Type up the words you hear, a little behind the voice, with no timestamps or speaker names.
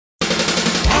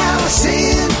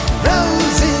Allison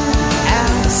Rosen.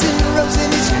 Allison Rosen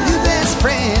is your new best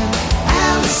friend.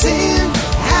 Allison,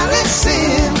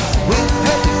 with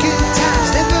her good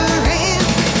times never end.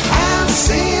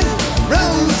 Allison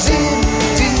Rosen,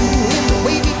 doing the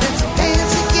wavy pencil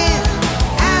dance again.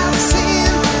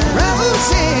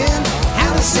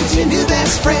 Allison's your new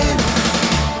best friend.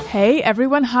 Hey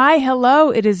everyone, hi, hello,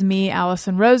 it is me,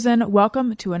 Allison Rosen.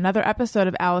 Welcome to another episode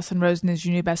of Allison Rosen is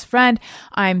your new best friend.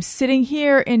 I'm sitting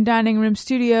here in Dining Room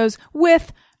Studios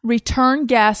with return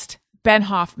guest Ben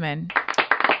Hoffman.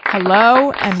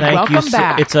 Hello and welcome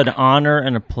back. It's an honor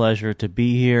and a pleasure to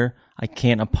be here. I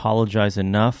can't apologize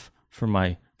enough for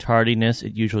my tardiness.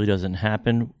 It usually doesn't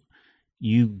happen.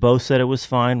 You both said it was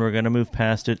fine. We're going to move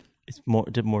past it. It's more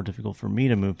difficult for me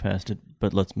to move past it,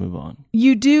 but let's move on.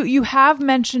 You have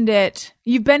mentioned it.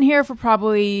 You've been here for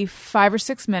probably 5 or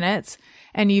 6 minutes,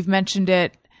 and you've mentioned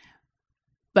it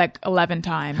like 11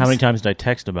 times. How many times did I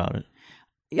text about it?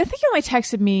 I think you only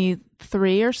texted me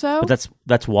 3 or so. But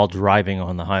that's while driving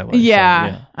on the highway.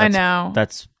 Yeah, so, I know.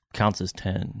 That counts as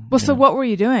 10. Well, so what were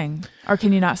you doing? Or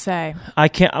can you not say? I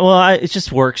can't. Well, it's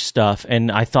just work stuff,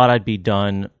 and I thought I'd be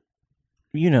done.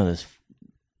 You know this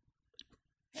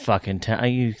fucking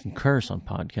you can curse on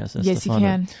podcasts. That's yes, you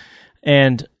can.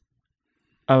 And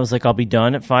I was like, I'll be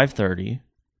done at 5:30,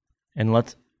 and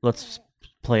let's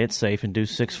play it safe and do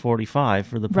 6:45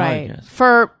 for the podcast.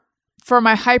 For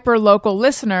my hyper local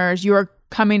listeners, you are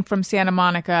coming from Santa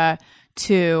Monica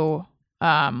to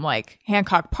like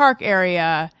Hancock Park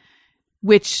area,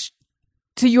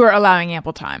 so you are allowing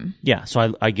ample time. Yeah,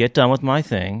 so I get done with my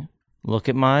thing. Look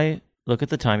at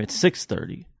the time. It's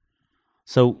 6:30.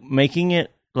 So making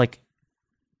it like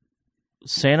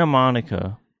Santa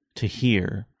Monica to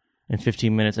here in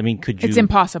 15 minutes. I mean, could you? It's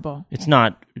impossible. It's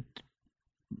not.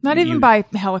 Not even by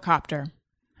helicopter.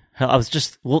 I was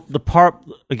just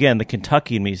the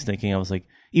Kentucky in me is thinking. I was like,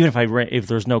 even if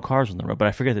there's no cars on the road, but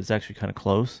I forget that it's actually kind of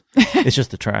close. It's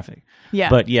just the traffic. Yeah.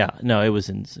 But yeah, no, it was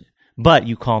insane. But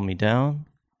you calmed me down.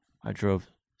 I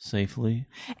drove safely.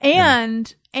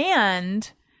 And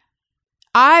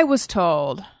I was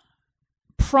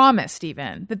promised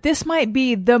even, that this might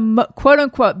be the quote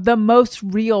unquote the most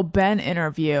real Ben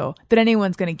interview that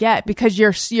anyone's going to get because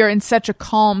you're in such a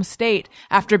calm state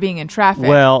after being in traffic.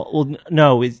 Well,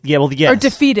 no, yes. Or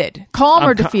defeated. Calm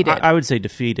or defeated? I would say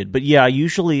defeated. But yeah,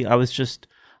 usually I was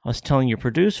telling your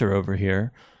producer over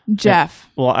here, Jeff.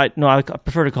 I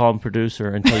prefer to call him producer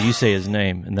until you say his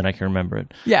name and then I can remember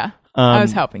it. Yeah, I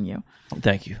was helping you.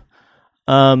 Thank you.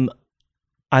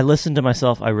 I listen to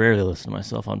myself. I rarely listen to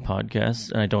myself on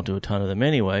podcasts, and I don't do a ton of them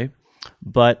anyway.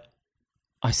 But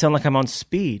I sound like I'm on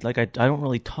speed. Like I don't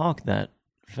really talk that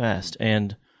fast.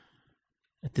 And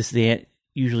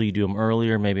usually you do them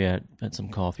earlier. Maybe I had some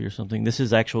coffee or something. This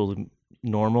is actually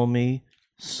normal me.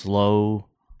 Slow,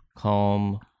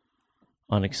 calm,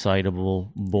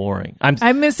 unexcitable, boring. I'm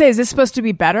going to say, is this supposed to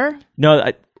be better?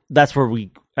 No, that's where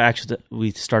we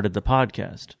started the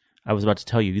podcast. I was about to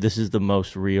tell you, this is the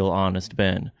most real, honest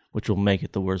Ben, which will make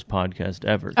it the worst podcast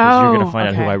ever. Because you're going to find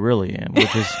out who I really am,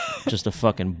 which is just a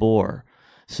fucking bore.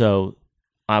 So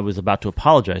I was about to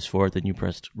apologize for it, then you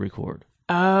pressed record.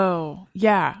 Oh,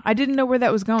 yeah. I didn't know where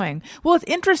that was going. Well, it's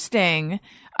interesting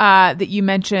that you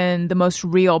mentioned the most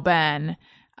real Ben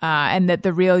and that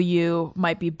the real you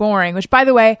might be boring, which, by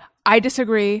the way, I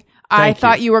disagree. I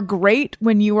thought you were great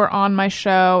when you were on my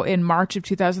show in March of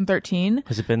 2013.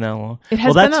 Has it been that long? It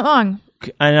has been that long.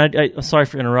 And I'm sorry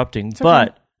for interrupting,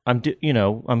 but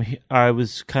I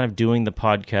was kind of doing the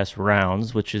podcast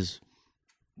rounds, which is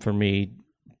for me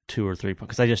 2 or 3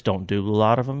 because I just don't do a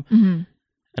lot of them. Mm-hmm.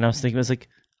 And I was thinking,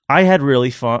 I had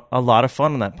a lot of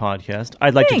fun on that podcast.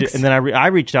 I'd like to do, and then I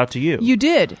reached out to you. You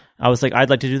did. I was like, I'd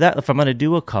like to do that if I'm going to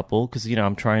do a couple because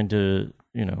I'm trying to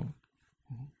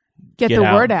get the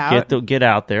word out. Get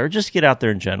out there. Just get out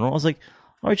there in general. I was like,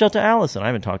 I'll reach out to Allison. I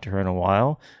haven't talked to her in a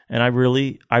while. And I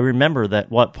remember that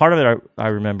part of it I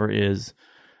remember is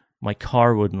my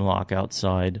car wouldn't lock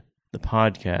outside the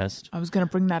podcast. I was going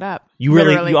to bring that up. You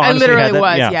honestly I literally had that?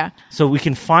 was, yeah. So we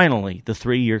can finally, the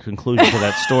 3-year conclusion to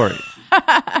that story.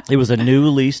 It was a new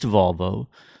leased Volvo.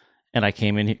 And I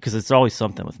came in here, because it's always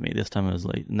something with me. This time it was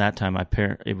late. And that time my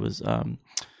car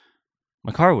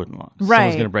wouldn't lock. Right.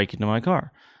 Someone's going to break into my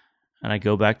car. And I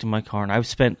go back to my car, and I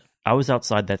was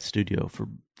outside that studio for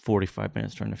 45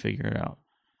 minutes trying to figure it out.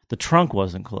 The trunk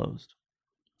wasn't closed.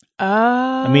 Oh.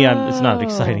 I mean, it's not an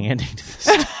exciting ending to this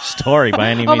story by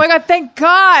any means. Oh my God, thank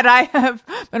God. I have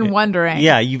been wondering.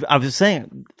 Yeah, I was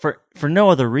saying, for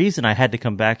no other reason, I had to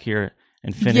come back here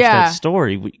and finish that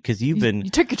story, because you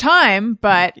took your time,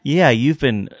 but... Yeah, you've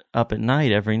been up at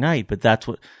night every night, but that's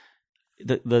what...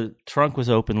 the trunk was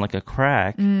open like a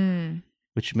crack,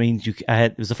 which means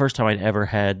it was the first time I'd ever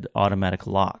had automatic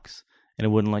locks, and it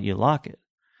wouldn't let you lock it.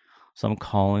 So I'm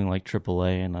calling like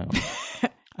AAA, and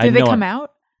Did they come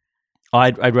out? Oh,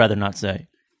 I'd rather not say.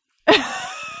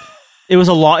 It was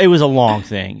a long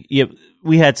thing. Yeah,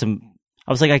 we had some.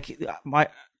 I was like,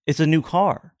 it's a new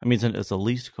car. I mean, it's a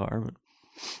leased car, but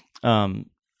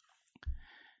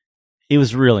it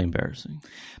was really embarrassing.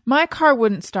 My car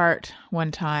wouldn't start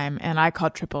one time, and I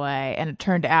called AAA, and it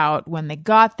turned out when they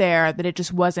got there that it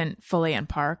just wasn't fully in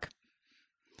park.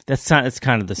 It's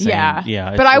kind of the same.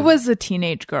 Yeah. But I was a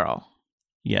teenage girl.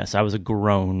 Yes, I was a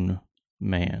grown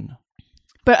man.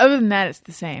 But other than that, it's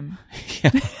the same.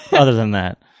 Yeah, other than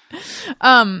that.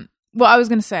 Well, I was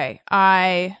going to say,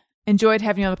 I enjoyed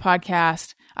having you on the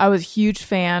podcast. I was a huge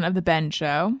fan of the Ben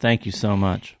Show. Thank you so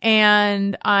much.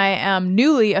 And I am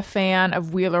newly a fan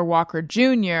of Wheeler Walker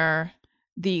Jr.,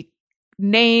 the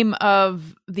name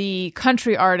of the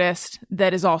country artist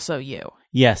that is also you.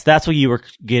 Yes, that's what we were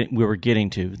getting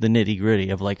to, the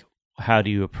nitty-gritty of like, how do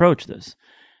you approach this?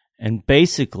 And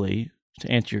basically, to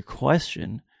answer your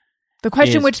question... The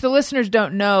question which the listeners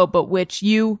don't know, but which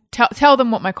you... Tell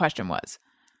them what my question was.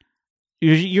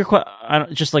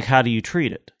 Just like, how do you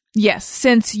treat it? Yes,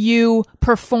 since you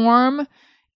perform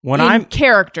in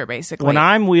character, basically. When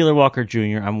I'm Wheeler Walker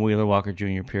Jr., I'm Wheeler Walker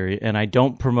Jr., period. And I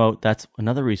don't promote... That's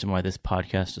another reason why this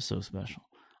podcast is so special.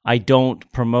 I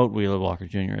don't promote Wheeler Walker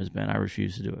Jr. as Ben. I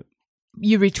refuse to do it.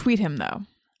 You retweet him, though.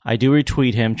 I do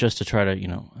retweet him just to try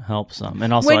to, help some.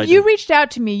 And also, when you reached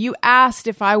out to me, you asked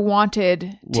if I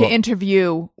wanted to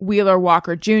interview Wheeler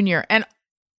Walker Jr. And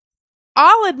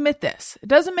I'll admit this. It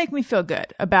doesn't make me feel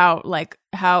good about like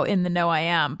how in the know I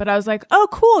am. But I was like, oh,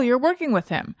 cool. You're working with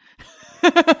him.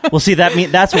 Well, see,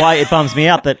 that's why it bums me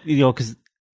out that, because...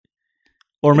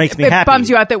 Or makes me happy. It bums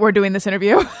you out that we're doing this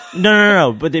interview?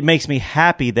 No. But it makes me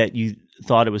happy that you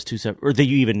thought it was too separate, or that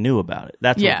you even knew about it.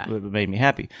 That's what made me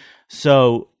happy.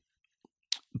 So,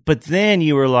 but then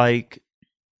you were like...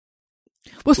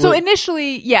 Well, so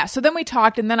initially, yeah. So then we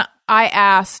talked, and then I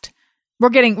asked...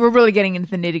 We're really getting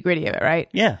into the nitty gritty of it, right?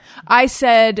 Yeah. I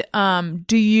said,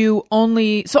 do you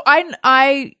only... So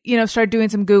I started doing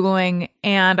some Googling,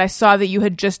 and I saw that you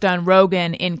had just done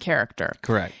Rogan in character.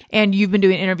 Correct. And you've been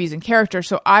doing interviews in character.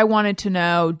 So I wanted to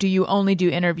know, do you only do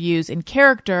interviews in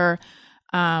character?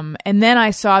 And then I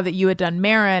saw that you had done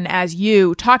Marin as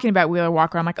you talking about Wheeler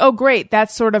Walker. I'm like, oh, great.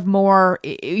 That's sort of more,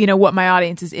 what my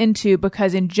audience is into,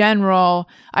 because in general,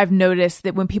 I've noticed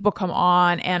that when people come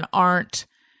on and aren't...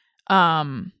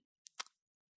 I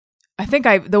think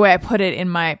the way I put it in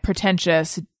my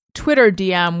pretentious Twitter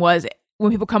DM was,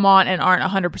 when people come on and aren't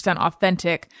 100%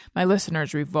 authentic, my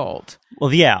listeners revolt.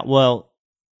 Well, yeah. Well,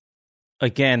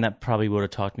 again, that probably would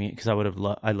have talked me, because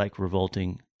I like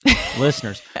revolting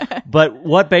listeners. But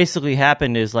what basically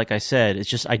happened is, like I said, it's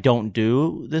just I don't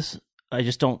do this. I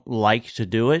just don't like to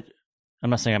do it. I'm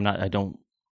not saying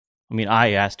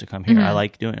I asked to come here. Mm-hmm. I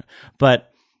like doing it.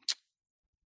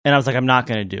 And I was like, I'm not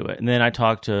going to do it. And then I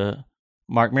talked to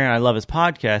Mark Maron. I love his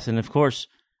podcast. And of course,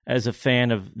 as a fan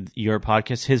of your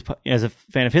podcast, as a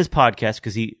fan of his podcast,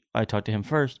 because I talked to him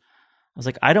first, I was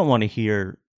like, I don't want to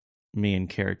hear me in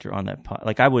character on that pod.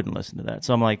 Like, I wouldn't listen to that.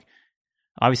 So I'm like,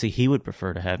 obviously he would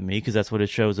prefer to have me, because that's what his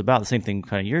show is about. The same thing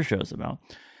kind of your show is about.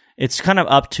 It's kind of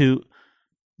up to,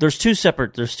 there's two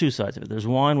sides of it. There's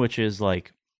one, which is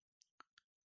like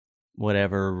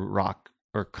whatever rock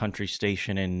or country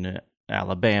station in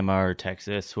Alabama or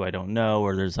Texas who I don't know,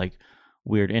 or there's like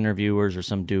weird interviewers or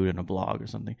some dude in a blog or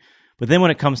something. But then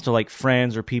when it comes to like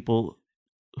friends or people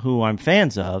who I'm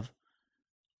fans of,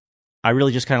 I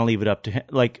really just kind of leave it up to him.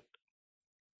 Like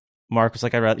Mark was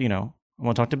like, I want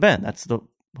to talk to Ben. That's the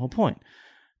whole point.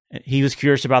 He was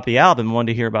curious about the album,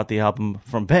 wanted to hear about the album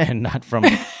from Ben, not from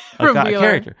a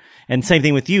character. And same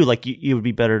thing with you. Like you would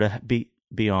be better to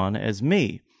be on as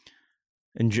me.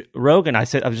 And Rogan, I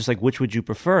was just like, which would you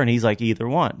prefer? And he's like, either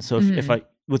one. So if I,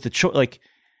 with the choice, like,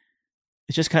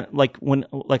 it's just kind of like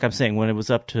like I'm saying, when it was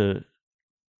up to,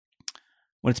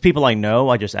 when it's people I know,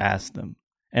 I just ask them,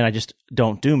 and I just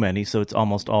don't do many. So it's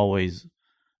almost always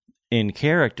in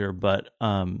character, but,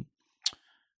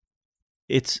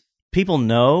 it's people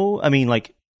know, I mean,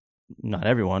 like, not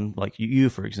everyone, like you,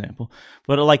 for example,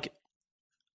 but like,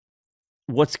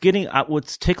 what's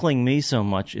tickling me so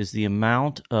much is the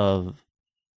amount of,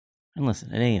 and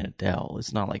listen, it ain't Adele.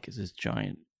 It's not like it's this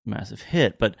giant, massive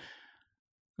hit, but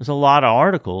there's a lot of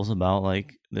articles about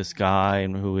like this guy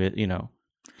and who it,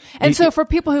 And so for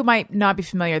people who might not be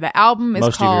familiar, the album is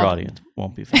most called... of your audience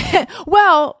won't be familiar.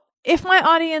 Well, if my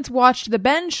audience watched The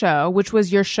Ben Show, which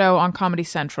was your show on Comedy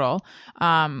Central,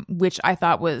 which I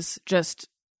thought was just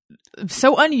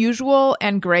so unusual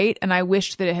and great, and I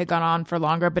wished that it had gone on for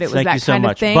longer, but it was Thank that you so kind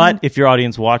much. of thing. But if your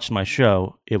audience watched my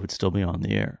show, it would still be on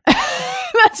the air.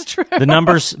 That's true. The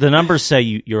numbers say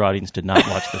your audience did not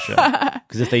watch the show,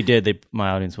 because if they did, my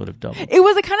audience would have doubled. It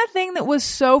was the kind of thing that was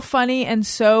so funny and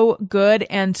so good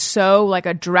and so like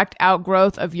a direct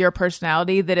outgrowth of your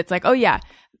personality that it's like, oh yeah,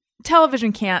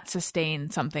 television can't sustain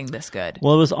something this good.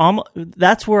 Well, it was almost,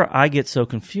 that's where I get so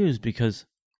confused, because,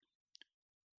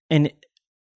 and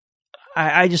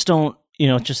I just don't,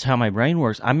 just how my brain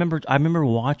works. I remember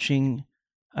watching.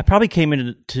 I probably came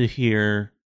in to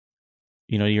hear,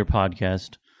 your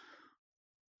podcast,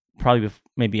 probably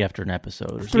maybe after an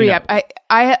episode. Or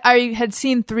I had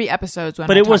seen 3 episodes when.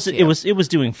 But I it was talked to you. it was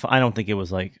doing. I don't think it was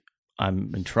like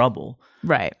I'm in trouble.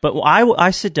 Right. But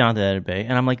I sit down to that debate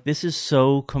and I'm like, this is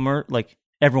so like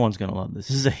everyone's gonna love this.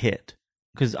 This is a hit,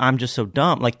 because I'm just so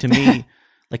dumb. Like, to me,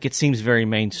 like, it seems very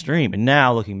mainstream. And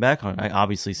now looking back on it, I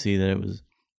obviously see that it was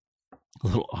a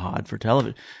little odd for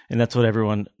television, and that's what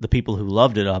the people who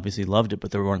loved it obviously loved it, but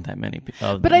there weren't that many of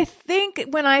them. But I think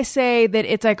when I say that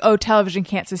it's like, oh, television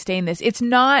can't sustain this, it's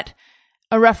not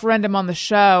a referendum on the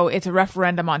show, it's a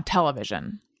referendum on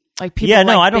television. Like, people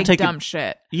I don't big take dumb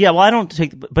shit. Yeah, well, I don't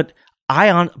take, but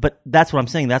that's what I'm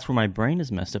saying. That's where my brain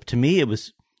is messed up. To me, it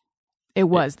was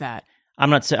that. I'm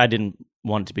not saying I didn't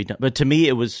want it to be done, but to me,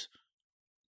 I was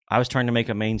trying to make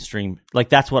a mainstream, like,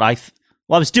 that's what I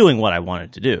was doing what I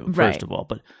wanted to do, first of all.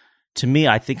 But to me,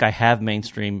 I think I have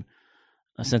mainstream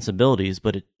sensibilities,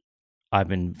 but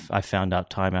I found out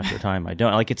time after time I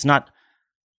don't. Like, it's not,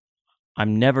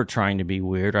 I'm never trying to be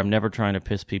weird. I'm never trying to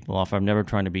piss people off. I'm never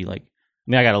trying to be like,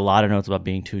 I got a lot of notes about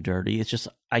being too dirty. It's just,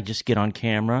 I just get on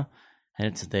camera and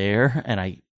it's there, and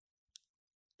I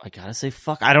gotta say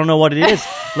fuck. I don't know what it is.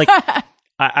 Like,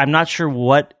 I'm not sure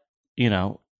what,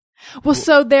 Well,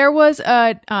 so there was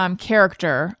a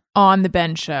character on the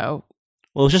Ben Show.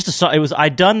 Well, it was just a song.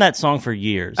 I'd done that song for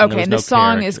years. Okay, and the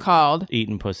song is called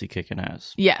Eating Pussy, Kicking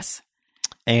Ass. Yes.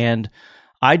 And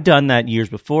I'd done that years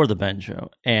before the Ben Show.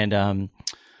 And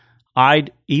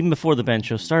even before the Ben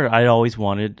Show started,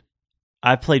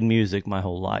 I played music my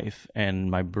whole life, and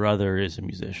my brother is a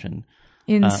musician.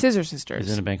 In Scissor Sisters.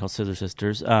 He's in a band called Scissor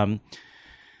Sisters.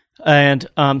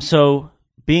 So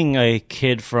being a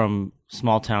kid from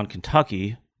small town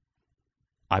Kentucky,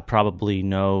 I probably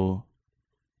know,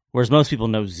 whereas most people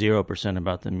know 0%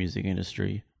 about the music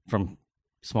industry from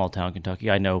small town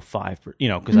Kentucky. I know 5%,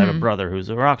 because I have a brother who's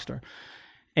a rock star.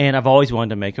 And I've always wanted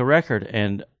to make a record,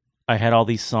 and I had all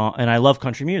these songs, and I love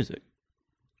country music.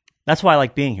 That's why I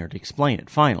like being here, to explain it,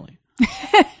 finally.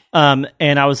 And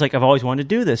I was like, I've always wanted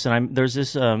to do this. And there's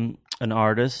this an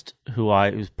artist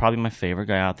who's probably my favorite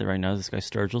guy out there right now, this guy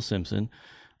Sturgill Simpson.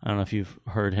 I don't know if you've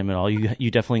heard him at all.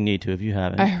 You definitely need to if you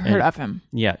haven't. I heard of him.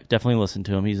 Yeah, definitely listen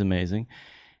to him. He's amazing.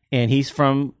 And he's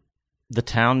from the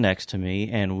town next to me,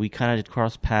 and we kind of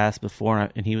crossed paths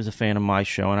before, and he was a fan of my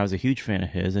show, and I was a huge fan of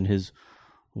his, and his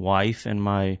wife and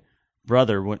my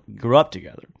brother grew up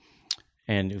together.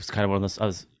 And it was kind of one of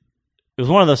those, it was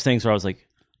one of those things where I was like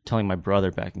telling my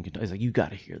brother back in Kentucky, he's like, you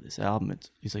got to hear this album.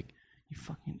 He's like, you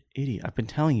fucking idiot. I've been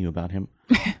telling you about him.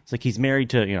 It's like, he's married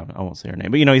to, I won't say her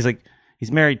name, but he's like,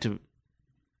 he's married to,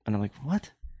 and I'm like,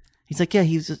 what? He's like, yeah,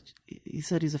 he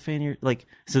said he's a fan of your, like,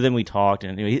 so then we talked,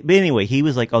 and anyway, he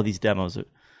was like, oh, these demos,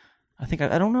 I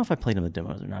don't know if I played him the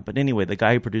demos or not, but anyway, the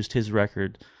guy who produced his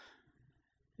record,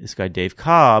 this guy Dave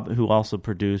Cobb, who also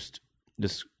produced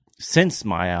this, since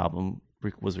my album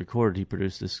was recorded, he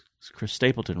produced this Chris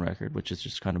Stapleton record, which is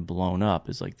just kind of blown up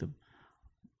as like the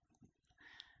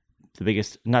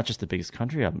biggest, not just the biggest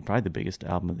country album, probably the biggest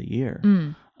album of the year.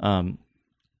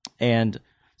 And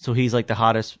so he's like the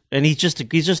hottest, and he's just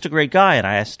a great guy. And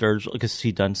I asked Sturgill, because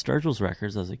he'd done Sturgill's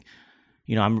records, I was like,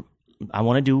 I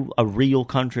want to do a real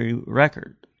country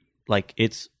record. Like,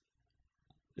 it's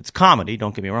comedy,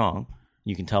 don't get me wrong.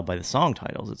 You can tell by the song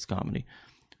titles it's comedy.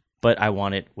 But I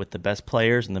want it with the best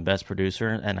players and the best producer.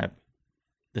 And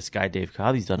this guy, Dave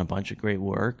Cobb, he's done a bunch of great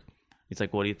work. He's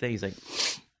like, what do you think? He's like,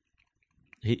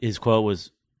 his quote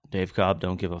was, Dave Cobb,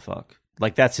 don't give a fuck.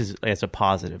 Like, that's a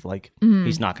positive. Like,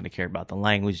 he's not going to care about the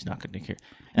language. He's not going to care.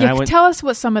 And tell us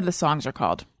what some of the songs are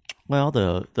called. Well,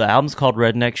 the album's called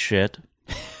Redneck Shit.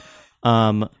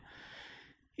 It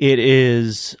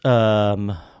is,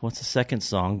 what's the second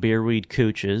song? Beer, Weed,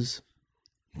 Cooches,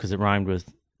 because it rhymed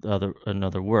with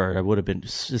another word.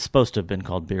 It's supposed to have been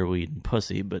called Beer, Weed, and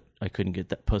Pussy, but I couldn't get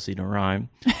that pussy to rhyme.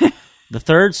 The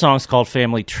third song's called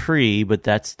Family Tree, but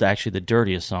that's actually the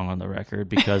dirtiest song on the record,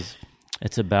 because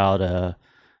it's about a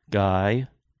guy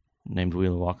named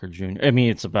Wheeler Walker Jr. I mean,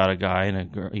 it's about a guy and a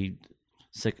girl. He's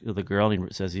sick of the girl, and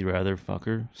he says he'd rather fuck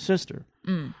her sister.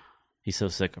 He's so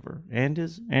sick of her. And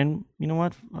you know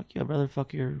what? Fuck yeah, brother.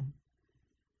 Fuck your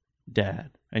dad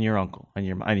and your uncle and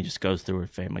your mom. And he just goes through her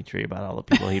family tree about all the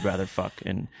people he'd rather fuck,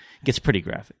 and it gets pretty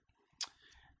graphic.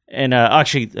 And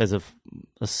actually, as a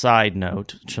side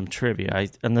note, some trivia.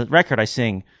 On the record, I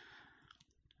sing,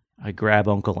 I grab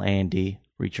Uncle Andy,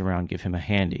 reach around, give him a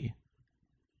handy.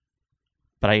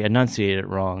 But I enunciated it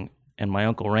wrong, and my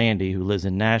Uncle Randy, who lives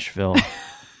in Nashville,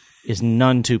 is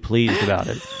none too pleased about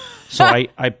it. So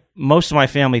I most of my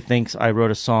family thinks I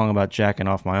wrote a song about jacking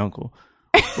off my uncle,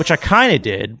 which I kind of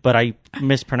did, but I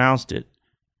mispronounced it.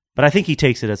 But I think he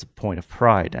takes it as a point of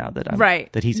pride now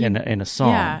that he's in a song.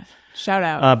 Yeah, shout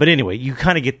out. But anyway, you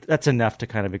kind of get, that's enough to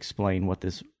kind of explain what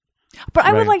this. But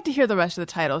I would like to hear the rest of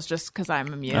the titles just because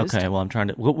I'm amused. Okay, well, I'm trying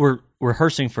to. We're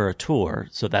rehearsing for a tour,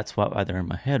 so that's why they're in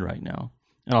my head right now,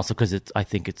 and also because I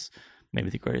think it's maybe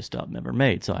the greatest album ever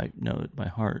made, so I know it by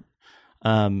heart.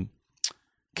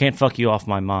 Can't Fuck You Off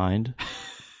My Mind,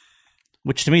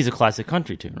 which to me is a classic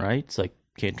country tune, right? It's like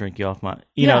Can't Drink You Off My...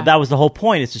 You know, that was the whole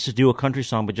point, is just to do a country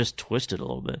song, but just twist it a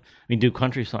little bit. I mean, do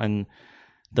country song, and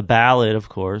the ballad, of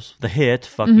course, the hit,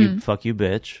 Fuck You,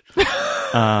 Bitch.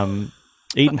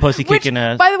 Eating Pussy, Kicking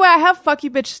Ass. By the way, I have Fuck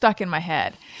You Bitch stuck in my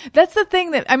head. That's the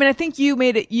thing that, I mean, I think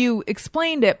you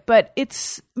explained it, but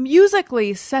it's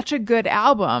musically such a good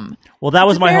album. Well, that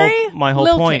was my whole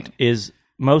lilting. point, is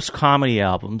most comedy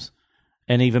albums,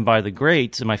 and even by the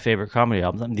greats, and my favorite comedy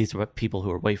albums, I mean, these are people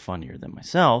who are way funnier than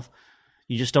myself,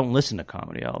 you just don't listen to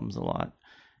comedy albums a lot.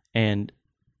 And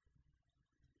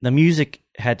the music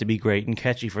had to be great and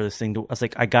catchy for this thing. I was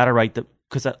like, I got to write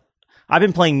because I've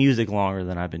been playing music longer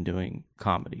than I've been doing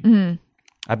comedy. Mm-hmm.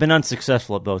 I've been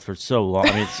unsuccessful at both for so long.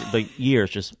 I mean, the years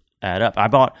just add up. I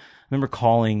remember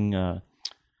calling, they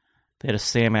had a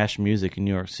Sam Ash Music in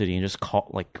New York City, and just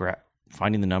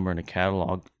finding the number in a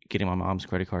catalog, getting my mom's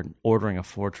credit card, and ordering a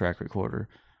 4-track recorder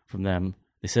from them.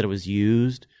 They said it was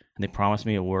used, and they promised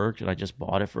me it worked, and I just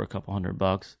bought it for a couple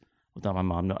 $100 without my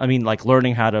mom knowing. I mean,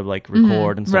 learning how to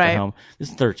record and stuff at home. This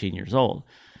is 13 years old,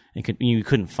 and you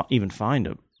couldn't even find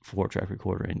a 4-track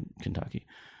recorder in Kentucky.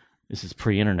 This is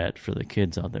pre-internet for the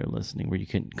kids out there listening, where you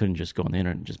couldn't just go on the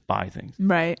internet and just buy things.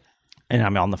 Right. And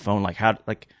I'm on the phone,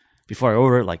 before I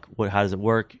order it, how does it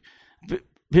work?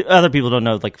 But other people don't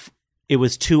know, it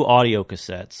was 2 audio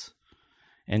cassettes,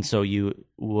 and so I'm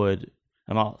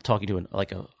talking to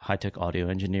a high-tech audio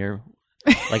engineer,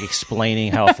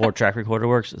 explaining how a 4-track recorder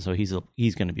works. So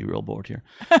he's going to be real bored here.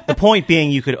 The point being,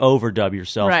 you could overdub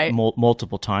yourself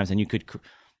multiple times, and you could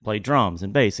play drums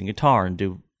and bass and guitar and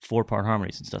do 4-part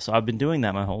harmonies and stuff. So I've been doing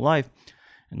that my whole life,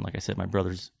 and like I said, my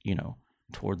brother's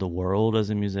toured the world as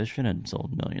a musician and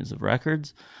sold millions of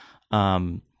records. I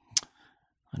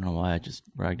don't know why I just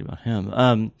bragged about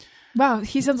him. Wow,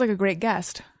 he sounds like a great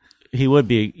guest. He would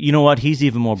be. You know what? He's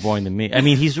even more boring than me. I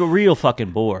mean, he's a real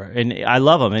fucking bore, and I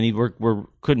love him, and we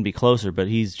couldn't be closer. But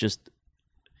he's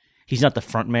not the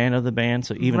front man of the band,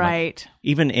 so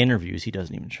even interviews, he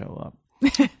doesn't even show up.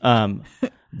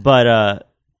 But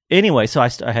anyway, so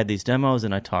I had these demos,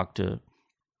 and I talked to,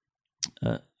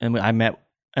 and I met,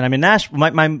 and I'm in Nashville.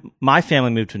 My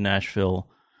family moved to Nashville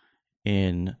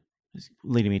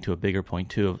leading me to a bigger point,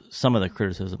 too, of some of the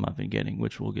criticism I've been getting,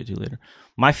 which we'll get to later.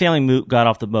 My family got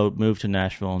off the boat, moved to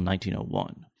Nashville in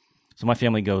 1901. So my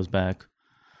family goes back,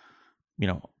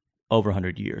 over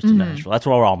 100 years to Nashville. That's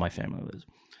where all my family lives.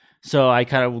 So I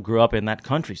kind of grew up in that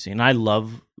country scene. I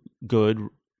love good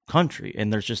country,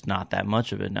 and there's just not that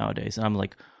much of it nowadays. And I'm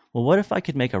like, well, what if I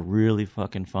could make a really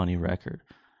fucking funny record,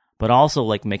 but also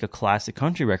make a classic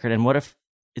country record? And what if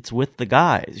it's with the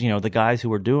guys, the guys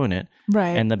who are doing it,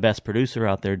 right, and the best producer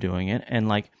out there doing it,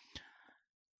 and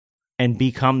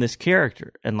become this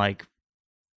character, and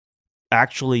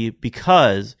actually,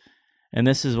 because, and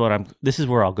this is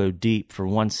where I'll go deep for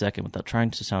 1 second without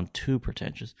trying to sound too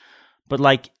pretentious, but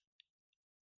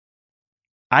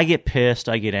I get pissed,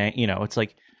 I get angry, it's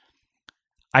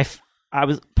I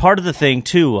was part of the thing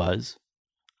too was,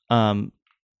 are we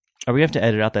gonna have to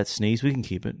edit out that sneeze? We can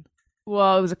keep it.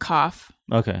 Well, it was a cough.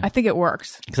 Okay. I think it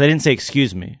works. Because I didn't say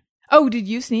excuse me. Oh, did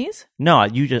you sneeze? No, I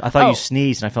thought you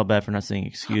sneezed, and I felt bad for not saying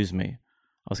excuse me.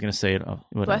 I was going to say it.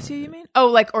 Whatever. Bless you mean?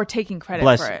 Oh, or taking credit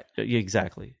for it. Yeah,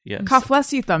 exactly. Yes. Cough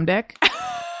bless you, thumb dick.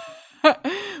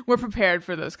 We're prepared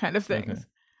for those kind of things. Okay.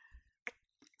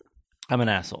 I'm an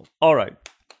asshole. All right.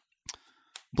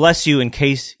 Bless you in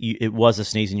case it was a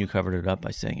sneeze and you covered it up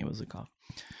by saying it was a cough.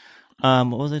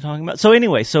 What was I talking about? So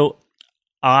anyway,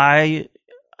 I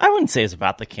wouldn't say it's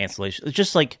about the cancellation. It's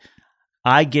just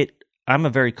I'm a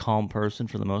very calm person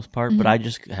for the most part, but I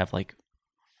just have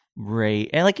rage,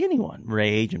 and anyone,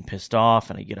 rage and pissed off,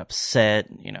 and I get upset,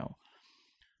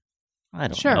 I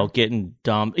don't Sure. know, getting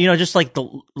dumb. Just like the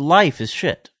life is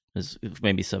shit, is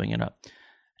maybe summing it up.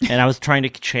 And I was trying to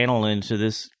channel into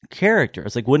this character.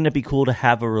 It's like, wouldn't it be cool to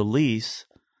have a release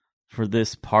for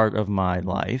this part of my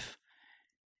life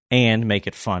and make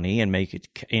it funny and make it,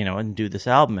 and do this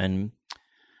album? And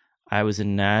I was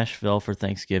in Nashville for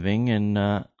Thanksgiving, and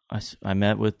I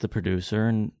met with the producer,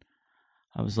 and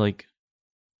I was like,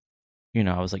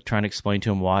 trying to explain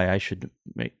to him why I should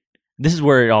make. This is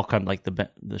where it all comes, like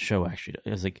the show actually.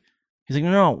 I was like, he's like,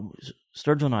 no,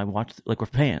 Sturgill and I watched, like, we're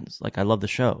fans. Like, I love the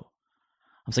show.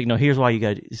 I was like, no, here's why you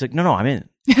got. He's like, no, I'm in.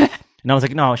 And I was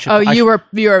like, no, you were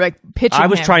like pitching. I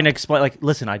was him. trying to explain, like,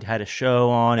 listen, I had a show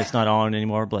on. It's not on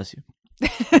anymore. Bless you.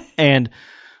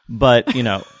 But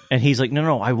and he's like,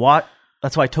 no, I watch.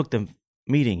 That's why I took the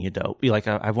meeting. You dope. You're like,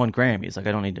 I've won Grammys. Like,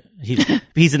 I don't need to.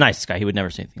 He's a nice guy. He would never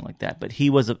say anything like that. But he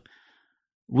was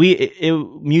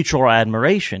mutual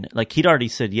admiration. Like, he'd already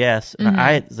said yes, and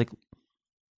I was like,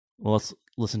 well, let's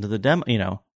listen to the demo.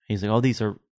 He's like, oh, these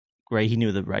are great. He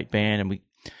knew the right band,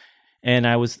 and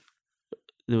I was.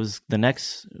 It was the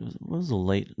next. What was the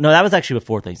late? No, that was actually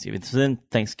before Thanksgiving. So then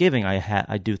Thanksgiving,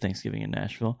 I do Thanksgiving in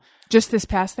Nashville. Just this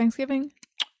past Thanksgiving.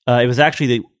 It was actually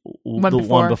the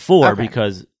one before okay.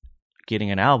 Because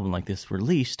getting an album like this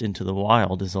released into the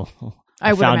wild is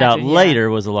I found out imagine, later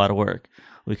was a lot of work.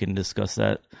 We can discuss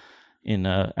that in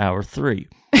hour 3.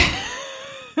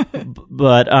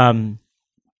 But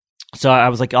so I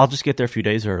was like, I'll just get there a few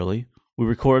days early. We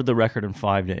recorded the record in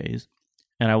 5 days,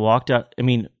 and I walked out. I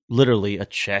mean, literally a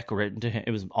check written to him.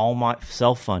 It was all my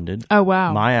self-funded. Oh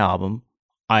wow! My album.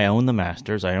 I own the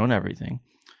masters. I own everything.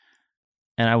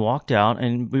 And I walked out,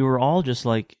 and we were all just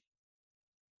like,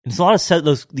 there's a lot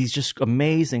of these just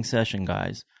amazing session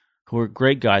guys who are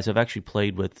great guys I've actually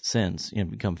played with since,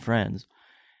 become friends.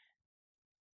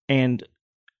 And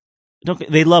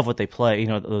they love what they play,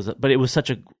 but it was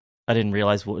I didn't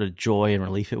realize what a joy and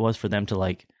relief it was for them to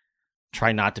like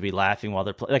try not to be laughing while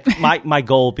they're playing. Like my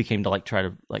goal became to like try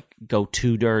to like go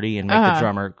too dirty and make the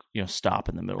drummer, stop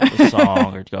in the middle of the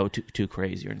song or go too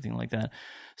crazy or anything like that.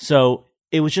 So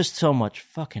it was just so much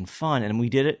fucking fun, and we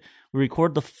did it. We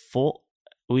recorded the full.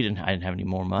 I didn't have any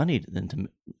more money than to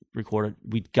record it.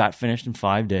 We got finished in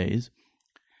 5 days,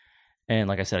 and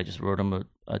like I said, I just wrote him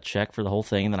a check for the whole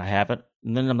thing, and then I have it.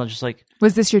 And then I'm just like,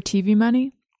 was this your TV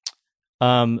money?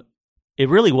 It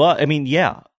really was. I mean,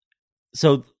 yeah.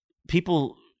 So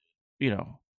people,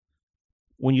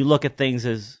 when you look at things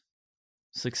as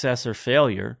success or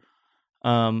failure,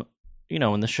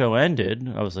 when the show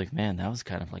ended, I was like, man, that was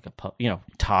kind of like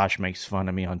Tosh makes fun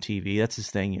of me on TV. That's his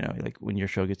thing, like when your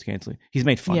show gets canceled. He's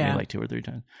made fun of me like 2 or 3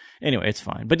 times. Anyway, it's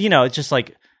fine. But, it's just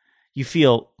like you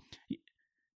feel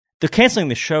the canceling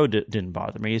the show didn't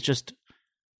bother me. It's just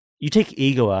you take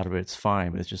ego out of it. It's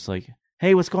fine. But it's just like,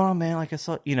 hey, what's going on, man? Like I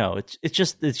saw, it's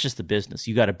just the business.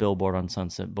 You got a billboard on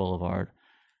Sunset Boulevard.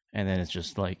 And then it's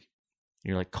just like,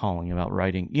 you're like calling about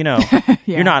writing, Yeah.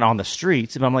 You're not on the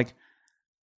streets. And I'm like,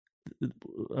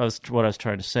 what I was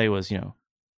trying to say was,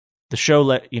 the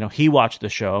show he watched the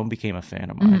show and became a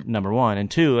fan of mine, number 1. And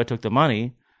 2, I took the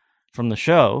money from the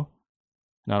show,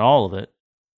 not all of it,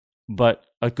 but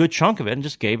a good chunk of it, and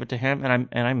just gave it to him,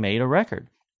 and I made a record.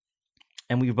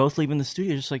 And we were both leaving the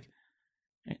studio just like,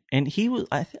 and he was,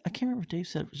 I can't remember what Dave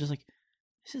said, it was just like,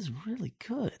 this is really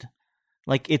good.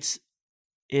 Like it's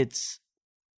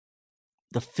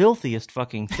the filthiest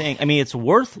fucking thing. I mean, it's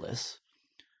worthless.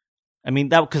 I mean,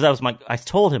 because that was I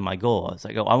told him my goal. I was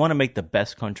like, I want to make the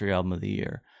best country album of the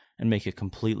year and make it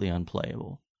completely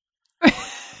unplayable. And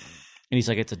he's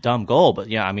like, it's a dumb goal, but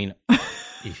yeah, I mean,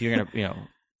 if you're going to,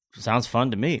 sounds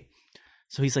fun to me.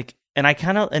 So he's like, and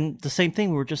and the same thing,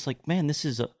 we were just like, man, this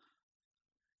is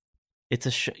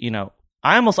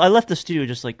I left the studio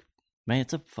just like, man,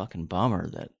 it's a fucking bummer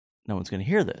that no one's going to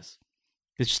hear this.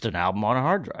 It's just an album on a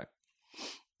hard drive.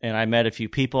 And I met a few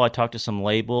people. I talked to some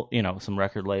some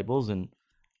record labels, and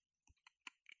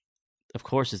of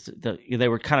course, they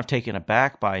were kind of taken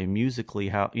aback by musically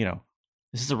how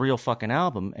this is a real fucking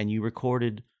album, and you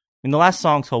recorded. I mean, the last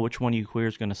song's called "Which One of You Queer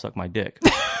is Gonna Suck My Dick,"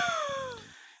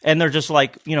 and they're just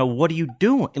like, what are you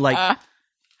doing? Like,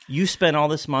 you spent all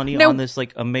this money on this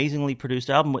like amazingly produced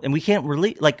album, and we can't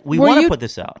release. Like, we want to put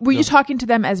this out. Were you talking to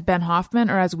them as Ben Hoffman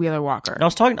or as Wheeler Walker? And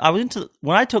I was into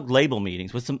when I took label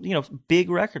meetings with some big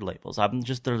record labels.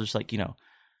 They're just like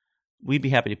we'd be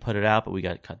happy to put it out, but we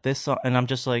got to cut this song, and I'm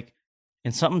just like,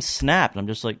 and something snapped. And I'm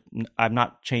just like, I'm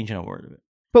not changing a word of it.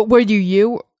 But were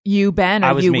you Ben, or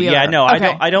I was you me. Wheeler? Yeah, no,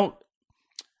 okay.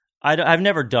 I've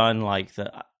never done like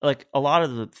a lot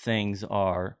of the things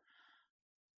are.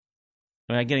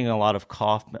 I mean, I'm getting a lot of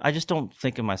cough. I just don't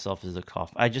think of myself as a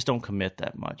cough. I just don't commit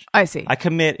that much. I see. I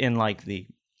commit in like a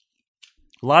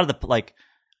lot of the like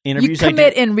You interviews.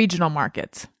 commit in regional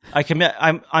markets. I commit.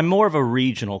 I'm more of a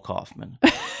regional Kaufman.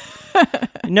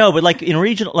 No, but like in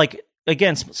regional, like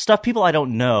again, stuff people I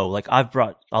don't know. Like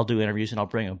I'll do interviews and I'll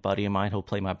bring a buddy of mine who'll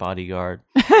play my bodyguard,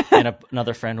 and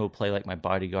another friend who'll play like my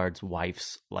bodyguard's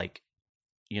wife's like,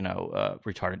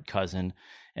 retarded cousin,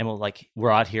 and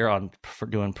we're out here for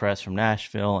doing press from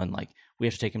Nashville, and like we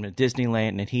have to take him to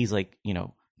Disneyland, and he's like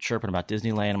chirping about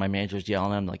Disneyland, and my manager's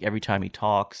yelling at him like every time he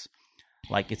talks.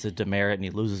 Like it's a demerit and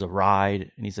he loses a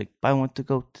ride and he's like, I want to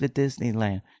go to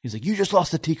Disneyland. He's like, you just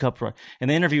lost the teacup ride. And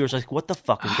the interviewer's like, what the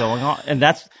fuck is going on? And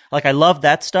that's like, I love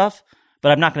that stuff,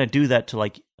 but I'm not going to do that to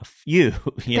like you.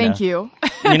 Thank you.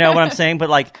 You know what I'm saying? But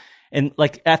like, and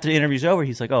like after the interview's over,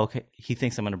 he's like, oh, okay. He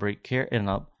thinks I'm going to break care. And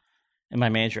my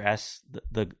manager asks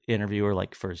the interviewer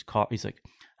like for his call. He's like,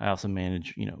 I also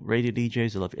manage, radio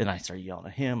DJs. And I start yelling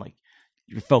at him like,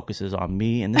 your focus is on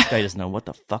me, and this guy doesn't know what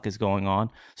the fuck is going on.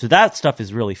 So that stuff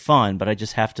is really fun, but I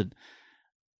just have to.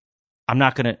 I'm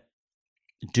not going to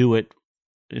do it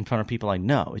in front of people I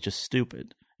know. It's just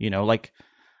stupid,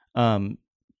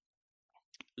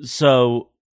 So,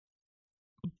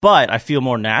 but I feel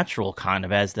more natural, kind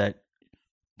of, as that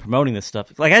promoting this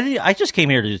stuff. Like I just came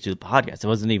here to just do the podcast. It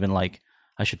wasn't even like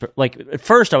I should. Like at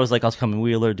first, I was like, I'll come in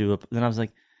Wheeler, do it. Then I was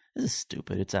like, this is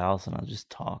stupid. It's Allison. I'll just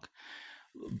talk.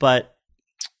 But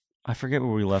I forget where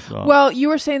we left off. Well, you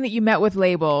were saying that you met with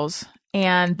labels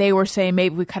and they were saying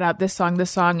maybe we cut out this song,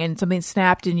 and something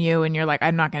snapped in you and you're like,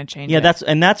 I'm not going to change it.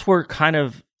 Yeah, that's where kind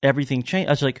of everything changed.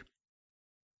 I was like,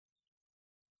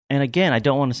 and again, I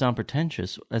don't want to sound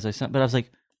pretentious as I sound, but I was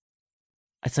like,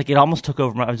 it's like it almost took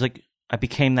over. I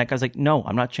became that guy. I was like, no,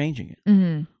 I'm not changing it.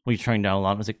 Mm-hmm. When you're turning down a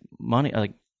lot, I was like, money, I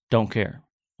like don't care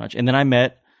much. And then I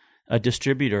met a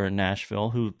distributor in Nashville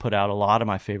who put out a lot of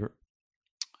my favorite.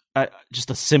 Just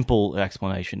a simple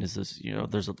explanation is this,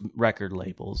 there's record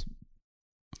labels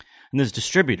and there's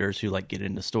distributors who like get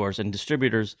into stores, and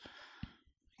distributors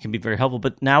can be very helpful.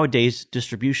 But nowadays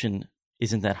distribution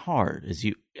isn't that hard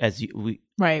as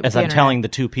I'm telling the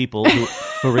two people who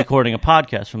are recording a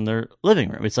podcast from their living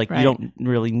room. It's like, you don't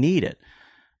really need it.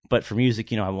 But for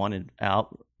music, I wanted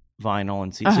out vinyl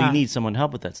and CD. So you need someone to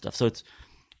help with that stuff. So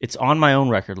it's on my own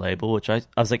record label, which I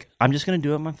was like, I'm just going to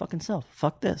do it my fucking self.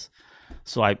 Fuck this.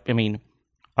 So I paid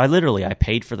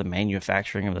for the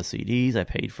manufacturing of the CDs. I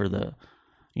paid for the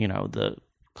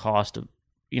cost of,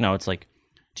 it's like,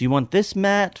 do you want this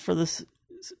mat for this,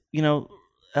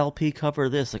 LP cover?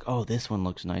 This like, oh, this one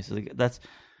looks nice. Like, that's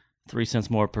 3 cents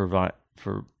more per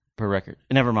record.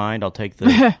 Never mind, I'll take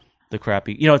the the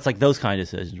crappy. It's like those kind of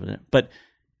decisions with it. But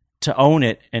to own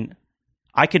it, and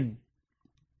I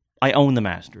own the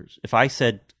masters. If I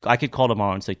said I could call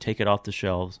tomorrow and say take it off the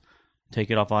shelves. Take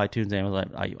it off iTunes,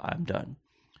 Amazon. I'm done.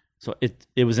 So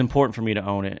it was important for me to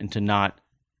own it and to not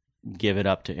give it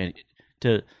up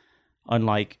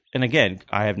unlike. And again,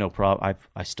 I have no problem.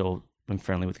 I still am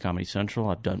friendly with Comedy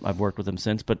Central. I've worked with them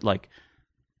since. But like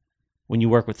when you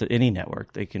work with any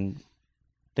network, they can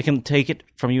take it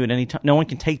from you at any time. No one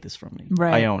can take this from me.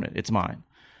 Right. I own it. It's mine.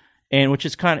 And which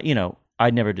is kind of I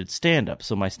never did stand up,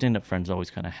 so my stand up friends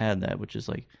always kind of had that, which is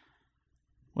like.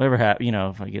 Whatever happens,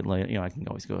 if I get late, I can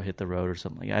always go hit the road or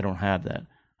something. I don't have that.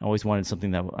 I always wanted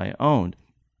something that I owned.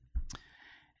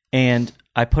 And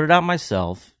I put it out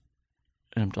myself,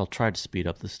 and I'll try to speed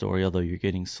up the story, although you're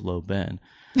getting slow, Ben.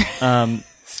 Slow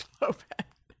Ben.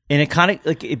 And it kind of,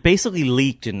 like, it basically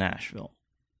leaked in Nashville.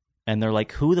 And they're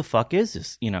like, who the fuck is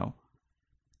this?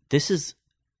 This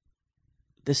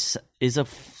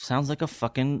sounds like a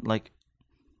fucking, like,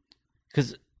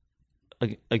 because...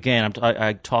 Again,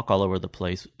 I talk all over the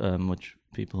place, which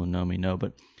people who know me know,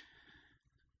 but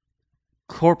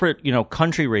corporate,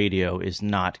 country radio is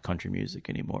not country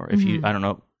music anymore. If you, I don't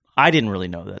know, I didn't really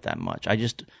know that much.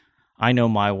 I know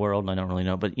my world, and I don't really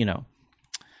know, but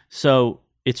so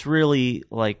it's really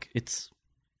like it's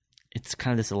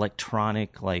kind of this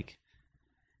electronic, like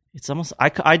it's almost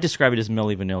I describe it as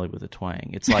Milli Vanilli with a twang.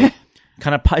 It's like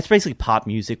kind of it's basically pop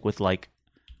music with like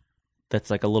that's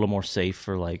like a little more safe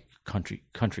for like. Country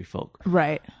folk,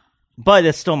 right? But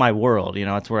it's still my world,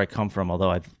 that's where I come from. Although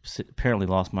I've apparently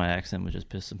lost my accent, which just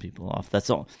pissed some people off.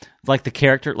 That's all. Like the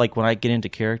character, like when I get into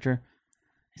character,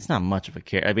 it's not much of a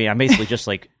character. I mean, I'm basically just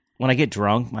like when I get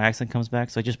drunk, my accent comes back,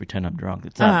 so I just pretend I'm drunk.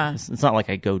 It's not. It's not like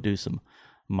I go do some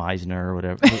Meisner or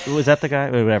whatever. Was that the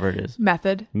guy? Whatever it is.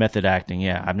 Method acting.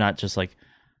 Yeah, I'm not just like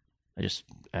I just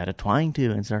add a twang to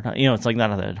it and start. It's like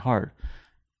not that hard.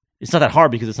 It's not that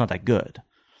hard because it's not that good.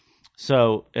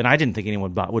 So, and I didn't think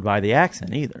anyone would buy the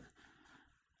accent either.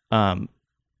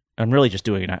 I'm really just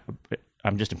doing it.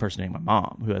 I'm just impersonating my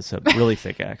mom, who has a really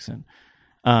thick accent.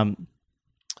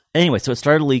 Anyway, so it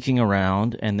started leaking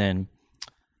around, and then,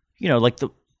 like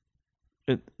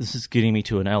this is getting me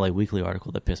to an LA Weekly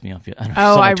article that pissed me off.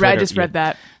 I just read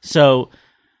that. So,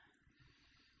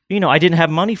 I didn't have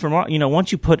money for,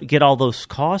 once you get all those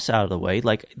costs out of the way,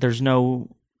 like there's nothing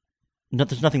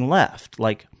left.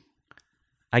 Like,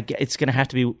 it's going to have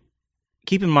to be.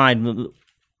 Keep in mind,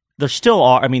 there still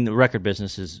are. I mean, the record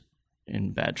business is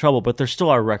in bad trouble, but there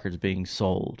still are records being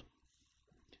sold,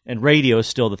 and radio is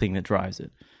still the thing that drives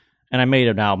it. And I made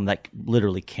an album that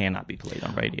literally cannot be played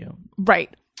on radio.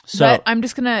 Right. So but I'm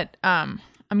just gonna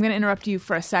interrupt you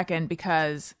for a second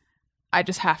because I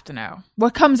just have to know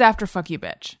what comes after "Fuck You,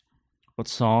 Bitch." What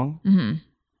song? Mm-hmm.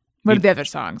 What are the other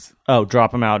songs? Oh,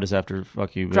 "Drop 'Em Out" is after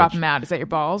 "Fuck You, Bitch." "Drop 'Em Out" is that your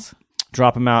balls?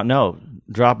 "Drop 'Em Out," no.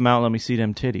 "Drop 'Em Out," let me see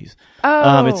them titties.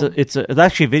 Oh, it's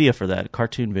actually a video for that, a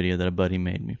cartoon video that a buddy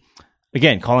made me.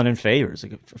 Again, calling in favors.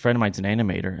 Like a friend of mine's an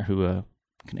animator who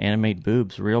can animate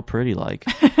boobs real pretty, like,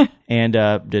 and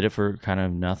did it for kind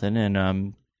of nothing.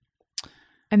 And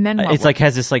then it's like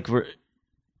has this like,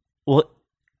 one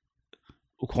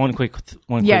quick thing.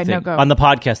 No, go. On the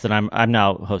podcast that I'm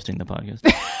now hosting the podcast.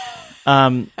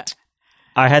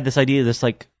 I had this idea. This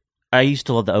like. I used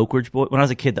to love the Oak Ridge Boys. When I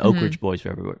was a kid, the Oak Ridge Boys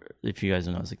were everywhere. If you guys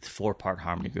know, it was like the 4-part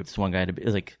harmony group. This one guy it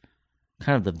was like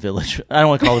kind of the Village. I don't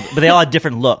want to call it, but they all had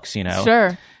different looks,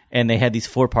 Sure. And they had these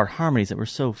 4-part harmonies that were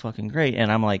so fucking great.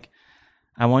 And I'm like,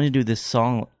 I want to do this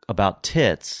song about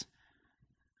tits,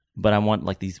 but I want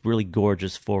like these really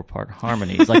gorgeous 4-part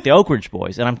harmonies, like the Oak Ridge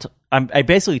Boys. And I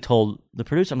basically told the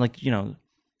producer, I'm like,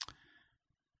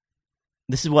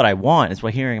 this is what I want. It's what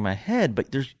I'm hearing in my head,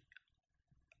 but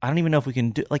I don't even know if we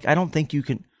can do, like, I don't think you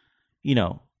can,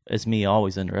 as me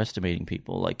always underestimating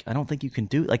people, like, I don't think you can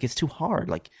do, like, it's too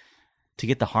hard, like, to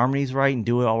get the harmonies right and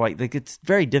do it all right. Like, it's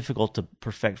very difficult to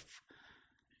perfect.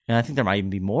 And I think there might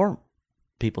even be more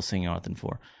people singing on it than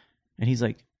 4. And he's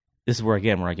like, this is where I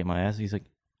get my ass. He's like,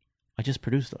 I just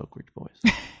produced the Oak Ridge Boys.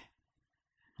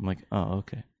 I'm like, oh,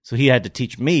 okay. So he had to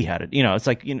teach me how to, it's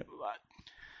like,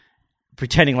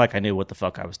 pretending like I knew what the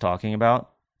fuck I was talking about.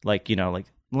 Like, like,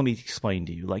 let me explain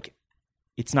to you. Like,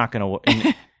 it's not going to work.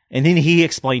 And then he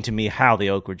explained to me how the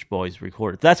Oak Ridge Boys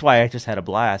recorded. That's why I just had a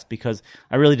blast, because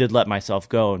I really did let myself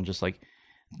go and just like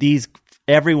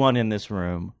everyone in this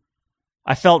room,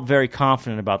 I felt very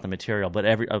confident about the material,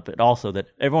 but also that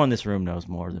everyone in this room knows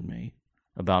more than me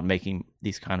about making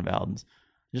these kind of albums.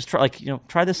 Just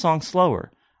try this song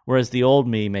slower. Whereas the old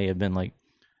me may have been like,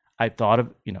 I thought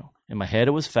of, in my head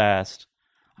it was fast.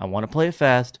 I want to play it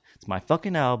fast. It's my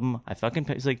fucking album. It's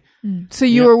like. So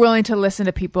you were willing to listen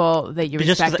to people that you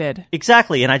respected.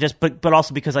 Exactly. And I just, but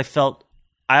also because I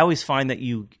always find that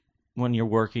when you're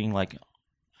working, like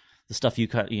the stuff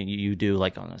you do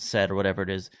like on a set or whatever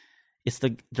it is, it's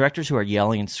the directors who are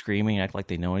yelling and screaming and act like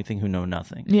they know anything who know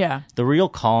nothing. Yeah. The real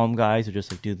calm guys who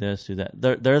just like do this, do that.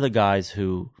 They're the guys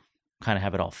who kind of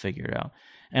have it all figured out.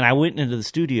 And I went into the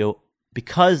studio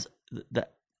because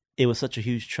it was such a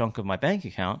huge chunk of my bank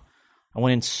account. I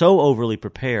went in so overly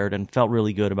prepared and felt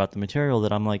really good about the material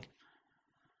that I'm like,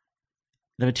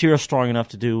 the material's strong enough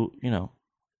to do,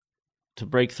 to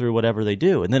break through whatever they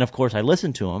do. And then, of course, I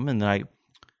listened to them, and then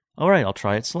all right, I'll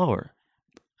try it slower.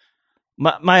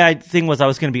 My thing was I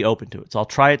was going to be open to it, so I'll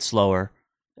try it slower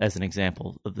as an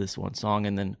example of this one song.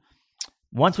 And then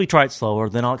once we try it slower,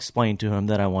 then I'll explain to him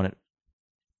that I want it.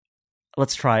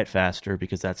 Let's try it faster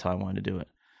because that's how I wanted to do it.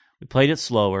 We played it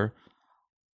slower.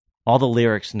 All the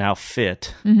lyrics now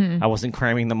fit. Mm-hmm. I wasn't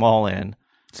cramming them all in.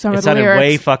 It sounded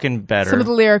way fucking better. Some of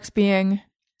the lyrics being...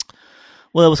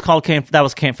 Well, it was called Can't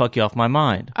Fuck You Off My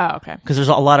Mind. Oh, okay. Because there's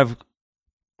a lot of...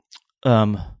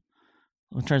 I'm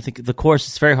trying to think. The chorus,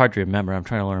 it's very hard to remember. I'm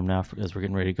trying to learn them now as we're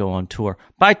getting ready to go on tour.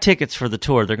 Buy tickets for the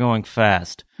tour. They're going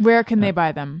fast. Where can they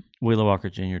buy them?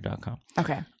 WheelerWalkerJr.com.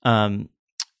 Okay.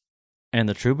 And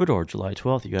the Troubadour, July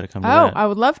 12th. You got to come to that. Oh, I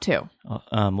would love to.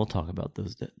 We'll talk about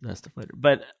that stuff later.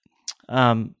 But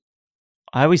I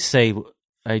always say,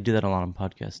 I do that a lot on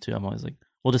podcasts too. I'm always like,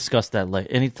 we'll discuss that later.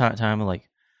 Any time like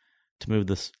to move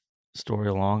this story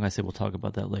along, I say we'll talk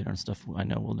about that later and stuff I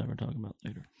know we'll never talk about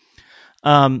later.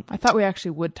 I thought we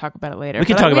actually would talk about it later. We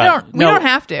can talk about it. We don't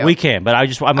have to. We can, but I'm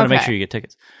going to make sure you get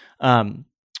tickets.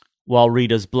 While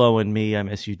Rita's blowing me, I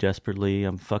miss you desperately.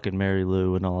 I'm fucking Mary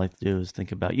Lou, and all I do is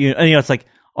think about you. And it's like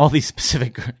all these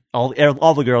specific, all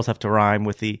the girls have to rhyme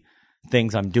with the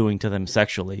things I'm doing to them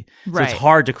sexually. So it's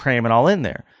hard to cram it all in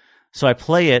there. So I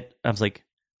play it. I was like,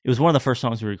 it was one of the first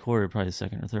songs we recorded, probably the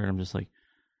second or third. I'm just like,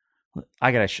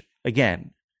 I gotta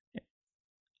again.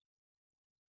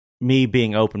 Me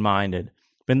being open-minded,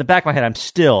 But in the back of my head, I've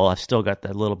still got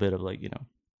that little bit of like,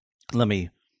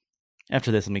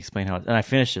 after this, let me explain how. And I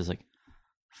finished it, like,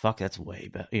 fuck, that's way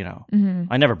better.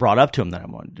 I never brought up to him that I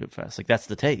wanted to do it fast. Like, that's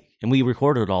the take. And we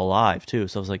recorded it all live too.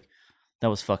 So I was like, that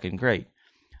was fucking great.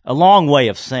 A long way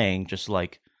of saying just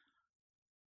like,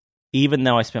 even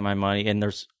though I spent my money and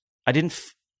I didn't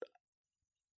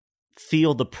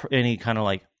feel any kind of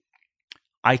like,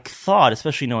 I thought,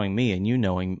 especially knowing me and you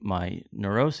knowing my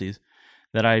neuroses,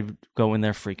 that I'd go in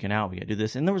there freaking out. We got to do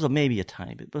this. And there was maybe a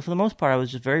tiny bit. But for the most part, I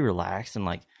was just very relaxed and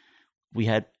like, we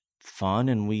had fun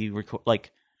and we record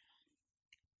like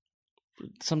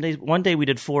some days. One day we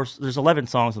did 4. There's 11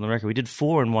 songs on the record. We did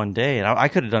 4 in one day, and I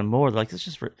could have done more. They're like, let's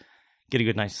just get a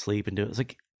good night's sleep and do it. It's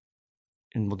like,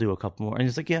 and we'll do a couple more. And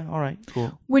it's like, yeah, all right,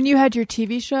 cool. When you had your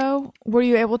TV show, were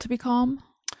you able to be calm?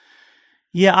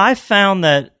 Yeah, I found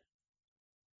that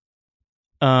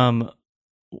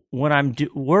when I'm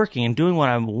working and doing what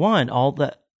I want,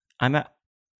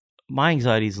 my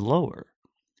anxiety is lower.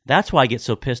 That's why I get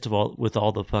so pissed with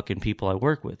all the fucking people I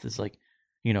work with. It's like,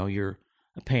 you're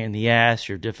a pain in the ass,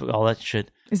 you're difficult, all that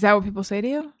shit. Is that what people say to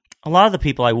you? A lot of the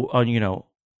people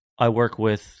I work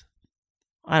with,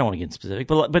 I don't want to get specific,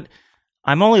 but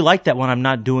I'm only like that when I'm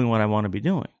not doing what I want to be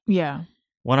doing. Yeah.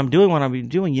 When I'm doing what I'm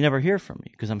doing, you never hear from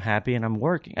me because I'm happy and I'm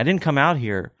working. I didn't come out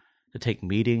here to take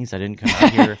meetings. I didn't come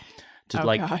out here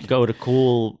to go to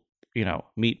cool,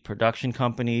 meet production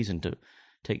companies and to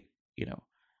take,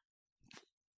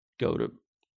 go to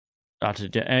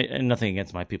and nothing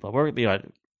against my people I work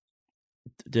with,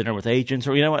 dinner with agents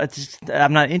or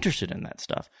I'm not interested in that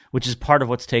stuff, which is part of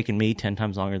what's taken me 10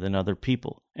 times longer than other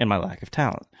people and my lack of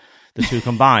talent. The two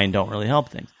combined don't really help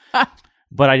things.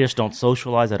 But I just don't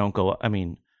socialize. I don't go.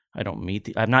 I don't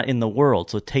meet. I'm not in the world,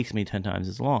 so it takes me 10 times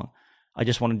as long. I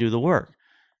just want to do the work,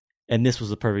 and this was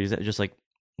the perfect example. Just like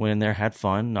went in there, had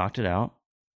fun, knocked it out.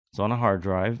 It's on a hard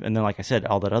drive, and then, like I said,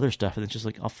 all that other stuff, and it's just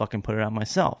like I'll fucking put it out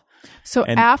myself. So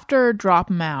after Drop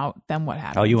 'Em Out, then what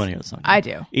happens? Oh, you want to hear the song? I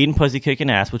do. Eating Pussy, Kicking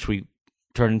Ass, which we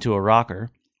turned into a rocker.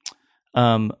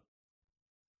 Again,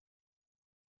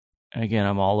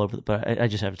 I'm all over, but I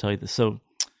just have to tell you this. So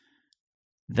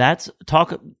the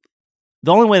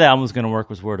only way that album was going to work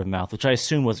was word of mouth, which I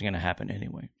assumed wasn't going to happen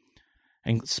anyway.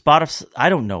 And Spotify, I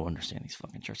don't understand these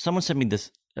fucking charts. Someone sent me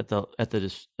this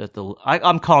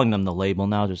I'm calling them the label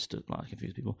now, just to not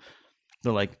confuse people.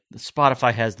 They're like,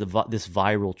 Spotify has this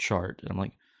viral chart, and I'm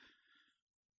like,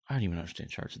 I don't even understand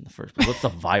charts in the first place. What's the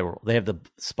viral? They have the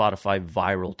Spotify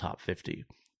viral top 50.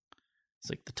 It's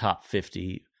like the top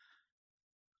 50.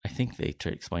 I think they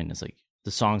try to explain this like the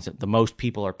songs that the most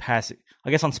people are passing. I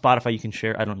guess on Spotify you can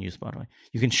share. I don't use Spotify.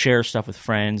 You can share stuff with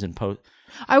friends and post.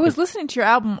 I was listening to your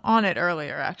album on it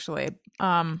earlier, actually,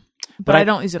 but I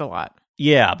don't use it a lot.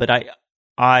 Yeah, but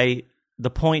I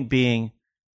the point being,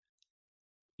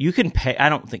 you can pay. I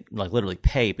don't think like literally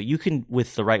pay, but you can,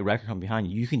 with the right record company behind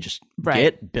you, you can just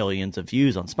get billions of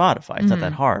views on Spotify. It's not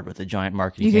that hard with a giant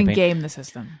marketing campaign. You can game the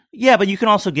system. Yeah, but you can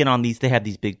also get on these. They have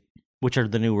these big, which are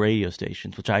the new radio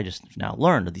stations, which I just now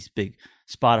learned are these big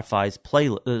Spotify's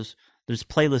playlists. There's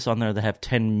playlists on there that have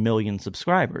 10 million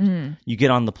subscribers. You get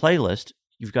on the playlist,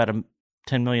 you've got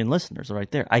 10 million listeners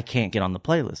right there. I can't get on the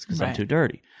playlist because I'm too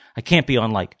dirty. I can't be on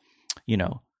like,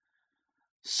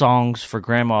 songs for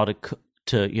grandma to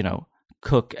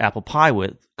cook apple pie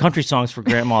with, country songs for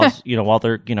grandmas, while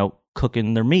they're,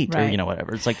 cooking their meat or,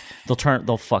 whatever. It's like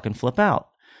they'll fucking flip out.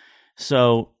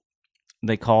 So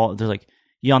they're like,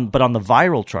 but on the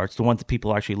viral charts, the ones that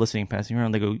people are actually listening and passing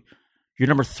around, they go, you're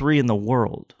number 3 in the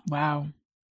world. Wow.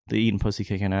 The Eating Pussy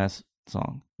Kicking Ass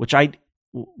song, which I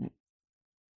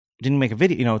didn't make a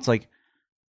video. It's like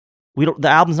the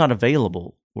album's not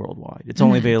available worldwide. It's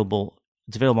only available.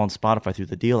 It's available on Spotify through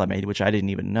the deal I made, which I didn't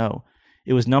even know.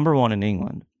 It was number 1 in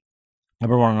England,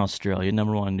 number 1 in Australia,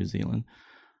 number 1 in New Zealand.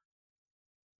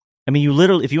 I mean, you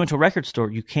literally, if you went to a record store,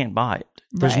 you can't buy it.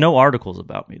 There's no articles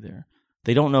about me there.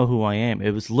 They don't know who I am.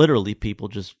 It was literally people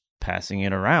just passing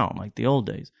it around like the old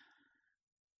days.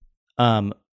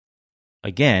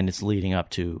 Again, it's leading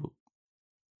up to,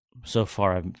 so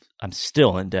far I'm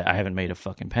still in debt. I haven't made a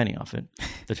fucking penny off it.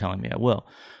 They're telling me I will.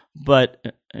 But,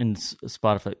 and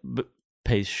Spotify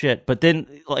pays shit. But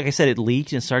then, like I said, it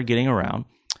leaked and started getting around.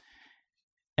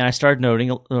 And I started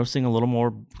noticing a little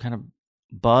more kind of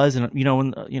buzz and,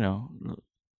 when,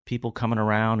 people coming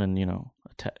around and,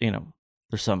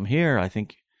 there's something here. I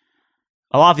think,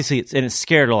 obviously it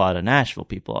scared a lot of Nashville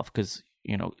people off because,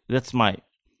 that's my,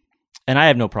 and I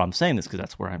have no problem saying this because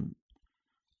that's where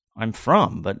I'm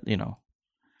from, but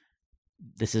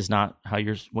this is not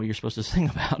what you're supposed to sing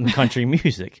about in country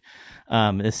music.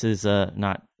 This is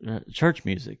not church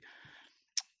music,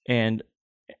 and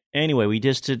anyway, we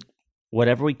just did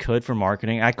whatever we could for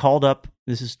marketing. I called up.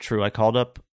 This is true. I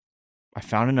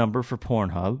found a number for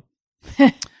Pornhub,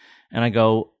 and I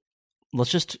go,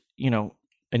 let's just, an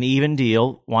even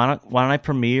deal. Why don't I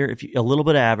premiere a little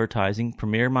bit of advertising?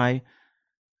 Premiere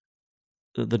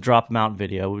the Drop 'Em Out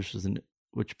video,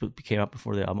 which came out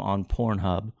before the album, on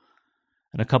Pornhub,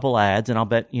 and a couple ads, and I'll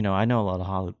bet I know a lot of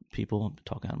Hollywood people. I'm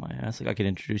talking out of my ass. Like I could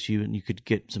introduce you, and you could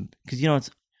get some because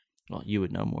you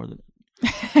would know more than.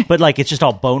 But like it's just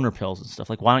all boner pills and stuff.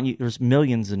 Like why don't you? There's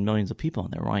millions and millions of people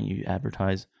on there. Why don't you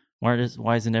advertise? Why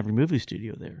isn't every movie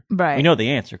studio there? Right. We know the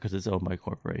answer because it's owned by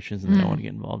corporations and they don't want to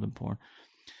get involved in porn.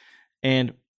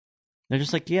 And they're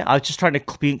just like, yeah. I was just trying to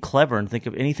be clever and think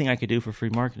of anything I could do for free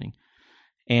marketing.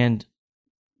 And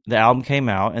the album came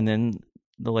out, and then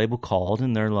the label called,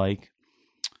 and they're like,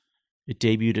 it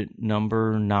debuted at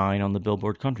number 9 on the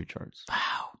Billboard country charts.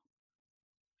 Wow.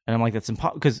 And I'm like, that's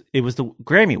impossible because it was the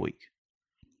Grammy week.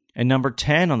 And number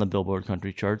 10 on the Billboard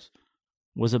country charts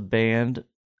was a band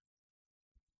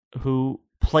who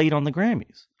played on the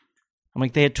Grammys. I'm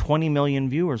like, they had 20 million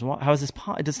viewers. How is this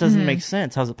possible? It just doesn't make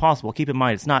sense. How's it possible? Keep in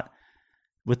mind, it's not,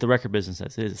 with the record business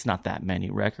as it is, it's not that many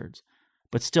records.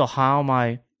 But still, how am I?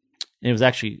 And it was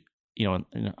actually,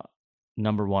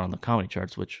 number 1 on the comedy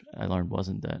charts, which I learned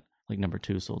wasn't that. Like number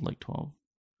 2 sold like 12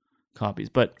 copies.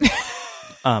 But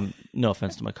no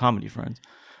offense to my comedy friends.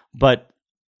 But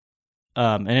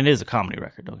and it is a comedy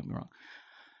record, don't get me wrong.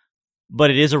 But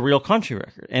it is a real country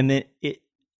record. And it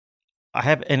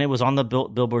was on the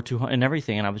Billboard 200 and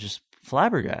everything, and I was just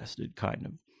flabbergasted, kind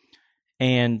of.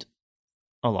 And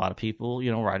a lot of people,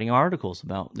 writing articles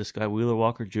about this guy, Wheeler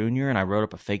Walker Jr., and I wrote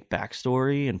up a fake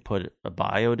backstory and put a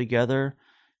bio together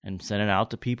and sent it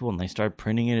out to people, and they started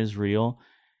printing it as real.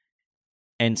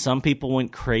 And some people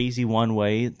went crazy one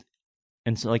way.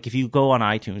 And so, like, if you go on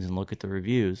iTunes and look at the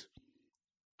reviews,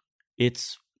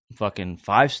 it's fucking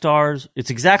 5 stars.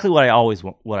 It's exactly what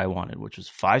I wanted, which was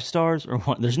 5 stars or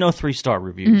 1. There's no 3-star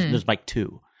reviews. There's like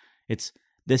 2. It's,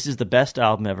 this is the best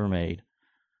album ever made,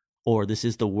 or this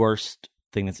is the worst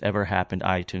thing that's ever happened.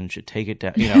 iTunes should take it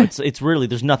down. It's really,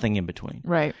 there's nothing in between.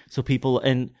 Right. So people,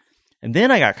 and then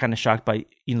I got kind of shocked by,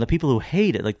 the people who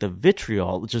hate it, like the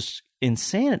vitriol, just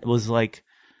insane. It was like,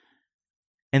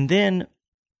 and then,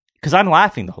 because I'm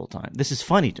laughing the whole time. This is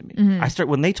funny to me.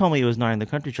 When they told me it was 9 in the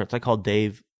country charts, I called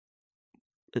Dave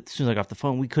as soon as I got off the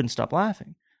phone. We couldn't stop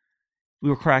laughing. We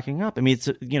were cracking up. I mean, it's,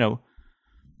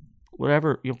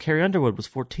 whatever, Carrie Underwood was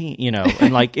 14,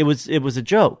 and like, it was a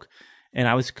joke. And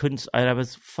it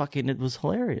was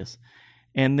hilarious.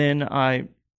 And then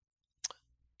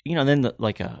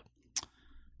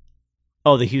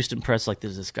the Houston press, like,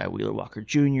 there's this guy, Wheeler Walker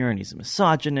Jr., and he's a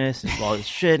misogynist, and all this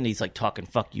shit, and he's, like, talking,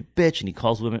 fuck you, bitch, and he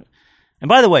calls women. And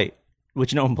by the way,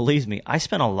 which no one believes me, I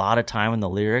spent a lot of time in the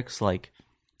lyrics, like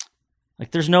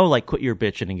there's no, like, quit your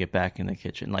bitching and get back in the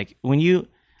kitchen. Like,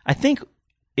 I think,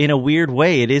 in a weird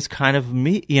way, it is kind of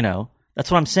me,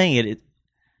 that's what I'm saying, it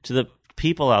to the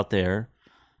people out there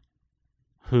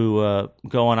who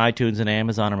go on iTunes and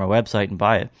Amazon or my website and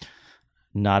buy it,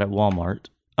 not at Walmart,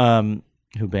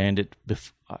 who banned it.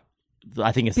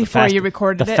 I think it's before you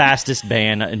recorded the fastest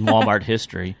ban in Walmart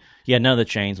history. Yeah, none of the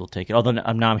chains will take it. Although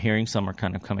I'm hearing some are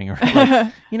kind of coming around.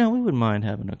 Like, we wouldn't mind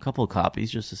having a couple of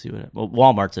copies just to see what happens. Well,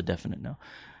 Walmart's a definite no.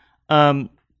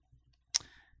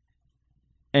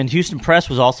 And Houston Press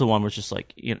was also one which just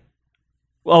like,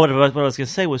 what I was going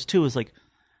to say was like,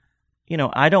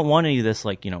 I don't want any of this,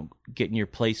 like, get in your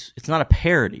place. It's not a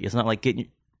parody. It's not like getting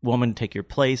woman to take your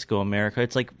place, go America.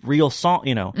 It's like real song,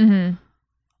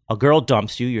 A girl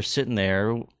dumps you, you're sitting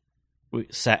there.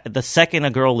 The second a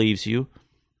girl leaves you,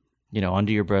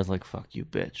 under your breath, like, fuck you,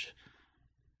 bitch.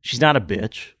 She's not a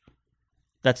bitch.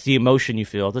 That's the emotion you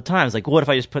feel at the time. It's like, what if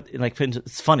I just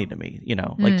it's funny to me,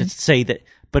 like to say that,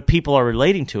 but people are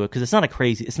relating to it because it's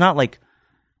not like,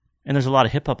 and there's a lot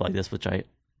of hip hop like this, which I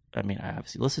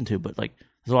obviously listen to, but like,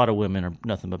 there's a lot of women are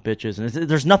nothing but bitches, and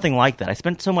there's nothing like that. I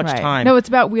spent so much time. No, it's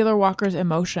about Wheeler Walker's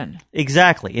emotion.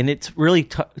 Exactly, and it's really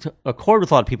to accord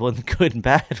with a lot of people in the good and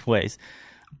bad ways,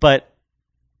 but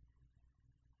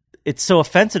it's so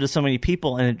offensive to so many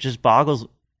people, and it just boggles.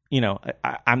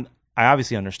 I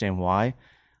obviously understand why,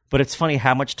 but it's funny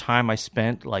how much time I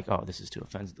spent. Like, oh, this is too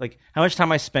offensive. Like, how much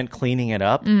time I spent cleaning it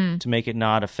up to make it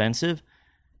not offensive,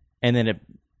 and then it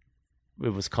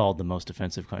was called the most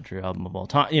offensive country album of all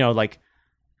time.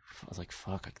 I was like,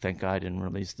 fuck, thank God I didn't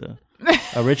release the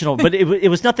original. But it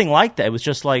was nothing like that. It was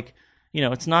just like,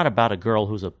 it's not about a girl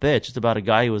who's a bitch. It's about a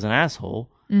guy who was an asshole.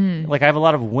 Like, I have a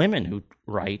lot of women who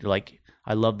write, like,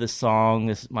 I love this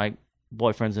song. My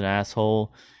boyfriend's an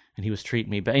asshole. and he was treating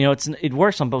me, but it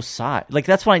works on both sides. Like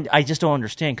that's why I just don't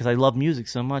understand, because I love music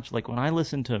so much. Like when I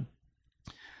listen to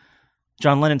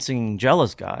John Lennon singing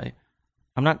 "Jealous Guy,"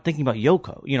 I'm not thinking about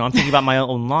Yoko. I'm thinking about my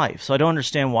own life. So I don't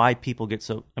understand why people get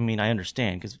so. I mean, I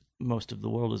understand because most of the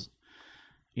world is,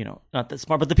 not that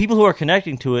smart. But the people who are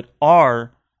connecting to it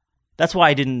are. That's why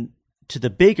I didn't. To the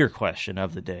bigger question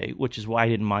of the day, which is why I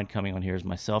didn't mind coming on here as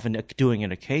myself and doing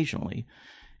it occasionally,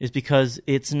 is because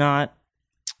it's not.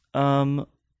 I'm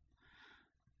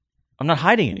not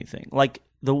hiding anything. Like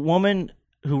the woman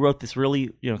who wrote this really,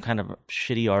 kind of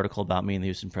shitty article about me in the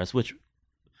Houston Press, which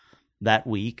that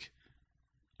week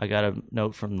I got a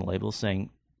note from the label saying,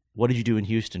 "What did you do in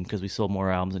Houston? Because we sold more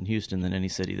albums in Houston than any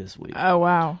city this week." Oh,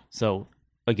 wow. So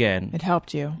again, it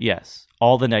helped you. Yes.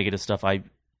 All the negative stuff, I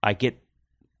get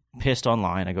pissed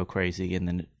online, I go crazy, and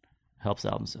then it helps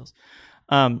album sales.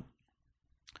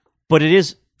 But it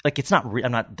is, like, it's not,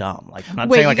 I'm not dumb. Like, I'm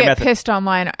not saying like you get pissed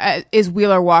online. Is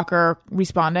Wheeler Walker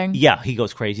responding? Yeah, he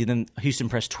goes crazy. Then Houston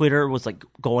Press Twitter was like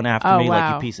going after me,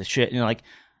 like, you piece of shit. Like,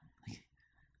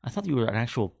 I thought you were an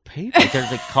actual paper. Like, they're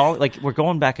like calling, like, we're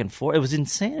going back and forth. It was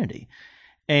insanity.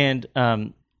 And it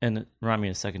reminded me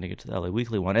in a second to get to the LA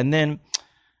Weekly one. And then,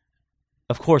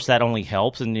 of course, that only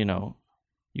helps. And,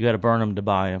 you got to burn them to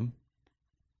buy them.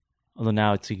 Although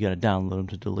now you got to download them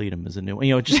to delete them as a new one.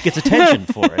 It just gets attention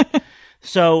for it.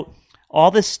 So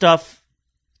all this stuff,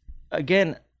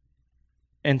 again,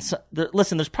 and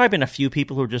listen, there's probably been a few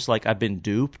people who are just like, I've been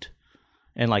duped,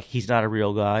 and like, he's not a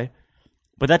real guy.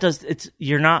 But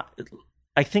you're not,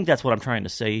 I think that's what I'm trying to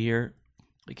say here.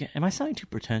 Like, am I sounding too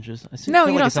pretentious? No,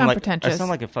 you don't sound pretentious. I sound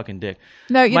like a fucking dick.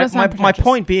 No, you don't sound pretentious. My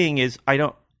point being is,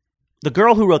 the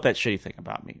girl who wrote that shitty thing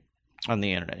about me on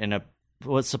the internet, and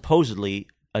was supposedly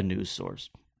a news source.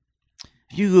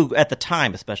 If you Google, at the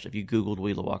time, especially if you Googled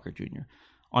Wheeler Walker Jr.,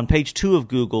 on page 2 of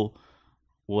Google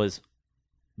was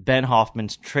Ben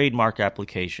Hoffman's trademark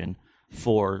application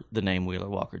for the name Wheeler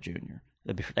Walker Jr.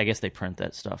 I guess they print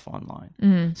that stuff online.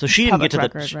 Mm-hmm. So she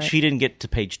didn't she didn't get to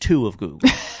page 2 of Google.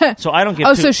 So I don't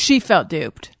get. So she felt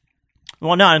duped.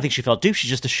 Well, no, I don't think she felt duped.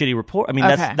 She's just a shitty report. I mean,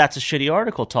 that's a shitty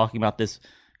article talking about this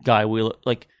guy Wheeler.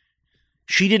 Like,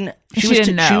 she didn't.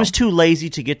 She was too lazy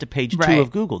to get to page 2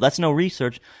 of Google. That's no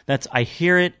research. I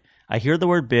hear it. I hear the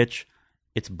word bitch.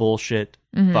 It's bullshit.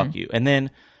 Mm-hmm. Fuck you. And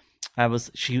then I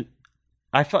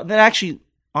felt that actually,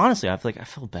 honestly, I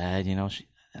feel bad.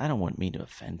 I don't want me to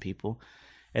offend people.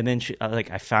 And then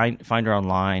I find her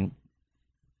online,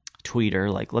 tweet her,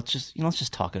 like, let's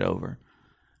just talk it over.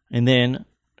 And then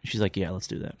she's like, yeah, let's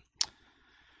do that.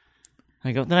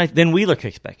 I go, then Wheeler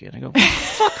kicks back in. I go,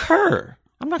 fuck her.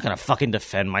 I'm not going to fucking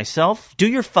defend myself. Do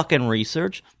your fucking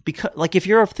research. Because, like, if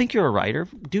think you're a writer,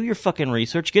 do your fucking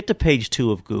research. Get to page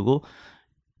 2 of Google.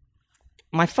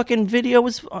 My fucking video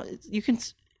was,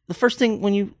 the first thing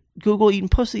when you Google eating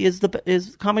pussy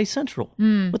is Comedy Central.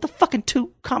 With the fucking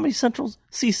Comedy Central's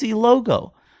CC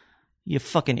logo. You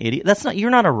fucking idiot.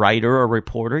 You're not a writer or a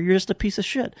reporter. You're just a piece of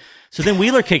shit. So then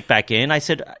Wheeler kicked back in. I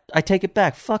said, I take it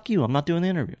back. Fuck you. I'm not doing the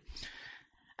interview.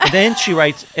 And then she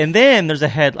writes, and then there's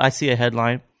I see a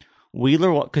headline,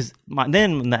 Wheeler, because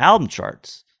then in the album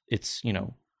charts, it's,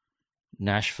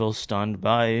 Nashville stunned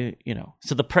by,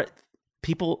 so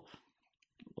people,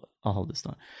 I'll hold this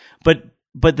on. But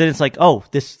then it's like, oh,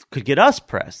 this could get us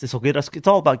press. This will get us, it's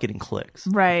all about getting clicks.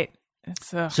 Right.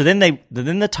 So then the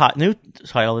new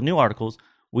title, the new articles,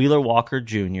 Wheeler Walker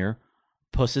Jr.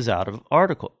 pusses out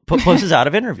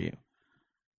of interview.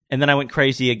 And then I went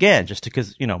crazy again, just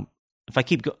because, if I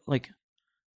keep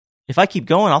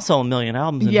going, I'll sell 1 million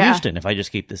albums in Houston if I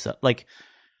just keep this up. Like,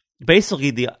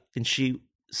 basically,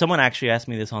 someone actually asked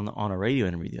me this on a radio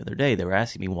interview the other day. They were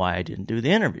asking me why I didn't do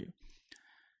the interview.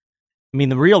 I mean,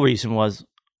 the real reason was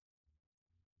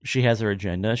she has her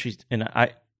agenda.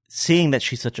 Seeing that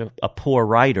she's such a poor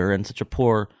writer and such a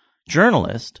poor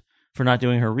journalist for not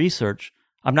doing her research,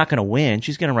 I'm not going to win.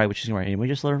 She's going to write what she's going to write anyway.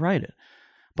 Just let her write it.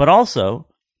 But also,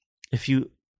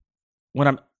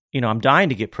 I'm dying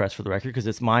to get press for the record because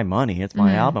it's my money, it's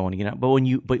my album. I want to get out. But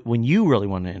when you really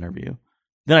want an interview,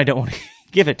 then I don't want to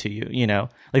give it to you.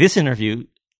 Like this interview,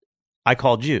 I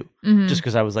called you just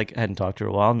because I was like, I hadn't talked to her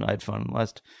a while and I had fun in the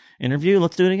last interview.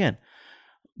 Let's do it again.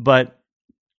 But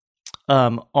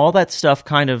all that stuff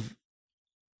kind of,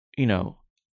 I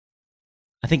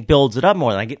think builds it up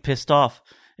more. And I get pissed off.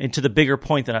 And to the bigger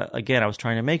point that I was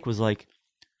trying to make was like,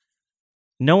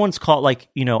 no one's called, like,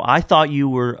 I thought you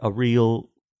were a real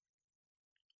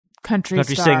country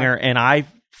singer, and I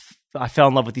fell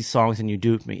in love with these songs, and you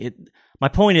duped me. My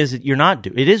point is that you're not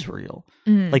duped. It is real.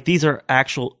 Like, these are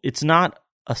actual. It's not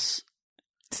a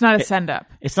send up.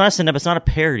 It's not a send up. It's not a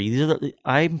parody.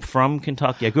 I'm from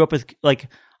Kentucky. I grew up with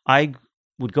I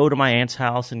would go to my aunt's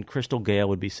house and Crystal Gale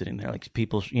would be sitting there, like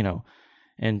people,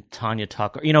 and Tanya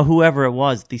Tucker, whoever it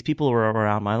was. These people were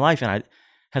around my life, and I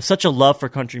have such a love for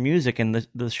country music, and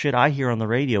the shit I hear on the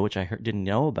radio, which I didn't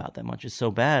know about that much, is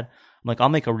so bad. I'm like, I'll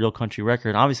make a real country record.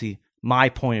 And obviously, my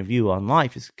point of view on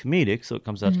life is comedic, so it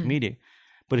comes out comedic.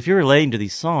 But if you're relating to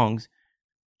these songs,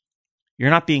 you're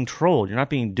not being trolled. You're not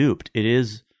being duped. It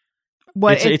is...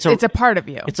 It's a part of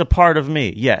you. It's a part of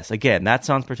me. Yes. Again, that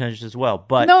sounds pretentious as well.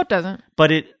 But no, it doesn't.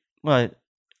 But it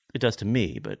does to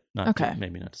me, but not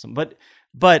maybe not to some. But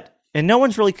and no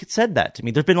one's really said that to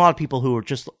me. There's been a lot of people who are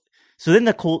just... So then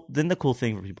the cool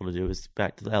thing for people to do is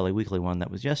back to the LA Weekly one that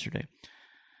was yesterday.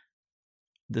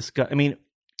 This guy, I mean...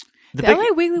 The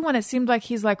LA Weekly one, it seemed like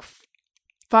he's like,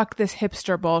 fuck this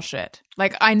hipster bullshit.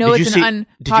 Like, I know it's an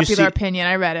unpopular opinion.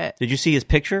 I read it. Did you see his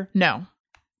picture? No.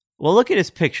 Well, look at his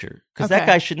picture, because that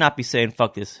guy should not be saying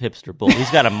fuck this hipster bull.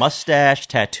 He's got a mustache,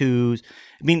 tattoos.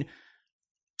 I mean,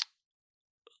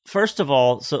 first of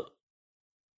all, so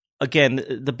again,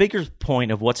 the bigger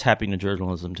point of what's happening to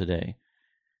journalism today,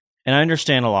 and I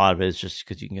understand a lot of it is just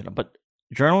because you can get it, but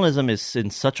journalism is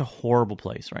in such a horrible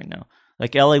place right now.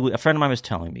 Like a friend of mine was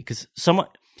telling me, because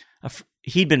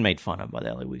he'd been made fun of by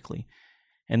the LA Weekly.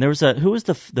 And there was who was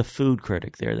the food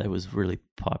critic there that was really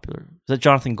popular? Was that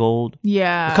Jonathan Gold?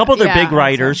 Yeah. A couple of their big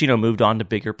writers, moved on to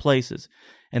bigger places.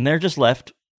 And they're just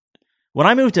left. When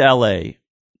I moved to LA,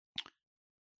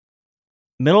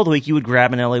 middle of the week, you would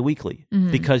grab an LA Weekly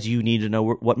because you need to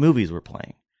know what movies were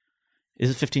playing. This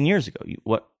is 15 years ago.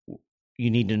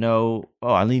 You need to know,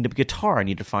 I need a guitar. I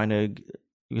need to find a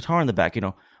guitar in the back.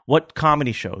 What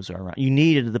comedy shows are around. You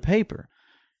needed the paper.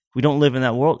 We don't live in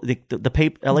that world. The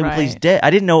paper, LA Weekly's dead.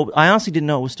 I honestly didn't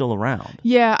know it was still around.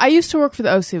 Yeah, I used to work for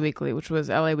the OC Weekly, which was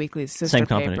LA Weekly's sister Same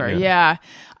company, paper. Yeah.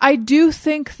 I do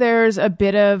think there's a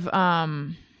bit of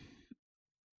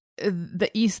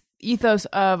the ethos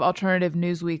of alternative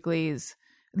news weeklies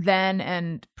then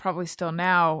and probably still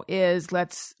now is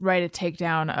let's write a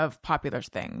takedown of popular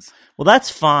things. Well, that's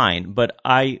fine, but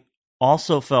I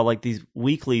also felt like these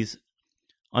weeklies,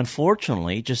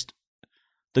 unfortunately, just...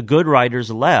 the good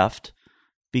writers left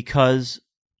because...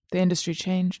 the industry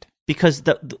changed. Because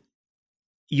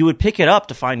you would pick it up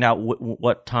to find out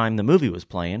what time the movie was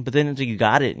playing, but then until you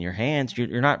got it in your hands,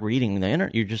 you're not reading the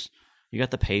internet. You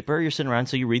got the paper, you're sitting around,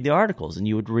 so you read the articles, and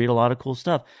you would read a lot of cool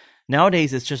stuff.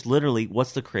 Nowadays, it's just literally,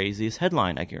 what's the craziest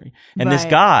headline I can read? And this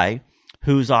guy,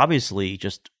 who's obviously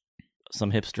just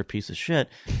some hipster piece of shit,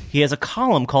 he has a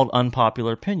column called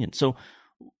Unpopular Opinion. So...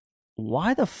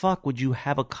 why the fuck would you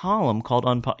have a column called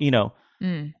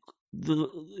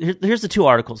here's the two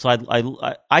articles. So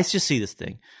I just see this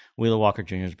thing. Wheeler Walker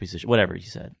Jr. is a piece of shit, whatever he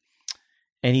said.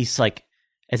 And he's like,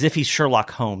 as if he's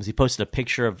Sherlock Holmes. He posted a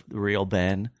picture of the real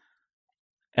Ben.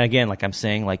 And again, like I'm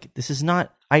saying, like, this is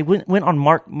not, I went on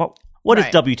what is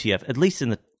WTF? At least in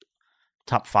the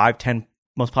top 5, 10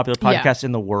 most popular podcasts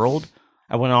in the world.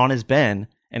 I went on as Ben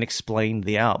and explained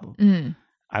the album.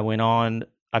 I went on,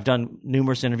 I've done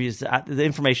numerous interviews. The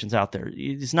information's out there.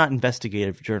 It's not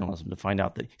investigative journalism to find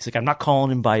out that he's like, I'm not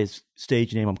calling him by his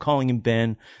stage name. I'm calling him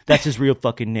Ben. That's his real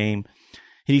fucking name.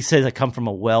 He says I come from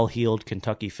a well-heeled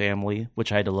Kentucky family,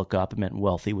 which I had to look up. It meant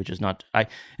wealthy, which is not.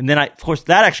 And then of course,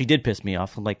 that actually did piss me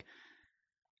off. I'm like,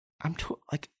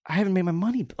 I haven't made my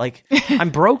money. Like, I'm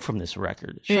broke from this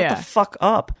record. Shut the fuck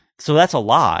up. So that's a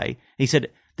lie. He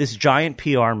said this giant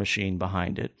PR machine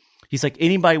behind it. He's like,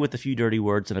 anybody with a few dirty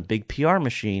words and a big PR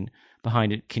machine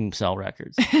behind it can sell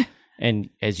records. And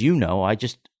as you know, I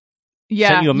just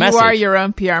sent you a message. You are your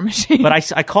own PR machine. But I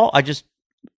just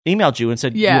emailed you and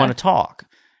said, you want to talk?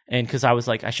 And because I was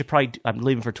like, I'm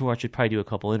leaving for tour. I should probably do a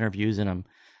couple interviews, and I'm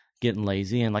getting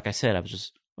lazy. And like I said,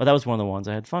 that was one of the ones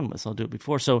I had fun with. So I'll do it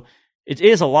before. So it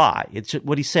is a lie. It's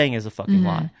what he's saying is a fucking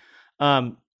lie.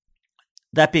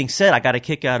 That being said, I got a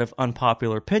kick out of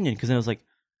Unpopular Opinion because then it was like,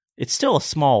 it's still a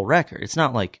small record. It's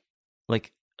not like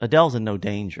Adele's in no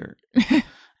danger.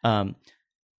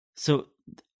 So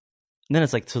then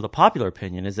it's like, so the popular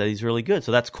opinion is that he's really good.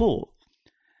 So that's cool.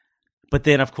 But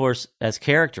then, of course, as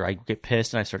character, I get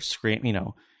pissed and I start screaming,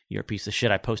 you're a piece of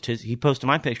shit. He posted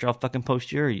my picture. I'll fucking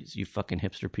post yours, you fucking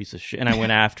hipster piece of shit. And I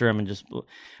went after him and just,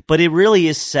 but it really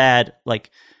is sad. Like,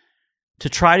 to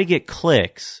try to get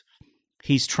clicks,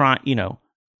 he's trying,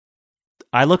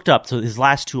 I looked up to his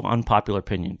last 2 unpopular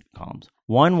opinion columns.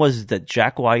 One was that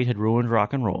Jack White had ruined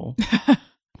rock and roll.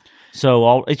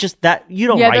 So it's just that you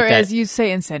don't write that. Yeah, there is. You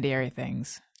say incendiary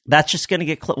things. That's just going to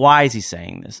get. Why is he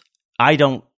saying this? I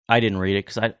didn't read it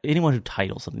because anyone who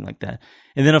titles something like that.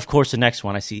 And then of course the next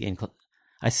one I see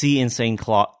insane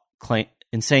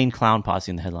clown posse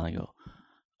in the headline. I go,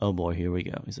 oh boy, here we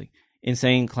go. He's like,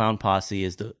 Insane Clown Posse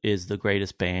is the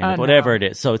greatest band, whatever it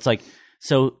is. So it's like,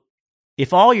 so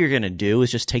if all you're going to do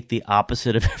is just take the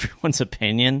opposite of everyone's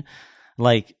opinion,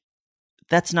 like,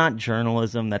 that's not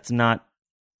journalism. That's not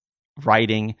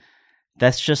writing.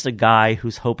 That's just a guy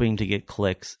who's hoping to get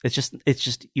clicks. It's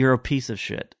just you're a piece of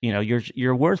shit. You know,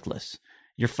 you're worthless.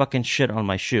 You're fucking shit on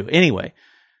my shoe. Anyway,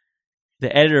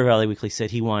 the editor of LA Weekly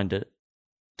said he wanted to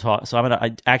talk. So I'm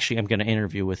going to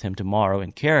interview with him tomorrow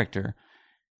in character.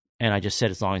 And I just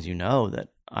said, as long as you know that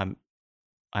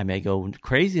I may go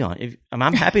crazy on it.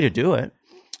 I'm happy to do it.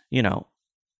 You know,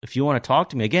 if you want to talk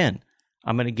to me again,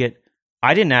 I'm going to get.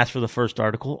 I didn't ask for the first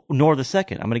article nor the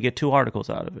second. I'm going to get 2 articles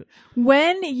out of it.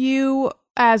 When you,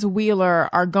 as Wheeler,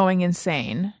 are going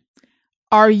insane,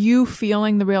 are you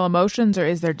feeling the real emotions, or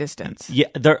is there distance? Yeah,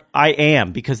 I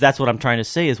am, because that's what I'm trying to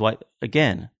say. Is what,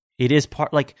 again, it is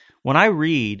part, like when I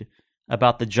read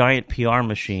about the giant PR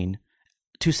machine,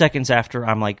 2 seconds after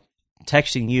I'm like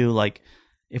texting you, like,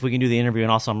 if we can do the interview,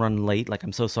 and also I'm running late, like,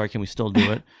 I'm so sorry, can we still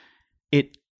do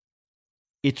it?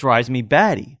 It drives me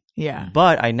batty. Yeah.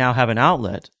 But I now have an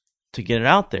outlet to get it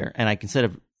out there, and I can, instead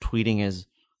of tweeting as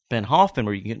Ben Hoffman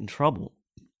where you can get in trouble.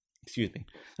 Excuse me.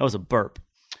 That was a burp.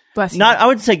 Bless you. I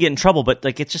wouldn't say get in trouble, but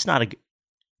like, it's just not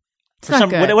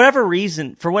whatever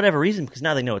reason, because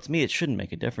now they know it's me, it shouldn't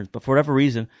make a difference. But for whatever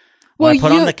reason, when I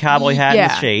put on the cowboy hat and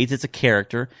the shades, it's a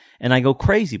character, and I go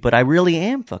crazy. But I really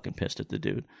am fucking pissed at the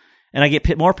dude. And I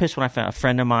get more pissed when I found a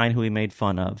friend of mine who he made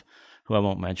fun of, who I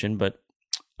won't mention, but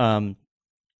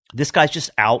this guy's just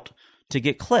out to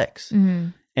get clicks.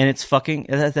 Mm-hmm. And it's fucking,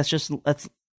 that's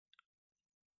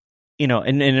you know,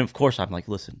 and of course I'm like,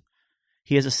 listen,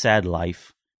 he has a sad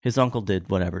life. His uncle did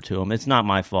whatever to him. It's not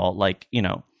my fault. Like, you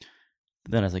know,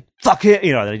 then I was like, fuck it.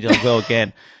 You know, then I just go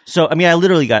again. So, I mean, I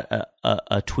literally got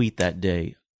a tweet that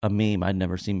day, a meme I'd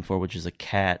never seen before, which is a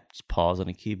cat's paws on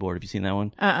a keyboard. Have you seen that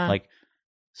one? Like,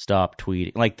 stop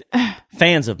tweeting. Like,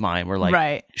 fans of mine were like,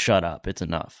 right. Shut up. It's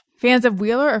enough. Fans of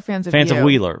Wheeler or fans of you? Of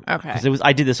Wheeler. Okay. Because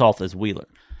I did this all as Wheeler.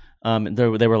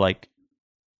 They were like,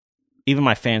 even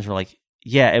my fans were like,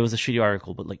 yeah, it was a shitty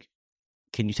article, but like,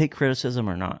 can you take criticism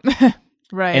or not?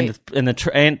 Right. And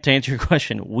to answer your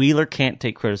question, Wheeler can't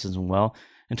take criticism well,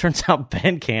 and turns out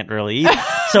Ben can't really either.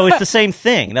 So it's the same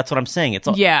thing. That's what I'm saying.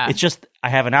 It's just I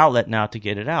have an outlet now to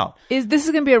get it out. This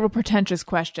is going to be a real pretentious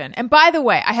question. And by the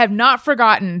way, I have not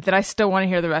forgotten that I still want to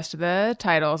hear the rest of the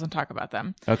titles and talk about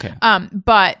them. Okay.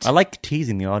 But I like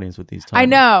teasing the audience with these titles. I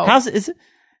know. How's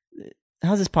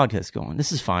this podcast going?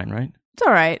 This is fine, right? It's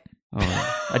all right.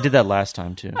 Oh, I did that last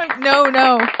time too. No.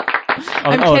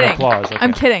 I'm kidding. An applause. Okay.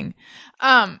 I'm kidding.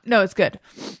 No, it's good.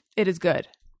 It is good.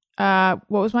 What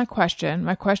was my question?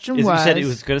 My question was, you said it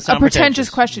was going to sound a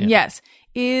pretentious question. Yeah.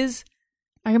 Yes.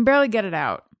 I can barely get it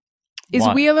out. Is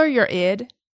Why? Wheeler your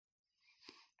id?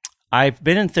 I've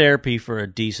been in therapy for a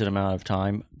decent amount of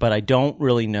time, but I don't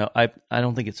really know. I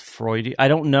don't think it's Freudian. I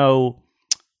don't know.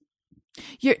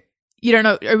 You don't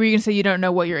know. Are we going to say you don't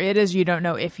know what your id is? You don't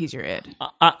know if he's your id.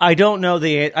 I don't know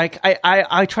the.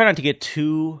 I try not to get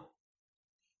too,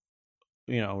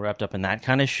 wrapped up in that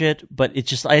kind of shit. But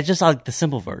I just like the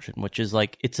simple version, which is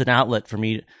like it's an outlet for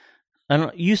me.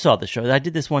 You saw the show. I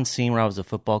did this one scene where I was a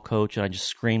football coach and I just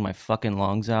screamed my fucking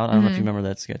lungs out. I don't know if you remember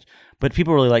that sketch, but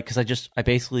people really like, because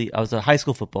I was a high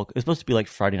school football. It was supposed to be like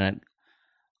Friday night.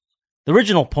 The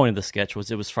original point of the sketch was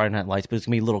it was Friday Night Lights, but it's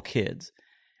gonna be little kids,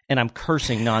 and I'm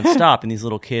cursing nonstop, and these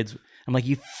little kids. I'm like,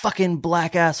 you fucking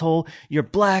black asshole. You're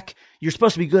black. You're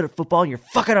supposed to be good at football, and you're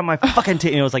fucking on my fucking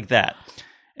team. It was like that,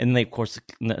 and they, of course,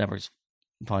 the networks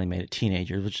finally made it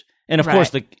teenagers, and of course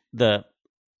the.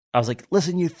 I was like,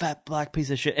 listen, you fat black piece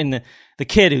of shit. And the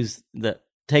kid who's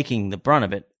taking the brunt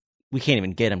of it, we can't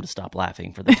even get him to stop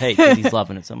laughing for the take because he's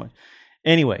loving it so much.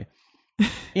 Anyway,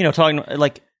 talking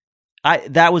like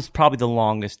that was probably the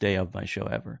longest day of my show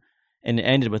ever. And it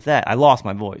ended with that. I lost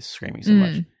my voice screaming so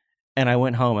much. And I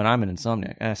went home and I'm an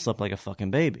insomniac and I slept like a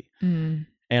fucking baby. And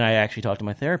I actually talked to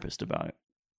my therapist about it.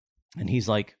 And he's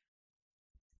like,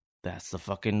 that's the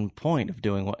fucking point of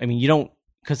doing what, I mean, you don't,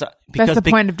 because that's the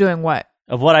point of doing what?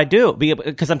 Of what I do,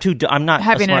 because I'm not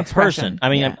having a smart person. I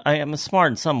mean, yeah. I am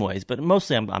smart in some ways, but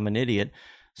mostly I'm an idiot.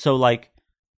 So like,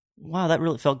 wow, that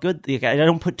really felt good. I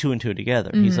don't put two and two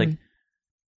together. He's like,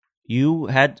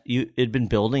 it'd been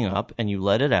building up and you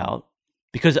let it out,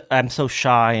 because I'm so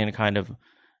shy and kind of,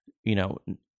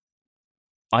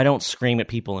 I don't scream at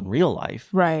people in real life.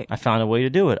 Right. I found a way to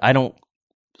do it. I don't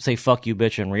say fuck you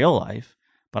bitch in real life,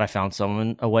 but I found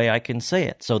a way I can say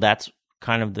it. So that's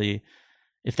kind of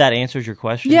if that answers your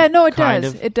question. Yeah, no, it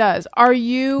does. It does. Are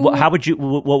you...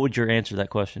 What would your answer to that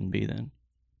question be then?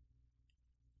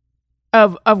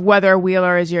 Of whether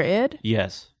Wheeler is your id?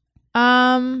 Yes.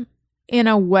 in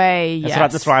a way,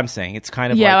 yes. That's what I'm saying. It's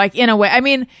kind of like in a way. I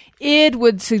mean, it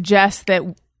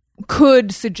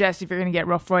could suggest if you're going to get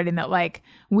real Freudian that like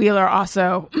Wheeler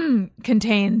also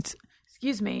contains,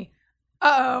 excuse me,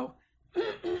 God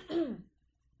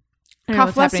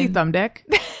bless you, thumb dick.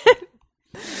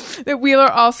 That Wheeler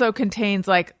also contains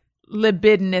like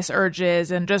libidinous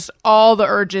urges and just all the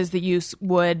urges that you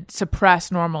would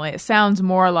suppress normally. It sounds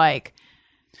more like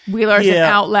Wheeler's an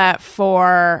outlet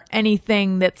for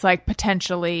anything that's like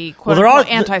potentially quote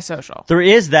unquote antisocial. There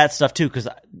is that stuff too, because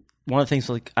one of the things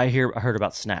like I heard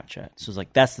about Snapchat. So it's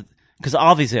like because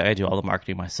obviously I do all the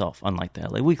marketing myself. Unlike the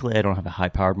LA Weekly, I don't have a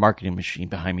high-powered marketing machine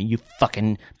behind me. You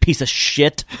fucking piece of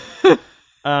shit. So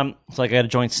like I got to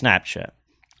join Snapchat.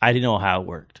 I didn't know how it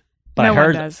worked, but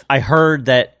I heard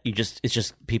that it's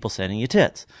just people sending you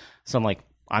tits. So I'm like,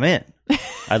 I'm in.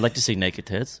 I'd like to see naked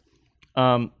tits.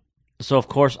 So of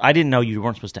course I didn't know you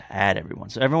weren't supposed to add everyone.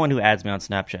 So everyone who adds me on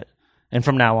Snapchat, and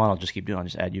from now on I'll just keep doing. I'll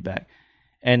just add you back.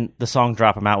 And the song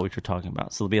 "Drop 'Em Out," which we're talking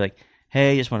about. So they'll be like,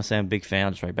 "Hey, just want to say I'm a big fan."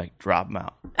 I'll just write back, "Drop 'em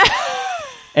out,"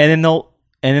 and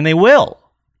then they will,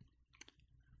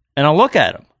 and I'll look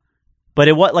at them. But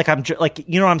you know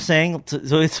what I'm saying.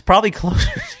 So it's probably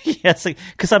closer. Yes,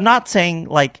 because I'm not saying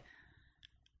like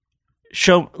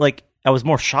show like I was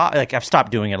more shocked. Like I've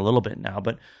stopped doing it a little bit now,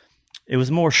 but it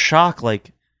was more shock.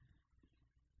 Like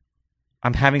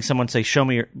I'm having someone say, "Show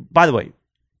me your." By the way,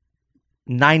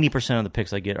 90% of the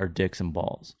pics I get are dicks and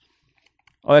balls.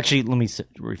 Oh, actually, let me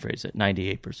rephrase it.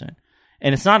 98%.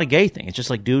 And it's not a gay thing. It's just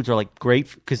like dudes are like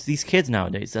great because these kids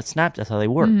nowadays, that's how they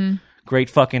work. Mm-hmm. Great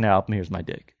fucking album. Here's my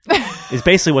dick. Is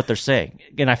basically what they're saying.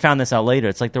 And I found this out later.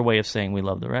 It's like their way of saying we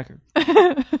love the record.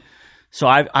 So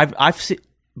I've seen,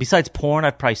 besides porn,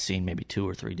 I've probably seen maybe 2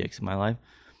 or 3 dicks in my life.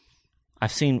 I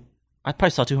probably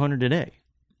saw 200 a day.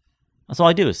 That's all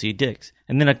I do is see dicks.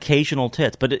 And then occasional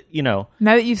tits. But, Now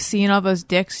that you've seen all those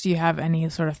dicks, do you have any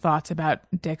sort of thoughts about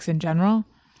dicks in general?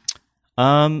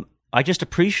 I just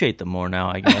appreciate them more now,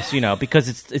 I guess, because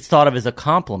it's thought of as a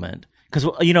compliment. Because,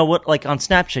 you know what, like on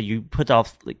Snapchat, you put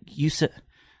off, like you said,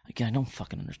 again, I don't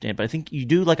fucking understand, but I think you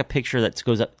do like a picture that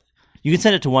goes up. You can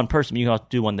send it to one person, but you can also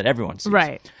do one that everyone sees.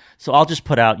 Right. So I'll just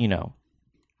put out,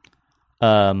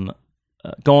 going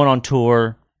on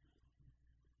tour.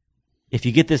 If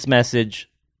you get this message,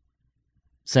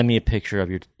 send me a picture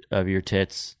of your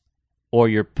tits or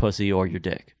your pussy or your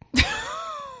dick.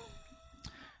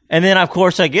 And then, of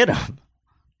course, I get them.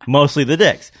 Mostly the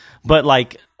dicks. But,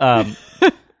 like,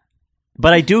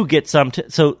 but I do get some.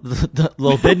 So the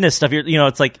little business stuff,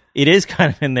 it's like, it is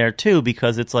kind of in there, too,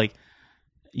 because it's like,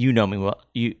 you know me well.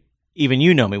 You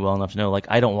know me well enough to know, like,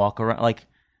 I don't walk around. Like,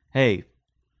 hey,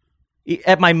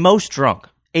 at my most drunk,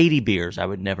 80 beers, I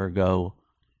would never go,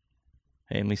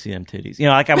 hey, let me see them titties.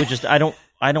 Like I would just, I don't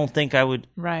think I would.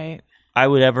 Right. I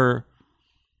would ever.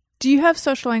 Do you have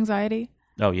social anxiety?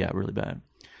 Oh, yeah, really bad.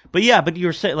 But yeah, but you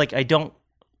were saying, like, I don't.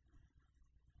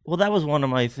 Well, that was one of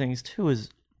my things, too, is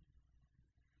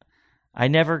I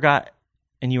never got,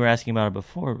 and you were asking about it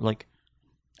before, like,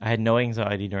 I had no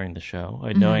anxiety during the show. I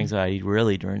had no anxiety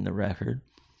really during the record.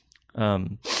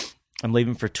 I'm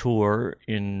leaving for tour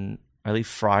I leave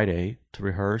Friday to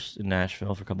rehearse in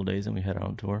Nashville for a couple of days, and we head out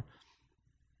on tour.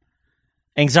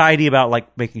 Anxiety about,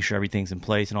 like, making sure everything's in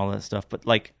place and all that stuff, but,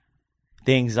 like,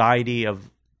 the anxiety of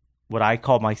what I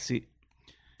call my...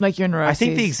 Like your neuroses. I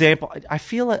think the example... I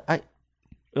feel like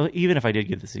even if I did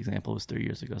give this example, it was 3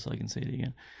 years ago, so I can say it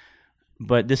again.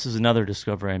 But this is another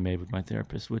discovery I made with my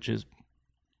therapist, which is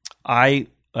I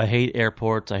hate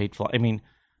airports. I hate flying. I mean,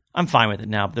 I'm fine with it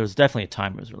now, but there was definitely a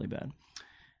time it was really bad.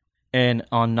 And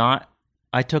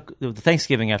I took the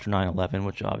Thanksgiving after 9/11,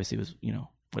 which obviously was,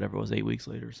 whatever it was, 8 weeks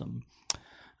later or something.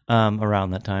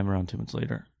 Around that time, around 2 months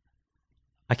later.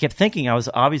 I kept thinking if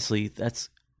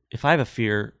I have a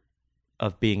fear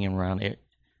of being around it,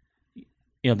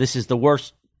 this is the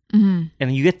worst. Mm-hmm.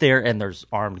 And you get there and there's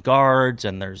armed guards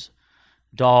and there's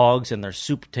dogs and there's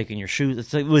soup taking your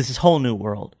shoes. It was this whole new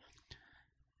world.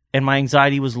 And my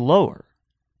anxiety was lower.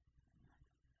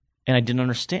 And I didn't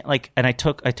understand. Like, and I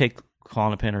take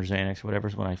Klonopin or Xanax or whatever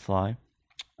when I fly.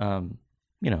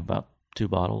 About 2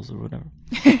 bottles or whatever.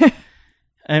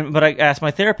 But I asked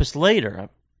my therapist later.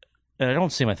 I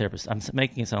don't see my therapist. I'm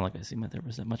making it sound like I see my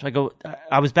therapist that much. I go,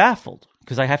 I was baffled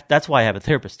because that's why I have a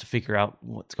therapist to figure out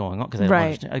what's going on because I don't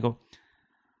understand. I go,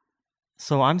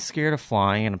 so I'm scared of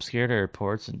flying and I'm scared of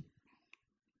airports and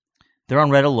they're on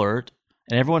red alert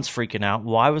and everyone's freaking out.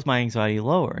 Why was my anxiety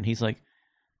lower? And he's like,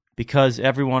 because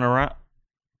everyone around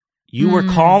you were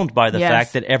calmed by the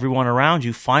fact that everyone around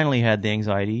you finally had the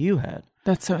anxiety you had.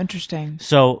 That's so interesting.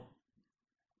 So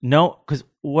no, because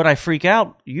what I freak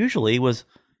out usually was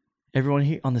everyone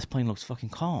here on this plane looks fucking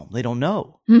calm. They don't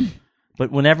know.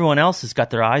 But when everyone else has got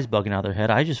their eyes bugging out of their head,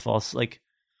 I just fall like,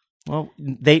 well,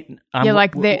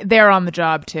 they're on the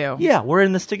job too. Yeah, we're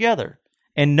in this together.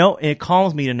 And it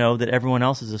calms me to know that everyone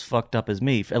else is as fucked up as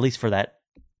me, at least for that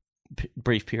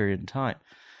brief period in time.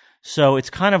 So it's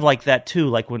kind of like that too.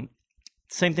 Like when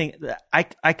same thing, I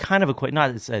kind of equate, not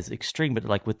as extreme, but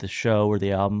like with the show or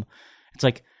the album, it's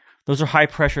like those are high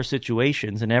pressure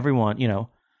situations, and everyone,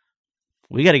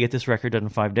 we got to get this record done in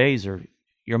 5 days, or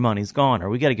your money's gone, or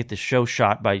we got to get this show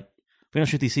shot by. If we don't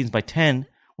shoot these scenes by 10,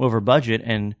 we're over budget,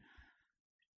 and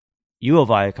you owe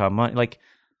Viacom money. Like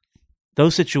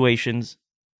those situations,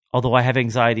 although I have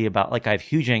anxiety about, like I have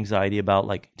huge anxiety about,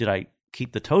 like, did I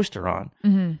keep the toaster on?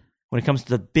 Mm-hmm. When it comes to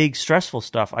the big stressful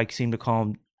stuff, I seem to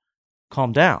calm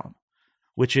down,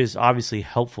 which is obviously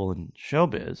helpful in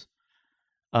showbiz,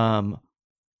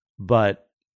 but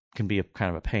can be a kind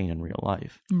of a pain in real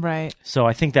life. Right. So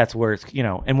I think that's where it's,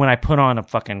 and when I put on a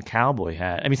fucking cowboy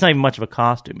hat, I mean, it's not even much of a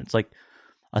costume. It's like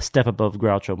a step above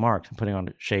Groucho Marx. I'm putting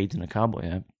on shades and a cowboy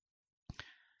hat.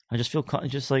 I just feel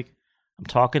just like I'm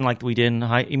talking like we did in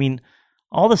high. I mean,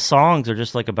 all the songs are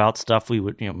just like about stuff we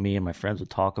would, me and my friends would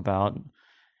talk about.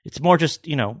 It's more just,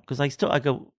 because I've still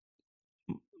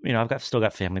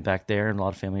got family back there, and a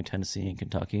lot of family in Tennessee and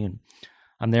Kentucky, and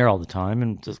I'm there all the time,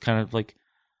 and just kind of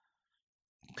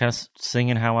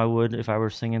singing how I would if I were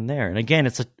singing there. And again,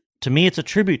 to me, it's a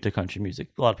tribute to country music.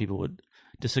 A lot of people would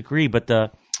disagree, but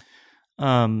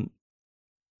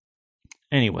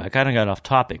anyway, I kind of got off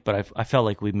topic, but I felt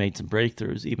like we made some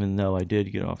breakthroughs, even though I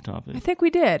did get off topic. I think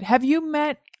we did. Have you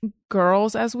met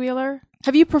girls as Wheeler?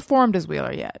 Have you performed as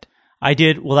Wheeler yet? I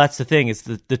did. Well, that's the thing. Is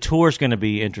the tour's going to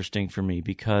be interesting for me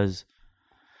because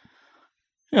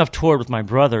I've toured with my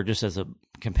brother just as a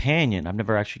companion. I've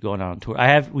never actually gone out on tour.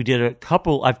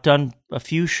 I've done a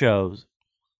few shows.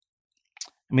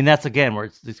 I mean, that's again where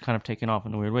it's kind of taken off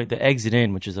in a weird way. The Exit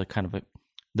In, which is a kind of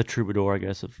the troubadour, I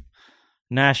guess, of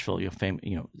Nashville. I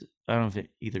don't know if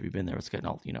either of you been there. It's got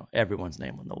all everyone's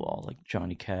name on the wall, like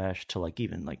Johnny Cash to like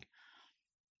even like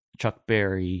Chuck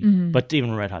Berry, but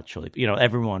even Red Hot Chili.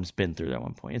 Everyone's been through that at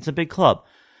one point. It's a big club.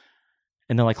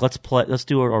 And they're like, let's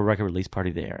do a record release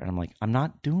party there. And I'm like, I'm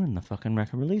not doing the fucking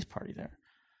record release party there.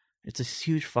 It's a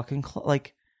huge fucking club.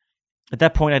 Like, at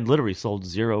that point, I'd literally sold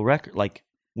 0 record. Like,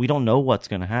 we don't know what's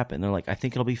going to happen. They're like, I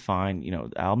think it'll be fine. The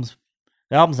album's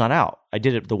not out. I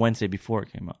did it the Wednesday before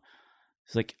it came out.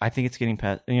 It's like, I think it's getting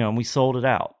past, and we sold it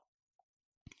out.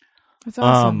 That's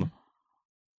awesome.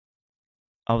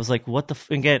 I was like, what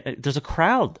again, there's a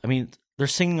crowd. I mean, they're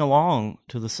singing along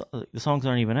to the songs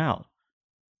aren't even out.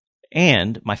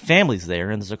 And my family's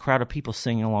there, and there's a crowd of people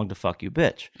singing along to Fuck You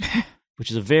Bitch,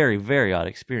 which is a very, very odd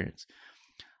experience.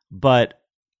 But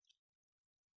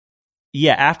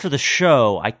yeah, after the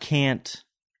show, I can't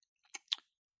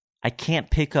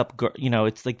pick up,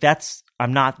 it's like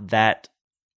I'm not that,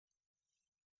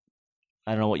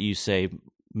 I don't know what you say,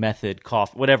 method,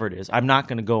 cough, whatever it is. I'm not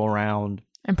going to go around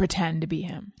and pretend to be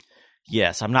him.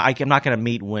 Yes, I'm not going to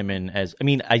meet women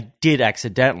I did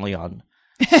accidentally on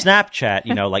Snapchat,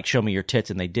 like show me your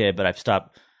tits, and they did, but I've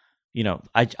stopped,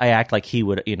 I act like he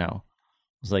would,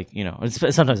 it's like,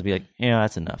 sometimes I'd be like,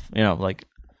 that's enough, like,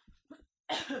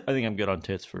 I think I'm good on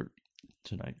tits for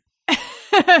tonight.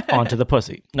 On to the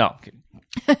pussy. No.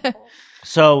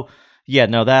 So, yeah,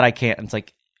 no, that I can't. It's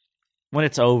like, when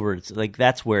it's over, it's like,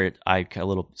 that's where I a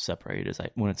little separated. Is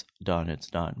like, when it's done, it's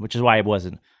done. Which is why I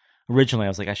wasn't, originally I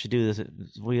was like, I should do this, and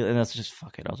that's just,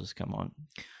 fuck it, I'll just come on.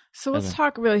 So let's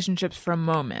talk relationships for a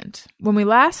moment. When we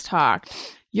last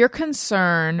talked, your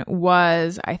concern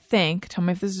was, I think, tell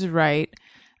me if this is right,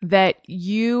 that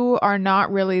you are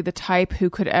not really the type who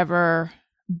could ever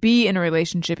be in a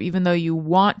relationship, even though you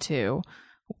want to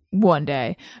one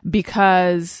day,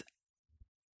 because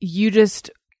you just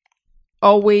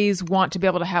always want to be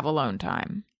able to have alone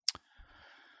time.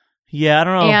 Yeah, I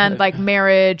don't know. And like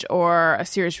marriage or a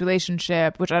serious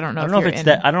relationship, which I don't know. I don't know if it's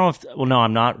that. I don't know if. Well, no,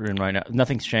 I'm not in right now.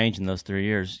 Nothing's changed in those 3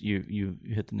 years. You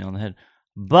hit the nail on the head.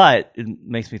 But it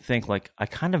makes me think, like, I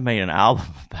kind of made an album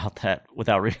about that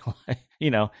without realizing.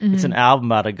 It's an album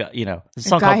about a guy. A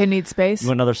song guy who needs space. You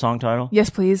want another song title? Yes,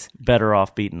 please. Better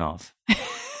Off Beaten Off.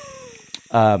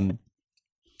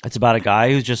 It's about a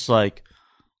guy who's just like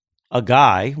a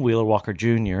guy, Wheeler Walker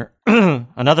Jr.,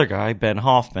 another guy, Ben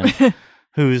Hoffman.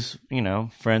 Who's,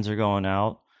 friends are going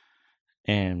out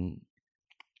and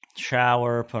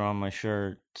shower, put on my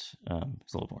shirt. It's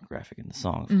a little more graphic in the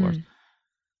song, of course.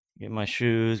 Get my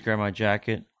shoes, grab my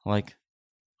jacket. Like,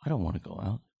 I don't want to go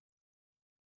out.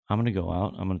 I'm going to go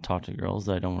out. I'm going to talk to girls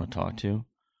that I don't want to talk to.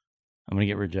 I'm going to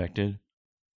get rejected.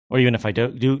 Or even if I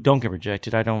don't get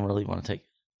rejected, I don't really want to take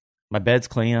my bed's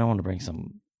clean. I don't want to bring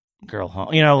some girl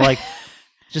home. You know, like,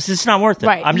 just it's not worth it.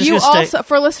 Right. I'm just you gonna also,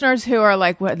 for listeners who are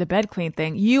like, what, the bed clean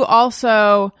thing, you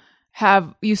also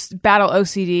battle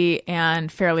OCD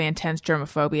and fairly intense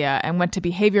germophobia and went to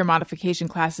behavior modification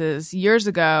classes years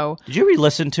ago. Did you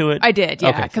re-listen to it? I did,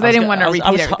 yeah, because I didn't want to repeat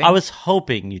everything. I was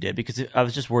hoping you did because I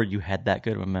was just worried you had that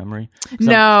good of a memory.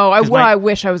 No, I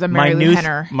wish I was a Mary Lou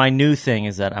Henner. My new thing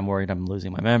is that I'm worried I'm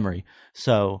losing my memory.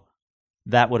 So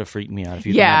that would have freaked me out if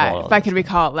you didn't have all if I could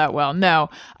recall it that well.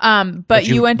 No. But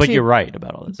you went to you're right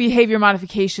about all this. Behavior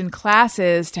modification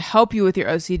classes to help you with your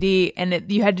OCD,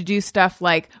 and you had to do stuff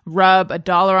like rub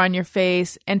 $1 on your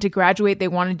face, and to graduate they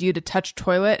wanted you to touch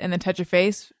toilet and then touch your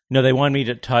face. No, they wanted me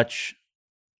to touch.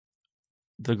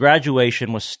 The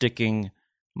graduation was sticking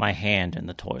my hand in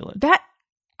the toilet. That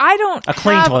I don't a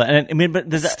clean toilet. And I mean,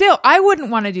 but still, I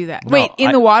wouldn't want to do that. No, Wait,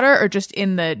 in the water or just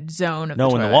in the zone of the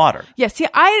toilet? No, in the water. Yeah, see,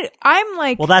 I'm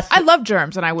like, well, I love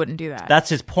germs and I wouldn't do that. That's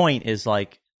his point is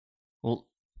like, well,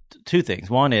 two things.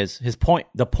 One is his point,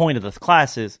 the point of the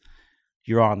class is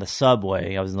you're on the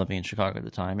subway. I was living in Chicago at the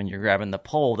time, and you're grabbing the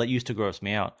pole that used to gross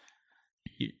me out.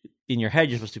 In your head,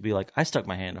 you're supposed to be like, I stuck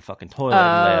my hand in a fucking toilet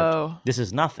and lived. This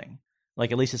is nothing.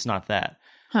 Like, at least it's not that.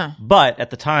 Huh. But at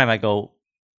the time, I go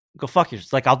fuck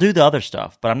yourself. Like, I'll do the other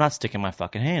stuff, but I'm not sticking my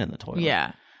fucking hand in the toilet.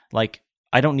 Yeah. Like,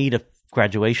 I don't need a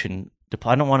graduation.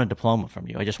 I don't want a diploma from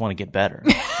you. I just want to get better.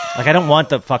 Like, I don't want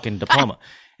the fucking diploma.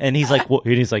 And he's like, well,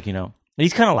 he's like, you know, and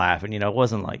he's kind of laughing, you know, he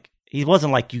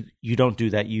wasn't like you don't do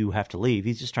that, you have to leave.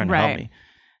 He's just trying to help me.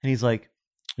 And he's like,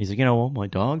 you know, well, my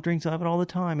dog drinks out of it all the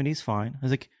time and he's fine. I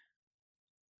was like,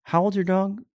 how old's your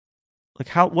dog? Like,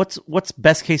 what's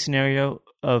best case scenario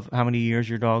of how many years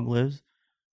your dog lives?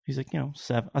 He's like, you know,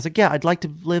 7. I was like, yeah, I'd like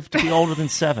to live to be older than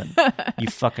 7. You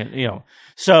fucking, you know.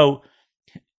 So,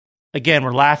 again,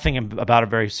 we're laughing about a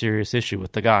very serious issue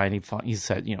with the guy, and he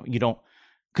said, you know, you don't,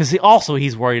 because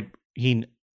he's worried,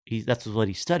 that's what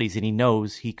he studies, and he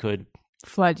knows he could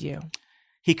flood you.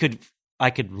 I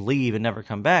could leave and never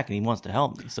come back, and he wants to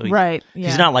help me. So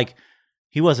he's not like,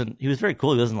 he was very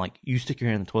cool. He wasn't like, you stick your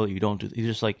hand in the toilet, you don't do that. He's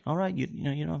just like, all right, you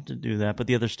know, you don't have to do that. But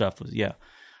the other stuff was, yeah.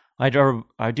 I do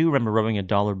remember rubbing a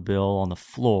dollar bill on the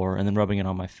floor and then rubbing it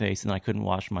on my face, and I couldn't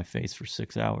wash my face for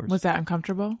 6 hours. Was that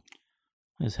uncomfortable?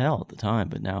 As hell at the time,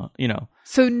 but now, you know.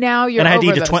 So now you're and I had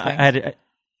over to eat those things.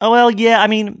 Oh, well, yeah, I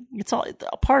mean, it's all,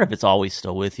 part of it's always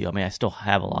still with you. I mean, I still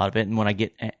have a lot of it, and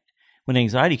when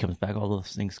anxiety comes back, all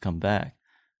those things come back.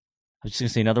 I was just going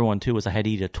to say another one, too, was I had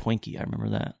to eat a Twinkie. I remember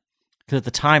that. Because at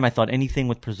the time, I thought anything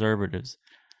with preservatives.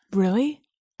 Really?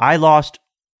 I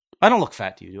don't look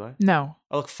fat to you, do I? No.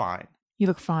 I look fine. You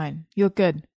look fine. You look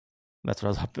good. That's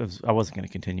what I wasn't going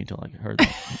to continue until I heard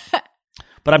that.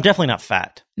 But I'm definitely not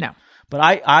fat. No. But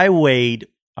I weighed,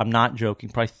 I'm not joking,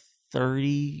 probably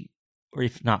 30 or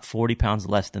if not 40 pounds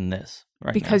less than this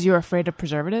right because now. you were afraid of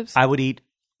preservatives? I was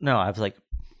like,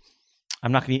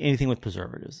 I'm not going to eat anything with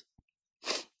preservatives.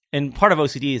 And part of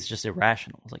OCD is just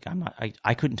irrational. It's like,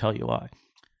 I couldn't tell you why.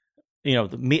 You know,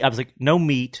 the meat, I was like, no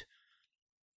meat.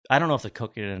 I don't know if they're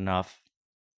cooking it enough.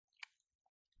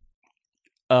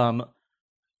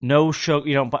 No sugar,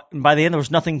 you know, by the end there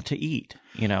was nothing to eat,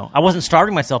 you know. I wasn't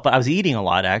starving myself, but I was eating a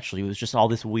lot, actually. It was just all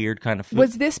this weird kind of food.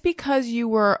 Was this because you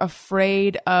were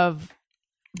afraid of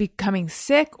becoming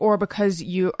sick, or because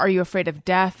are you afraid of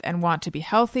death and want to be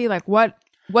healthy? Like, what's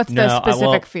the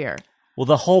specific fear? Well,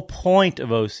 the whole point of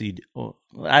OCD,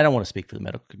 I don't want to speak for the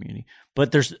medical community,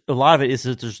 but there's a lot of it is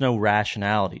that there's no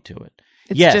rationality to it.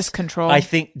 It's just control. I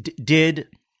think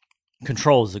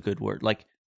control is a good word. Like,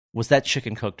 was that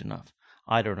chicken cooked enough?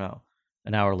 I don't know.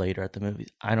 An hour later at the movies,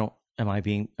 am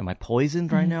I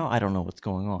poisoned right now? I don't know what's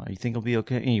going on. You think I'll be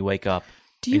okay? And you wake up.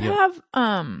 Do you have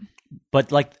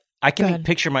But like, I can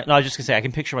picture I was just gonna say I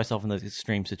can picture myself in those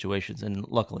extreme situations, and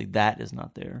luckily that is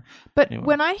not there. But anyway.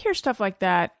 When I hear stuff like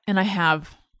that, and I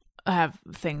have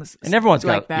things, and everyone's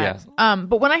like got that. Yeah.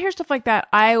 But when I hear stuff like that,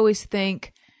 I always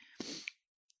think,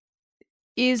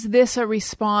 is this a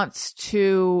response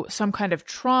to some kind of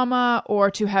trauma, or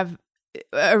to have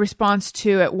a response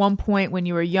to, at one point when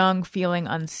you were young, feeling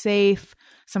unsafe,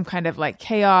 some kind of like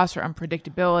chaos or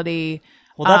unpredictability?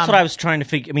 Well, that's what I was trying to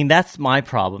figure. I mean, that's my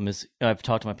problem. Is I've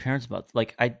talked to my parents about,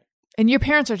 like, and your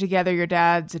parents are together. Your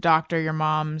dad's a doctor. Your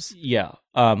mom's, yeah.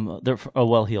 They're a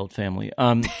well-heeled family.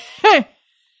 They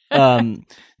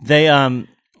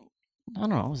I don't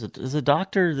know. Is a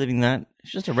doctor? I mean, that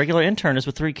it's just a regular internist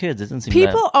with 3 kids. It doesn't seem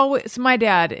people that. Always. My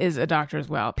dad is a doctor as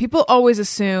well. People always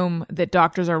assume that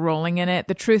doctors are rolling in it.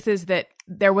 The truth is that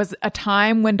there was a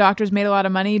time when doctors made a lot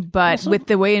of money, but with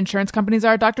the way insurance companies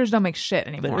are, doctors don't make shit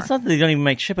anymore. But it's not that they don't even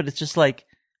make shit, but it's just like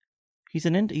he's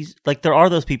like, there are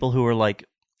those people who are like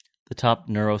the top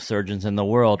neurosurgeons in the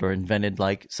world or invented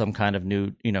like some kind of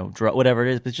new, drug, whatever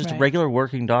it is. But it's just a regular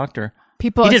working doctor.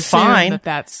 People he did assume fine,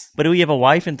 that's. But we have a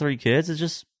wife and 3 kids. It's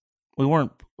just we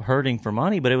weren't hurting for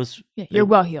money, but it was. Yeah, you're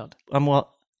well healed. I'm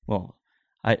well.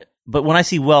 But when I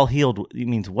see well healed, it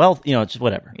means well. It's just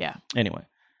whatever. Yeah. Anyway,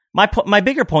 my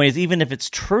bigger point is even if it's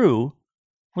true,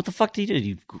 what the fuck did you do?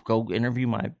 You go interview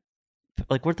my.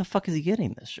 Like, where the fuck is he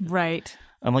getting this shit? Right.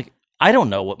 I'm like, I don't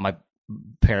know what my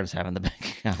parents have in the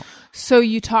bank account. So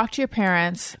you talked to your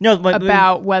parents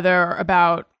about where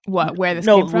this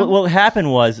came from? What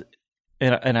happened was,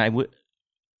 and I mean,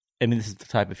 this is the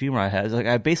type of humor I had. Like,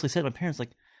 I basically said to my parents,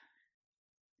 like,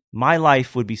 my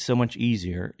life would be so much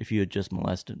easier if you had just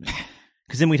molested me.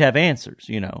 Because then we'd have answers,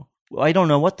 Well, I don't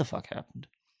know what the fuck happened.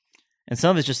 And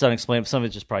some of it's just unexplainable. Some of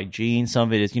it's just probably genes. Some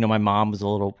of it is, my mom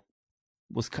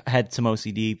was had some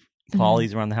OCD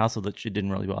qualities around the house, so that she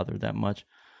didn't really bother that much.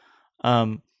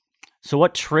 So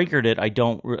what triggered it? I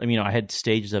had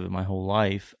stages of it my whole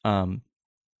life. I'm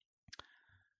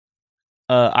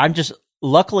just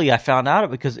luckily I found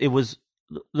out because it was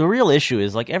the real issue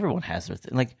is like everyone has their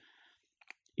thing. Like,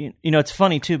 it's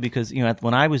funny too because when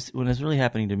it was really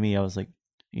happening to me, I was like,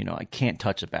 I can't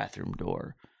touch a bathroom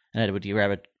door, and I would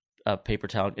grab a paper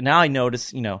towel. And now I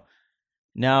notice,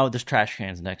 now there's trash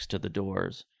cans next to the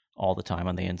doors all the time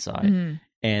on the inside. Mm-hmm.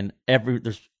 And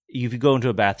if you go into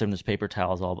a bathroom, there's paper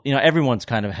towels all, everyone's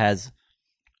kind of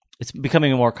it's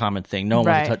becoming a more common thing. No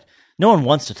one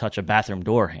wants to touch a bathroom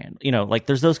door handle. Like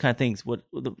there's those kind of things. What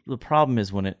the problem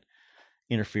is when it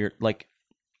interferes, like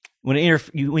when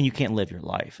you can't live your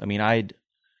life. I mean, I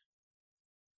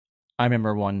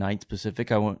remember one night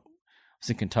specific, I was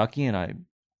in Kentucky and I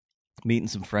meeting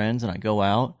some friends and I go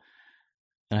out.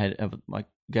 And my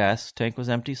gas tank was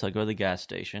empty, so I go to the gas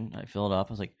station. I fill it up.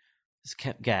 I was like, "This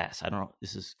is gas. I don't know.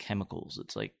 This is chemicals.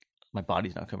 It's like my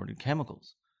body's not covered in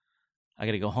chemicals. I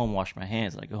got to go home, wash my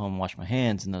hands." And I go home and wash my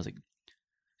hands, and I was like,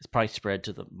 "It's probably spread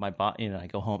to my body." And I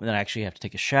go home, and then I actually have to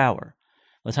take a shower.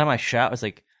 By the time I shower, I was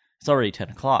like, "It's already 10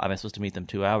 o'clock. I'm supposed to meet them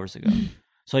 2 hours ago,"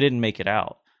 so I didn't make it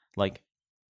out. Like,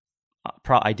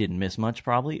 I didn't miss much,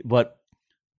 probably, but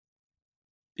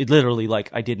it literally like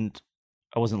I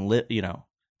wasn't lit.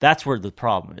 That's where the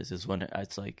problem is when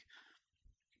it's like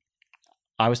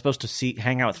I was supposed to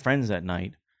hang out with friends that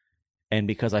night, and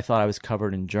because I thought I was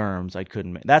covered in germs, I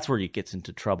couldn't. That's where it gets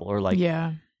into trouble, or like,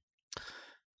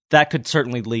 that could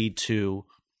certainly lead to.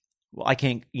 Well, I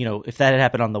can't. If that had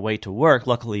happened on the way to work,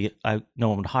 luckily no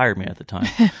one would hire me at the time.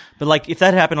 But like, if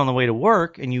that happened on the way to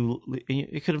work, and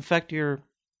it could affect your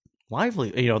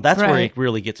livelihood. That's where it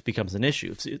really becomes an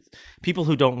issue. It's people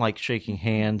who don't like shaking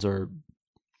hands or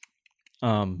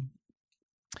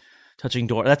touching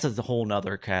door. That's a whole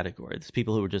nother category. It's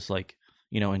people who are just like,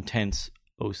 intense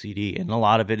OCD. And a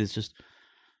lot of it is just,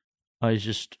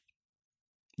 there's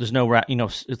no,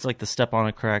 it's like the step on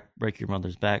a crack, break your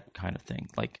mother's back kind of thing.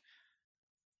 Like,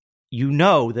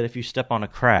 that if you step on a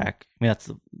crack, I mean, that's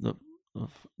the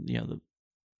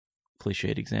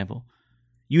cliched example.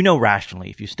 Rationally,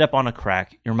 if you step on a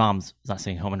crack, your mom's not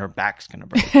staying home and her back's going to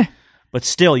break. But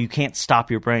still, you can't stop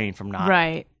your brain from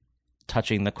not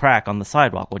touching the crack on the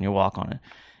sidewalk when you walk on it.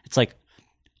 It's like,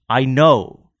 I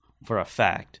know for a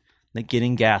fact that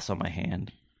getting gas on my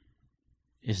hand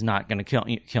is not going to kill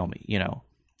me.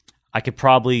 I could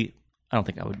probably, I don't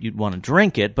think you'd want to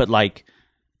drink it, but like,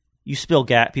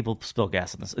 people spill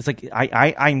gas on this. It's like,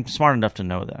 I'm smart enough to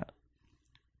know that.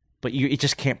 But it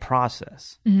just can't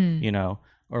process,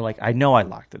 Or like, I know I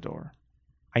locked the door.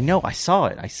 I know I saw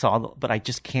it. But I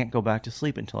just can't go back to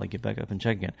sleep until I get back up and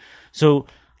check again. So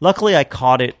luckily I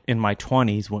caught it in my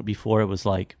 20s before it was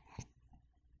like,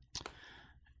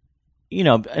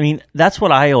 I mean, that's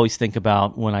what I always think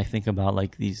about when I think about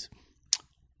like these.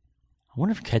 I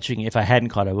wonder if I hadn't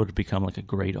caught it, I would have become like a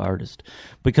great artist.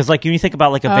 Because like when you think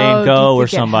about like a Van Gogh or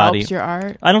somebody, it helps your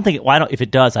art? I don't think. If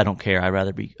it does, I don't care. I'd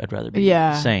rather be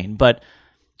sane. But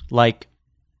like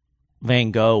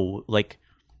Van Gogh, like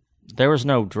there was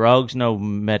no drugs,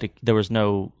 there was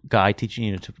no guy teaching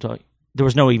you to talk. There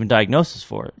was no even diagnosis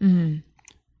for it. Mm-hmm.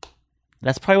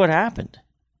 That's probably what happened.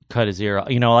 Cut his ear off.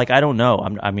 Like I don't know.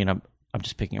 I'm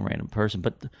just picking a random person.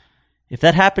 But if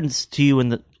that happens to you in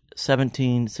the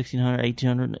 1600,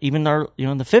 1800, even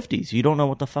in the 50s, you don't know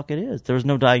what the fuck it is. There was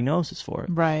no diagnosis for it.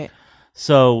 Right.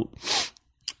 So,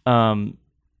 I'm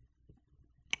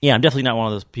definitely not one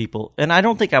of those people. And I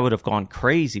don't think I would have gone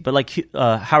crazy. But like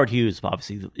Howard Hughes,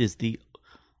 obviously, is the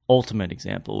ultimate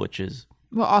example, which is...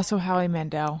 Well, also Howie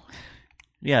Mandel.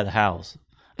 Yeah, the Hows.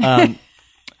 Well,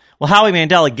 Howie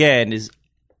Mandel, again, is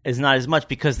not as much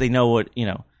because they know what,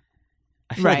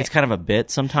 I feel like it's kind of a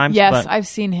bit sometimes. Yes, I've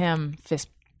seen him fist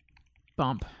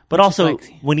bump. But also,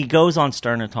 when he goes on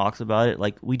Stern and talks about it,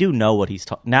 like, we do know what he's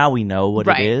now we know what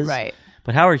it is. Right.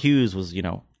 But Howard Hughes was,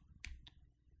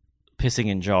 pissing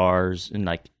in jars and,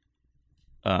 like,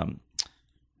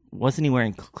 wasn't he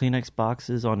wearing Kleenex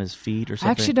boxes on his feet or something?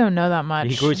 I actually don't know that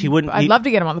much. He wouldn't. I'd love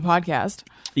to get him on the podcast.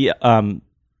 Yeah.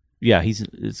 Yeah. It's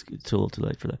a little too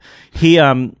late for that. He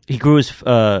grew his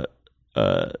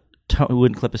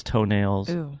wouldn't clip his toenails.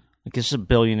 Ooh. Like, it's just a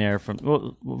billionaire from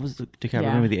what was the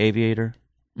DiCaprio movie, The Aviator?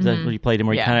 Is that what he played him?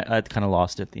 Where he kind of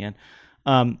lost it at the end.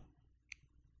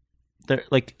 There,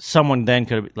 like, someone then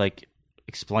could have, like,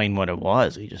 explained what it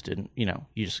was. He just didn't. You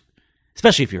just,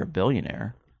 especially if you're a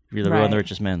billionaire. If you're one of the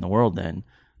richest men in the world, then,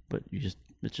 but it's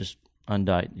just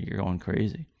undied. You're going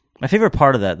crazy. My favorite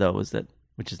part of that, though, was that,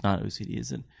 which is not OCD, is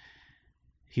that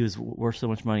he was worth so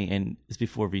much money, and it's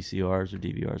before VCRs or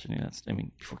DVRs or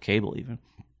anything. Before cable even.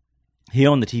 He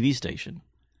owned the TV station,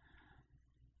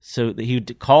 so he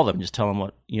would call them, and just tell them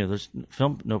what there's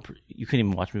film. No, you couldn't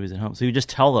even watch movies at home, so he would just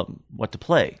tell them what to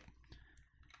play,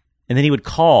 and then he would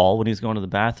call when he was going to the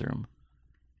bathroom,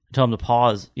 tell them to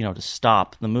pause, to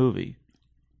stop the movie.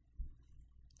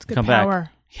 Good come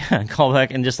power. back. Yeah, and call back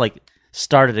and just, like,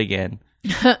 start it again.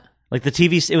 Like,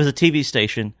 it was a TV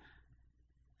station,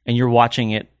 and you're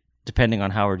watching it depending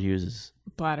on Howard Hughes'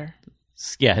 bladder.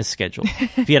 Yeah, his schedule.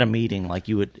 If he had a meeting, like,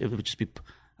 it would just be,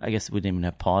 I guess it wouldn't even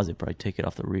have pause, it'd probably take it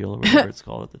off the reel or whatever it's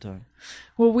called at the time.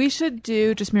 Well, we should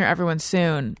do Just Mirror Everyone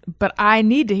soon, but I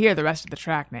need to hear the rest of the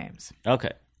track names.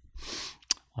 Okay.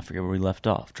 I forget where we left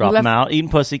off. Drop them out, eating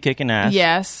pussy, kicking ass.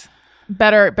 Yes.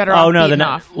 Better off beating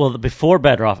off. Well, before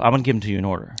Better Off, I'm going to give them to you in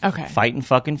order. Okay. Fightin'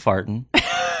 Fucking Fartin'.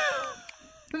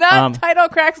 That title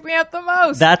cracks me up the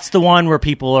most. That's the one where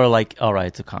people are like, all right,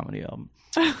 it's a comedy album.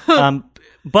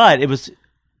 But it was,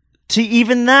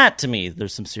 even that to me,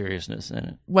 there's some seriousness in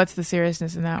it. What's the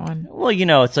seriousness in that one? Well,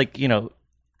 it's like, you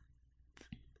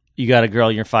got a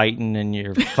girl you're fighting and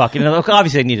you're fucking.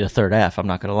 Obviously, I needed a third F, I'm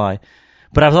not going to lie.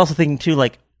 But I was also thinking, too,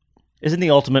 like, isn't the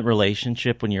ultimate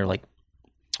relationship when you're, like,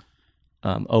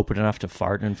 open enough to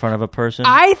fart in front of a person?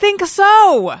 I think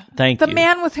so. Thank you. The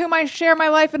man with whom I share my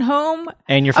life and home.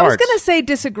 And your farts. I was going to say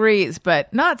disagrees,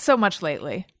 but not so much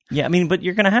lately. Yeah, but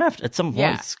you're going to have to. At some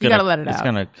point, you got to let it out. It's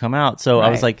going to come out. So I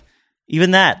was like,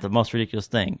 even that, the most ridiculous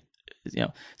thing.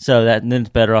 So that, and then it's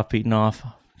Better Off beating off.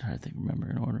 I'm trying to remember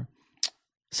in order.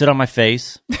 Sit on My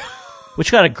Face,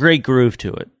 which got a great groove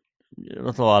to it.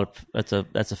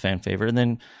 That's a fan favorite. And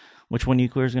then, Which One of You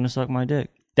Queer is going to suck my dick?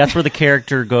 That's where the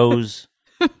character goes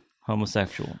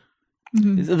homosexual.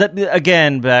 Mm-hmm. That,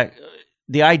 again,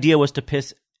 the idea was to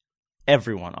piss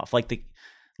everyone off, like the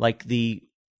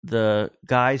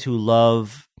guys who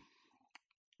love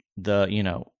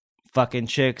the fucking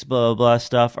chicks, blah blah blah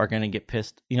stuff are going to get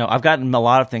pissed. I've gotten a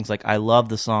lot of things like, I love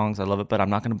the songs, I love it, but I'm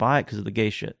not going to buy it because of the gay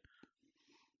shit.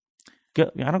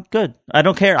 Good. I don't care.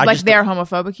 They're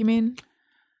homophobic, you mean?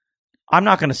 I'm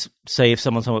not going to say if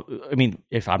someone's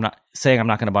if I'm not saying I'm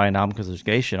not going to buy an album because there's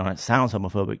gay shit on it, sounds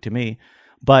homophobic to me.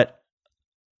 But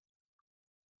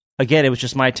again, it was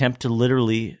just my attempt to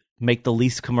literally make the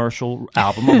least commercial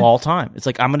album of all time. It's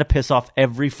like, I'm going to piss off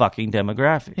every fucking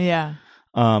demographic. Yeah.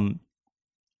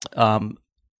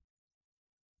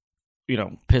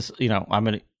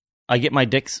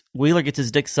 Wheeler gets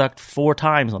his dick sucked 4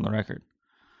 times on the record.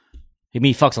 He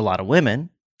fucks a lot of women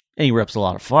and he rips a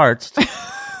lot of farts.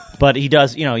 But he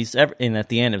does, and at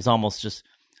the end, it was almost just,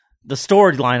 the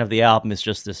storyline of the album is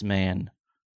just this man.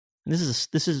 And this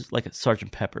is like a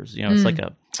Sgt. Pepper's, it's like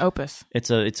a opus.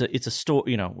 It's a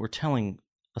story, we're telling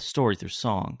a story through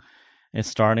song. And it's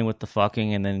starting with the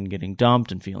fucking and then getting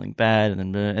dumped and feeling bad.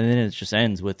 And then it just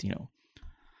ends with,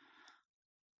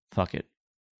 fuck it.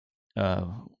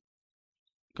 Go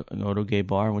to a gay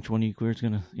bar, and which one of you queer is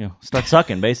going to, start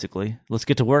sucking, basically. Let's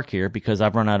get to work here because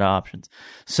I've run out of options.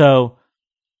 So,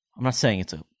 I'm not saying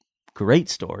it's a great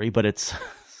story, but it's...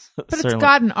 But it's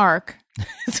got an arc.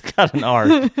 It's got an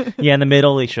arc. Yeah, in the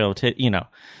middle, they show,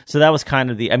 So that was kind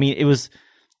of it was,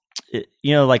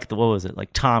 like, what was it? Like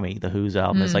Tommy, the Who's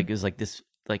album. It's like this,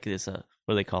 what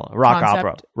do they call it? Rock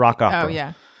opera. Oh,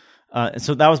 yeah.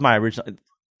 So that was my original...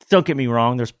 Don't get me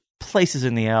wrong, there's places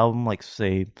in the album, like,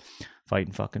 say...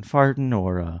 Fighting Fucking Fartin',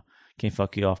 or Can't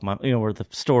Fuck You Off My... where the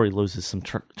story loses some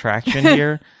traction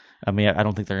here. I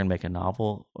don't think they're going to make a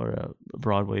novel or a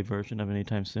Broadway version of it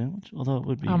anytime soon, although it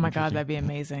would be... Oh my God, that'd be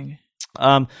amazing.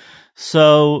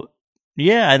 So,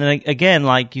 yeah, and then again,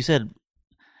 like you said,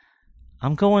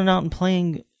 I'm going out and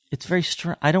playing... It's very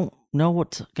strange. I don't know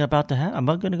what's about to happen. I'm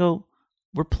not going to go...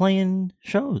 We're playing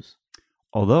shows.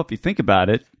 Although, if you think about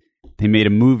it, they made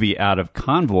a movie out of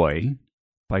Convoy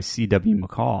by C.W.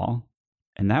 McCall,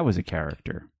 and that was a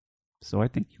character. So I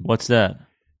think... What's that?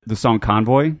 The song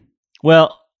Convoy?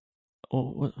 Well,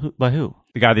 by who?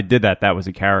 The guy that did that was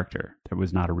a character. That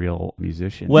was not a real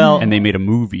musician. Well, and they made a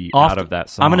movie out of that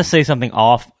song. I'm going to say something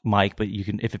off mic, but you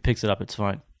can, if it picks it up, it's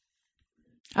fine.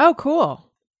 Oh,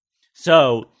 cool.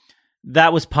 So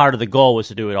that was part of the goal, was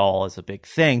to do it all as a big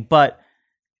thing. But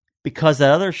because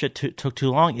that other shit took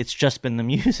too long, it's just been the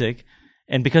music.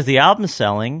 And because the album's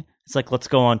selling, it's like, let's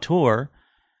go on tour.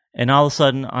 And all of a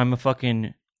sudden, I'm a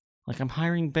fucking... Like, I'm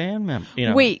hiring band members. You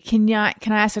know? Wait, can I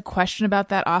ask a question about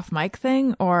that off mic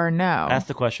thing or no? Ask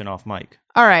the question off mic.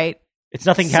 All right. It's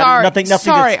nothing. Sorry, Nothing.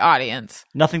 Audience.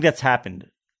 Nothing that's happened.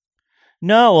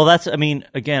 No, well, that's. I mean,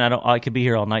 again, I could be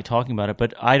here all night talking about it,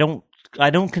 but I don't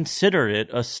consider it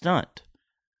a stunt.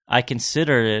 I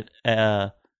consider it,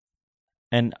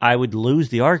 and I would lose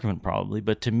the argument probably.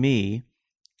 But to me,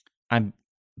 I'm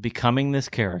becoming this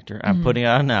character. I'm putting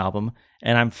out an album,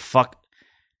 and I'm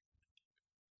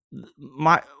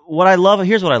what I love.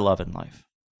 Here's what I love in life.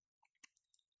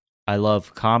 I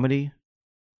love comedy,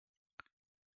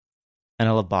 and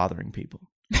I love bothering people.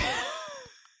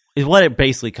 Is what it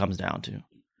basically comes down to.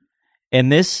 And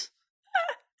this,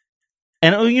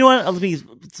 and you know what?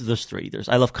 There's three.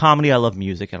 I love comedy, I love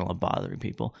music, and I love bothering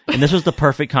people. And this was the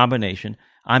perfect combination.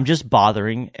 I'm just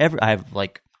bothering there's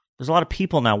a lot of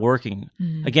people now working.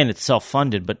 Again, it's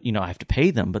self-funded, but I have to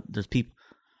pay them. But there's people.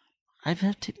 I've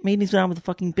had meetings down with the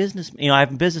fucking business. I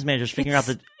have business managers figuring out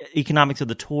the economics of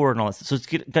the tour and all that. So it's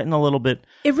getting a little bit.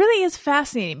 It really is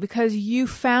fascinating because you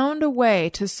found a way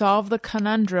to solve the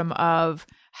conundrum of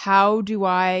how do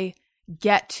I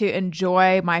get to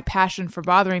enjoy my passion for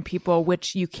bothering people,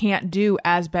 which you can't do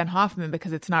as Ben Hoffman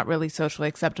because it's not really socially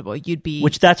acceptable. You'd be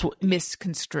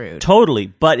misconstrued. Totally.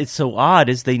 But it's so odd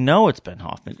is they know it's Ben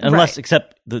Hoffman,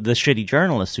 except the shitty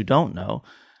journalists who don't know.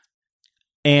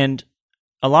 And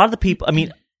a lot of the people,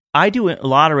 I do a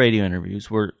lot of radio interviews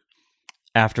where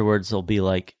afterwards they'll be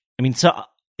like, so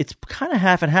it's kind of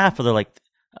half and half. Where they're like,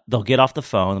 they'll get off the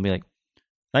phone and be like,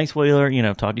 thanks, Wheeler,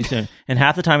 talk to you soon. And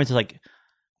half the time it's like,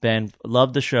 Ben,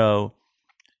 love the show.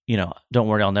 Don't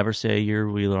worry, I'll never say you're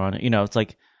Wheeler on it. It's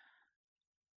like,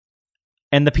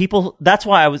 and the people, that's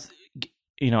why I was,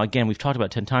 again, we've talked about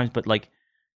it 10 times, but like,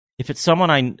 if it's someone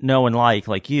I know and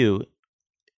like you,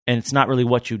 and it's not really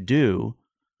what you do,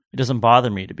 it doesn't bother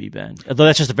me to be Ben, although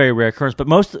that's just a very rare occurrence. But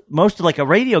most like a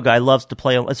radio guy loves to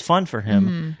play. It's fun for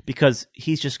him because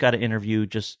he's just got to interview.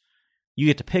 You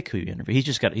get to pick who you interview.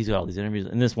 He's got all these interviews,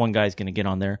 and this one guy's going to get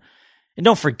on there. And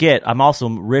don't forget, I'm also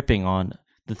ripping on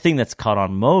the thing that's caught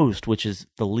on most, which is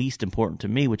the least important to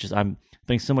me, which is I'm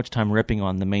spending so much time ripping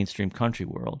on the mainstream country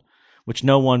world, which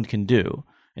no one can do,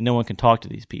 and no one can talk to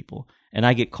these people. And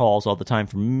I get calls all the time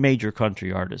from major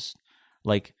country artists,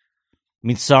 like.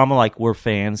 Some are like, we're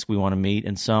fans, we want to meet,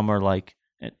 and some are like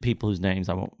people whose names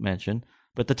I won't mention.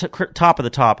 But the top of the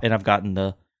top, and I've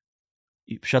gotten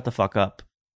shut the fuck up.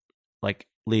 Like,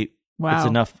 leave. Wow.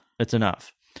 It's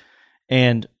enough.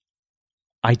 And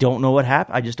I don't know what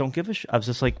happened. I just don't give a shit. I was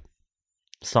just like,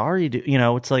 sorry, dude.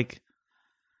 It's like,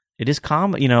 it is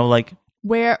common, like.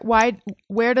 Where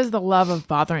does the love of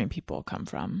bothering people come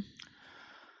from?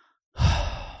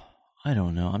 I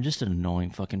don't know. I'm just an annoying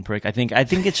fucking prick. I think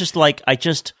it's just like I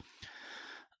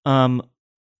don't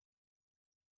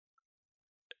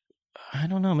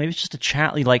know. Maybe it's just a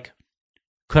chat. Like,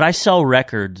 could I sell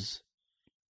records?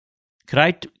 Could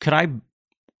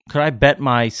I bet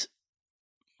my,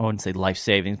 I wouldn't say life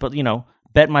savings, but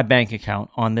bet my bank account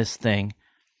on this thing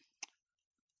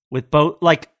with both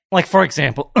like for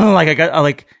example,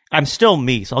 I'm still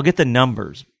me, so I'll get the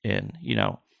numbers in,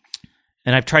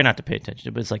 and I've tried not to pay attention to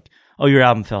it, but it's like, oh, your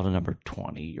album fell to number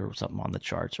 20 or something on the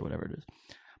charts or whatever it is.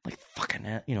 I'm like, fucking,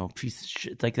 piece of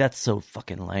shit. Like, that's so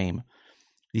fucking lame.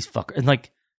 These fuckers. And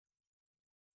like,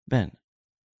 Ben,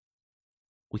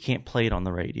 we can't play it on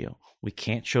the radio. We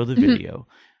can't show the video.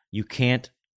 You can't,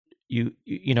 the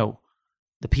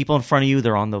people in front of you,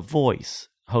 they're on The Voice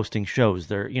hosting shows.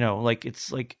 They're,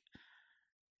 it's like,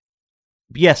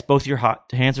 yes, both your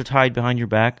hands are tied behind your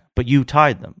back, but you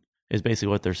tied them, is basically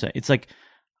what they're saying. It's like,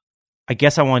 I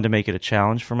guess I wanted to make it a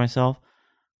challenge for myself,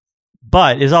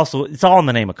 but it's all in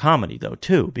the name of comedy though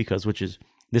too, because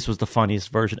this was the funniest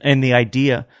version, and the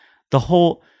idea, the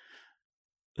whole,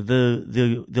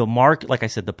 the mark, like I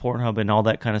said, the Pornhub and all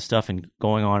that kind of stuff, and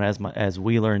going on as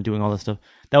Wheeler and doing all this stuff,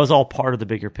 that was all part of the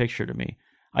bigger picture to me.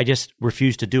 I just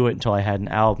refused to do it until I had an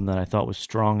album that I thought was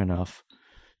strong enough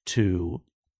to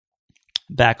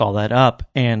back all that up,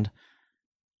 and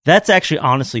that's actually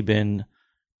honestly been,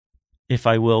 if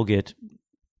I will get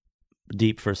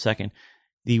deep for a second,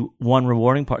 the one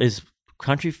rewarding part is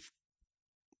country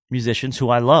musicians who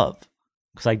I love,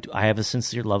 because I have a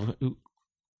sincere love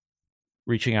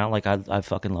reaching out like I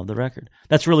fucking love the record.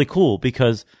 That's really cool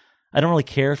because I don't really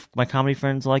care if my comedy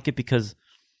friends like it because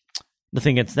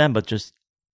nothing against them, but just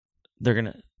they're going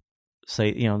to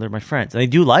say, they're my friends. And they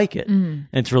do like it. And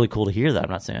it's really cool to hear that. I'm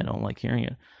not saying I don't like hearing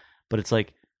it. But it's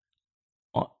like,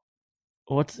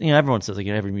 everyone says like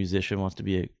every musician wants to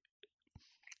be a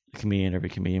comedian, every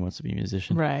comedian wants to be a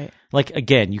musician. Right. Like,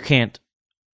 again, you can't,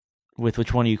 with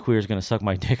which one of you queer is going to suck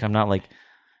my dick, I'm not like,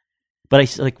 but I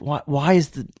like, why is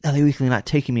the LA Weekly not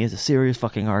taking me as a serious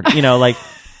fucking artist?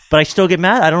 But I still get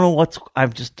mad. I don't know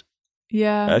I'm just,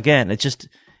 again, it's just,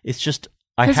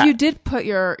 because you did put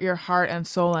your heart and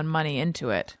soul and money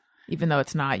into it, even though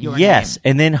it's not your name.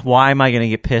 And then why am I going to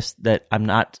get pissed that I'm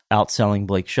not outselling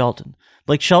Blake Shelton?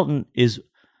 Blake Shelton is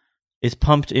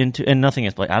pumped into, and nothing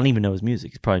else. Blake, I don't even know his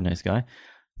music. He's probably a nice guy,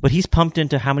 but he's pumped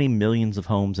into how many millions of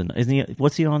homes, and isn't he?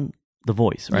 What's he on? The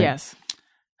Voice, right? Yes.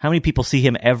 How many people see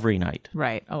him every night?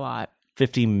 Right, a lot.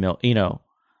 50 million.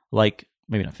 Like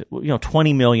maybe not 50,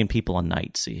 20 million people a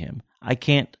night see him. I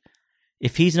can't.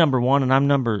 If he's number one and I'm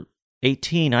number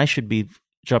 18, I should be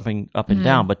jumping up and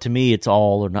down. But to me, it's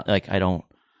all or not. Like I don't.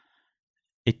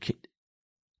 It's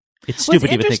stupid.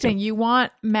 It's interesting. You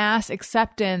want mass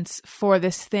acceptance for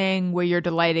this thing where you're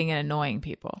delighting and annoying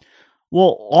people.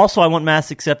 Well, also I want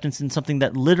mass acceptance in something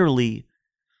that literally,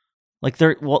 like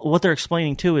what they're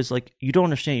explaining too is like you don't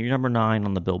understand. You're number 9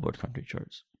 on the Billboard country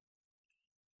charts.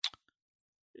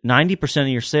 90% of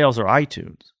your sales are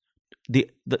iTunes. The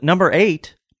number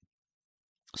 8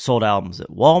 sold albums at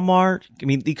Walmart. I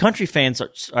mean, the country fans are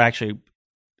actually,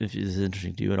 if this is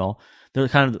interesting to you at all, they're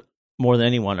kind of more than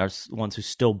anyone are ones who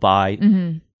still buy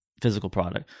physical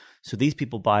product. So these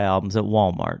people buy albums at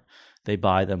Walmart. They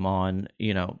buy them on,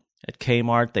 at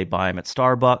Kmart. They buy them at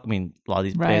Starbucks. I mean, a lot of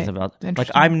these bands have like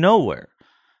I'm nowhere.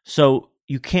 So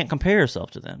you can't compare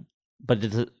yourself to them. But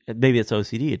maybe it's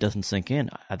OCD. It doesn't sink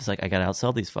in. I was like, I got to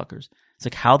outsell these fuckers. It's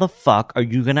like, how the fuck are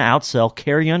you going to outsell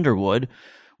Carrie Underwood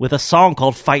with a song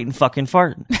called Fightin' Fucking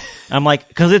Fartin'? I'm like,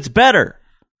 because it's better.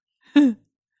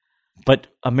 But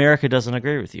America doesn't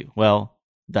agree with you. Well,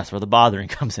 that's where the bothering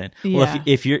comes in. Yeah. Well,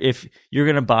 if you're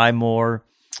going to buy more,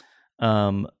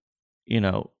 Florida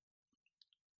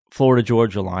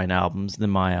Georgia Line albums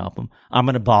than my album, I'm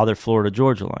going to bother Florida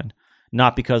Georgia Line.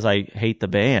 Not because I hate the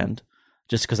band,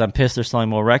 just because I'm pissed they're selling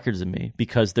more records than me,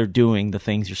 because they're doing the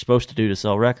things you're supposed to do to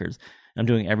sell records. I'm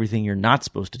doing everything you're not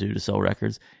supposed to do to sell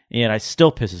records, and it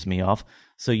still pisses me off.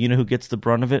 So you know who gets the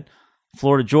brunt of it?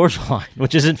 Florida Georgia Line,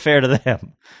 which isn't fair to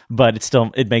them, but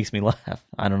it makes me laugh.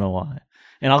 I don't know why.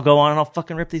 And I'll go on and I'll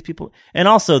fucking rip these people. And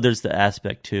also there's the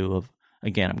aspect too of,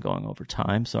 again, I'm going over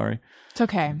time, sorry. It's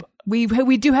okay. We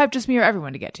do have Just Me or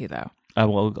Everyone to get to though.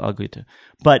 I'll get to.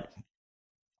 But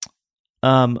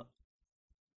I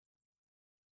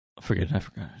forgot it.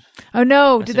 Oh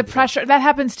no, did the pressure that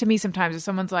happens to me sometimes if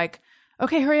someone's like,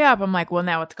 okay, hurry up. I'm like, well,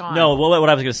 now it's gone. No, what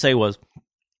I was going to say was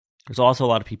there's also a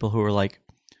lot of people who are like,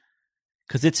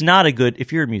 because it's not a good,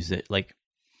 if you're a musician, like,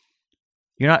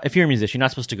 if you're a musician, you're not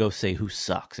supposed to go say who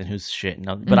sucks and who's shit.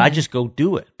 But I just go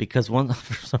do it because for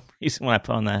some reason when I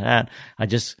put on that hat,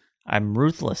 I'm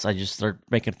ruthless. I just start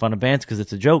making fun of bands because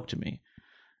it's a joke to me.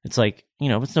 It's like,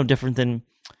 it's no different than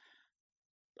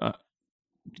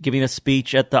giving a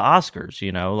speech at the Oscars,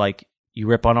 like you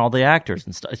rip on all the actors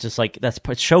and stuff. It's just like, it's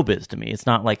showbiz to me. It's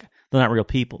not like, they're not real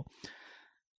people.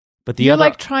 But you're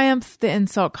like Triumph the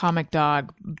insult comic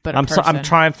dog, but I'm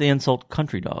Triumph the insult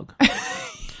country dog.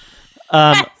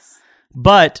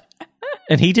 But,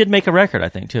 and he did make a record, I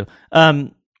think too.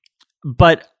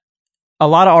 But a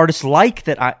lot of artists like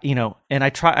that, and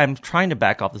I'm trying to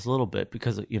back off this a little bit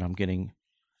because, I'm getting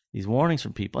these warnings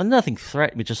from people and nothing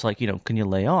threatening me, just like, can you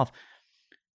lay off?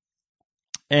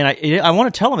 And I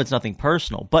want to tell them it's nothing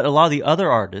personal, but a lot of the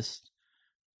other artists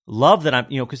love that I'm,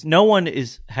 because no one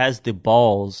has the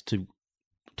balls to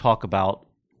talk about.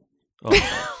 Oh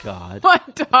my God. My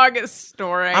dog is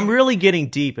snoring. I'm really getting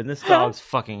deep, and this dog's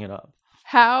fucking it up.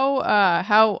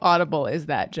 How audible is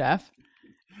that, Jeff?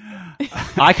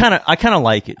 I kind of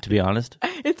like it, to be honest.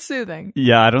 It's soothing.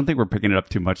 Yeah, I don't think we're picking it up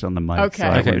too much on the mic.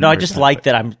 Okay. So no, I just like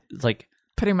that. I'm like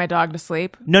putting my dog to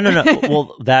sleep. No.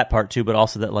 Well, that part too, but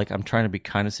also that like I'm trying to be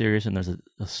kind of serious, and there's a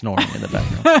snoring in the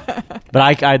background.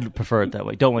 But I'd prefer it that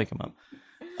way. Don't wake him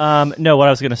up. No, what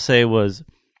I was gonna say was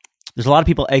there's a lot of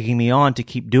people egging me on to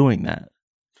keep doing that,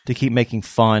 to keep making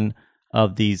fun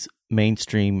of these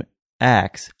mainstream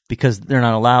acts because they're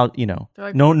not allowed.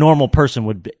 Like, no normal person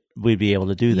would be able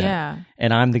to do that. Yeah.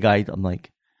 And I'm the guy. I'm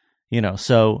like,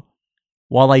 So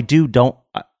while I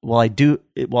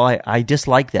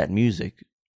dislike that music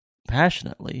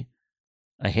passionately,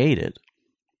 I hate it.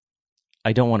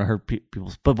 I don't want to hurt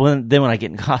people. But when I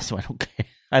get in costume, I don't care.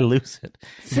 I lose it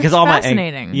It's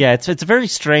fascinating. Yeah, it's a very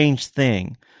strange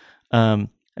thing. I'd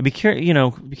be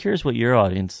curious. Be curious what your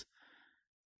audience.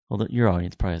 Well, your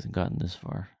audience probably hasn't gotten this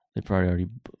far. They probably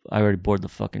I already bored the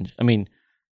fucking. I mean,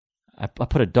 I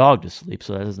put a dog to sleep,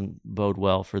 so that doesn't bode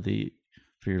well for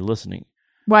your listening.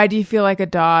 Why do you feel like a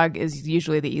dog is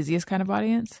usually the easiest kind of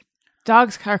audience?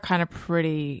 Dogs are kind of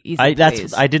pretty easy to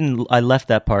please. I left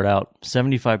that part out.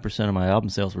 75% of my album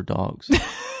sales were dogs.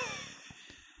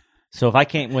 So if I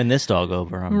can't win this dog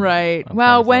over, I'm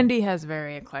well, Wendy has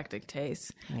very eclectic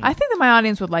tastes. I think that my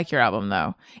audience would like your album,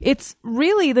 though. It's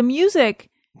really, the music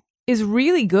is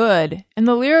really good, and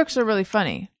the lyrics are really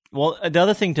funny. Well, the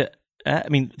other thing the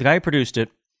guy who produced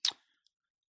it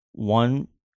 2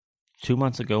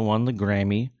 months ago won the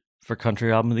Grammy for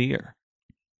Country Album of the Year.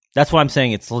 That's why I'm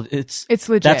saying it's legit.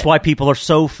 That's why people are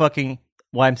so fucking.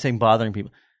 Why I'm saying bothering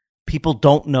people. People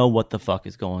don't know what the fuck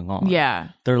is going on. Yeah,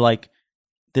 they're like,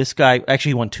 this guy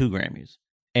actually won 2 Grammys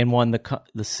and won the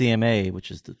CMA,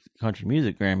 which is the Country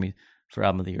Music Grammy, for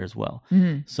Album of the Year as well.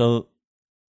 Mm-hmm. So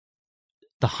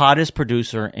the hottest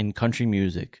producer in country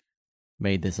music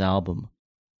made this album,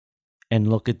 and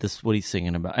look at this, what he's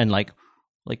singing about, and like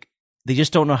they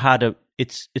just don't know how to.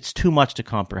 It's too much to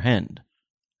comprehend.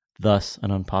 Thus,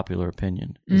 an unpopular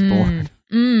opinion is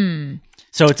born.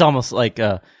 So it's almost like,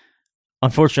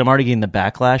 unfortunately, I'm already getting the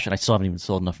backlash, and I still haven't even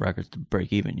sold enough records to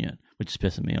break even yet, which is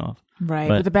pissing me off. Right,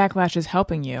 but the backlash is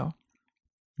helping you.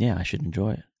 Yeah, I should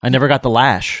enjoy it. I never got the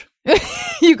lash.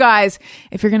 You guys,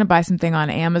 if you're going to buy something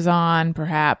on Amazon,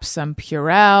 perhaps some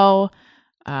Purell,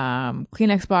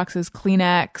 Kleenex boxes,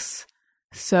 Kleenex,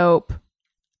 soap,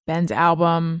 Ben's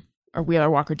album, or Wheeler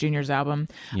Walker Jr.'s album.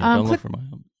 Yeah, don't look for my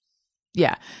album.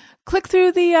 Yeah. Click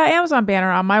through the Amazon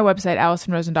banner on my website,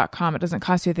 AllisonRosen.com. It doesn't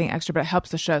cost you anything extra, but it helps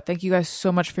the show. Thank you guys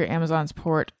so much for your Amazon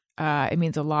support. It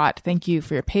means a lot. Thank you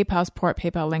for your PayPal support.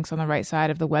 PayPal links on the right side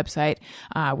of the website.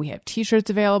 We have t-shirts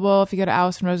available. If you go to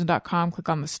AllisonRosen.com, click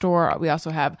on the store. We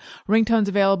also have ringtones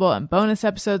available and bonus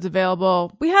episodes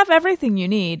available. We have everything you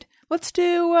need. Let's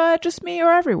do just me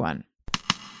or everyone.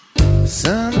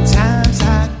 Sometimes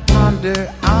I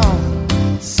ponder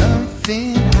on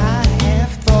something I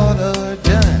have thought or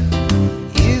done.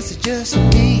 Is it just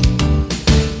me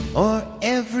or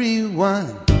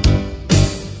everyone?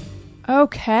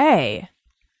 Okay.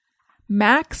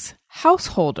 Max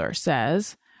Householder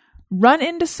says, run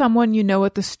into someone you know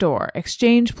at the store,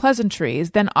 exchange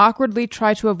pleasantries, then awkwardly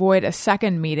try to avoid a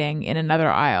second meeting in another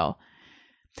aisle.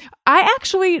 I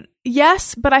actually,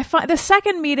 yes, but I find the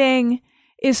second meeting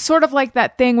is sort of like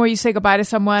that thing where you say goodbye to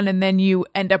someone and then you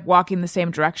end up walking the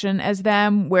same direction as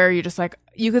them, where you're just like,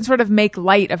 you can sort of make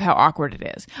light of how awkward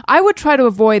it is. I would try to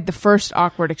avoid the first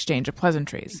awkward exchange of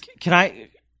pleasantries. Can I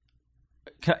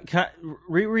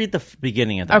reread the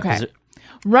beginning of that? Okay.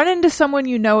 Run into someone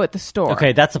you know at the store.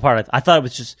 Okay, that's the part I thought it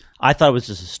was just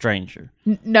a stranger.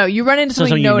 No, you run into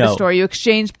someone you know at a store, you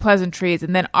exchange pleasantries,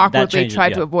 and then awkwardly try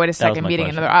to avoid a second meeting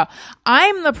in another aisle.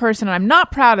 I'm the person, and I'm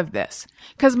not proud of this,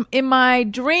 because in my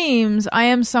dreams,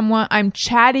 I'm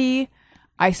chatty,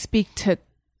 I speak to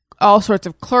all sorts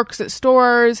of clerks at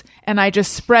stores, and I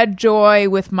just spread joy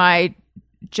with my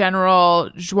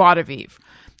general joie de vivre.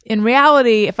 In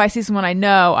reality, if I see someone I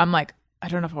know, I'm like, I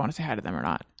don't know if I want to say hi to them or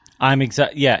not.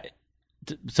 Yeah.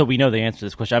 So we know the answer to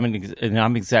this question.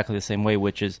 I'm exactly the same way,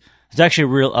 which is, there's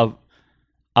actually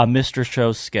a Mr.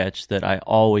 Show sketch that I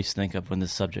always think of when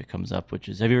this subject comes up, which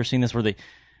is, have you ever seen this where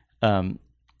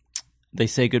they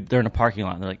say good, they're in a parking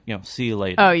lot and they're like, see you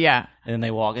later. Oh yeah. And then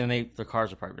they walk and their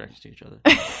cars are parked next to each other.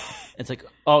 It's like,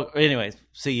 oh, anyways,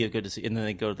 see you, good to see you. And then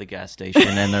they go to the gas station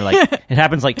and they're like, it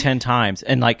happens like 10 times.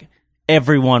 And like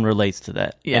everyone relates to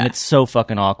that. Yeah. And it's so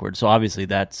fucking awkward. So obviously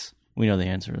we know the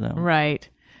answer to that one. Right.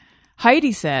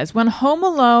 Heidi says, when home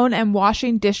alone and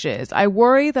washing dishes, I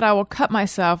worry that I will cut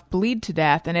myself, bleed to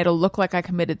death, and it'll look like I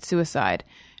committed suicide.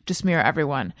 Just me or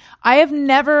everyone.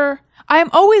 I'm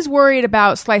always worried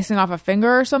about slicing off a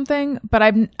finger or something, but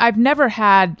I've never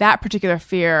had that particular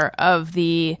fear of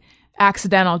the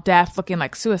accidental death looking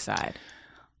like suicide.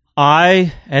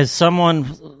 As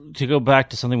someone, to go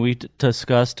back to something we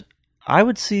discussed, I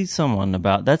would see someone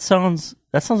about, that sounds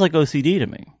like OCD to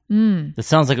me. That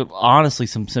sounds like, honestly,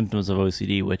 some symptoms of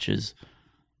OCD, which is,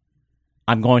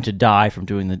 I'm going to die from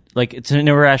doing it's an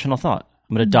irrational thought.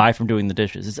 I'm going to die from doing the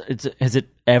dishes. Has it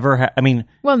ever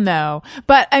well, no.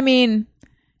 But,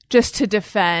 just to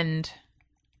defend...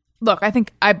 Look,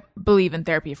 I believe in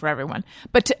therapy for everyone.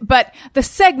 But the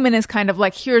segment is kind of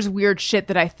like, here's weird shit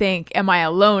that I think, am I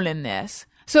alone in this?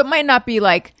 So it might not be,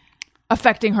 like,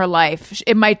 affecting her life.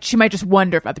 She might just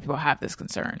wonder if other people have this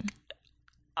concern.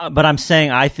 But I'm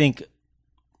saying, I think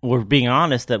we're being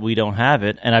honest that we don't have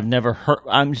it, and I've never heard.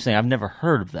 I'm just saying I've never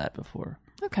heard of that before.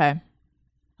 Okay.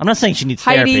 I'm not saying she needs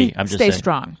Heidi, therapy. I'm just stay saying.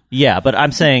 strong. Yeah, but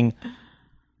I'm saying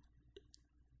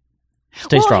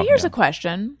stay well, strong. Here's yeah. a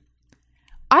question.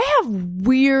 I have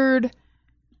weird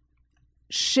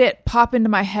shit pop into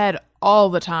my head all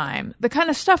the time. The kind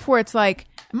of stuff where it's like,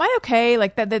 am I okay?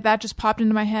 Like that just popped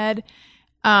into my head.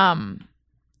 And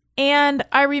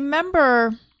I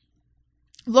remember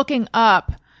looking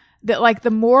up that like the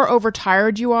more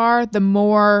overtired you are, the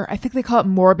more, I think they call it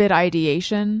morbid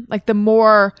ideation. Like the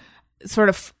more sort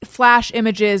of flash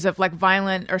images of like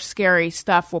violent or scary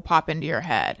stuff will pop into your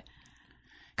head.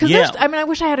 Because I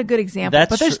wish I had a good example,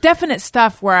 but there's definite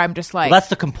stuff where I'm just like... Well, that's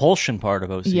the compulsion part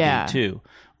of OCD too.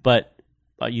 But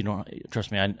you don't,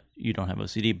 trust me, you don't have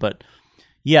OCD. But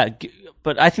yeah,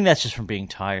 but I think that's just from being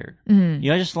tired. Mm-hmm. You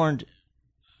know, I just learned...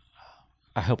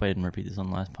 I hope I didn't repeat this on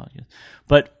the last podcast.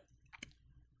 But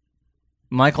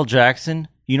Michael Jackson,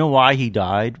 you know why he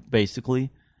died, basically?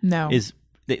 No. Is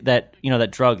that, you know,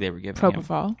 that drug they were giving him.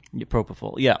 Propofol. Yeah,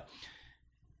 Propofol, yeah.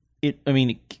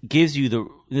 It gives you the...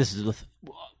 This is...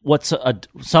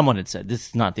 someone had said, this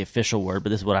is not the official word, but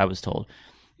this is what I was told,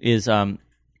 is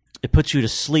it puts you to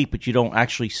sleep, but you don't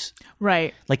actually...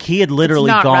 Right. Like he had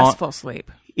literally it's not gone... restful sleep.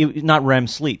 Not REM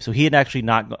sleep. So he had actually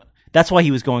not... That's why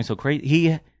he was going so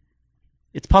crazy.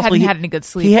 It's possible hadn't had any good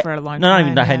sleep for a long time. Not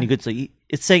even had any good sleep.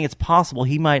 It's saying it's possible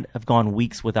he might have gone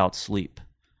weeks without sleep.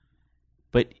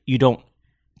 But you don't...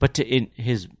 But in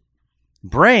his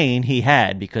brain, he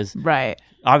had, because... Right.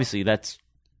 Obviously,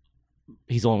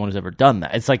 he's the only one who's ever done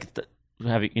that. It's like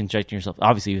injecting yourself.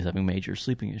 Obviously, he was having major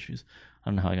sleeping issues. I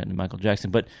don't know how I got into Michael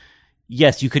Jackson, but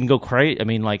yes, you can go crazy. I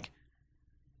mean, like,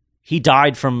 he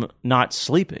died from not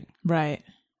sleeping, right?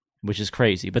 Which is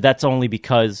crazy. But that's only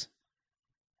because,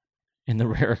 in the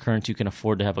rare occurrence, you can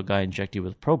afford to have a guy inject you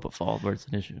with propofol, where it's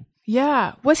an issue.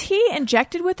 Yeah, was he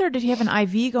injected with, or did he have an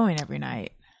IV going every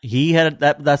night? He had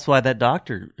that. That's why that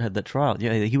doctor had that trial.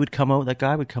 Yeah, he would come over. That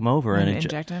guy would come over and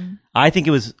inject him. I think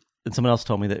it was. And someone else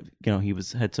told me that, you know, he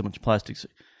had so much plastic.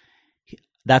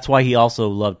 That's why he also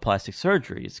loved plastic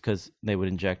surgeries, because they would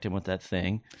inject him with that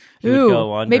thing. He would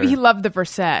go under. Maybe he loved the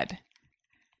Versed.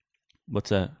 What's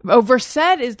that? Oh,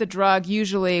 Versed is the drug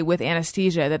usually with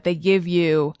anesthesia that they give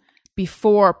you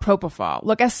before propofol.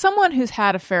 Look, as someone who's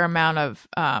had a fair amount of,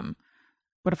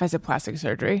 what if I said plastic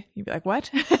surgery? You'd be like, what?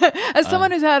 As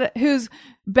someone who's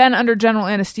been under general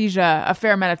anesthesia a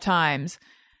fair amount of times,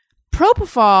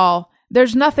 propofol,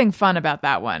 there's nothing fun about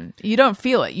that one. You don't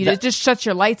feel it. It just shuts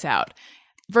your lights out.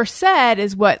 Versed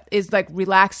is what is like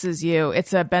relaxes you.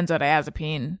 It's a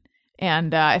benzodiazepine.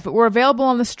 And if it were available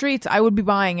on the streets, I would be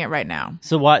buying it right now.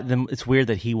 So why? Then it's weird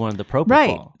that he wanted the propofol.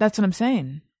 Right. That's what I'm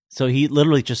saying. So he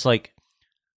literally just like,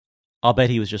 I'll bet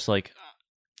he was just like,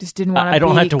 just didn't want to I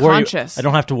don't be have to worry. conscious. I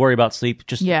don't have to worry about sleep.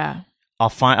 Just yeah. I'll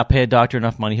pay a doctor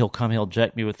enough money. He'll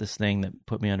inject me with this thing that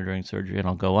put me under during surgery, and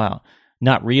I'll go out,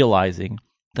 not realizing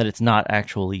that it's not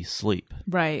actually sleep.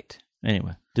 Right.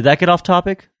 Anyway, did that get off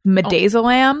topic?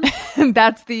 Midazolam.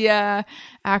 That's the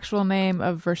actual name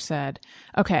of Versed.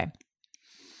 Okay.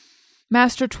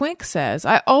 Master Twink says,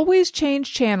 I always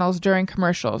change channels during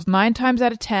commercials. 9 times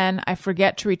out of 10, I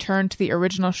forget to return to the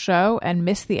original show and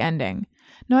miss the ending.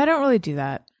 No, I don't really do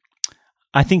that.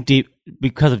 I think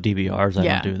because of DVRs, I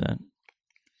don't do that.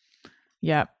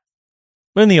 Yeah.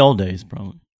 But in the old days,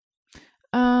 probably.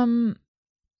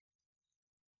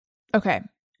 Okay.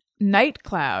 Night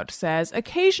Cloud says,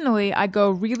 occasionally I go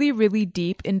really, really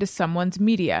deep into someone's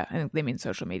media, and they mean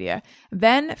social media,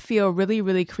 then feel really,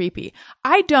 really creepy.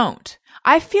 I don't.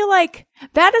 I feel like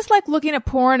that is like looking at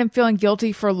porn and feeling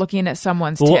guilty for looking at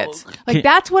someone's tits. Like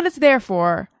that's what it's there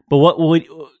for. But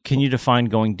can you define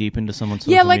going deep into someone's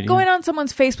social media? Yeah, like media? going on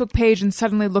someone's Facebook page and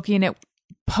suddenly looking at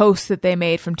posts that they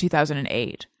made from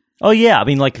 2008. Oh yeah, I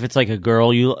mean, like if it's like a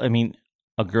girl you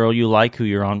like who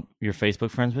you're on your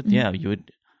Facebook friends with, yeah, you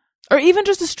would. Or even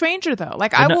just a stranger, though.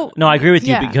 Like I will. No, I agree with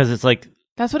you because it's like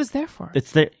that's what it's there for.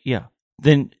 It's there, yeah.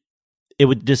 Then it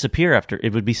would disappear after.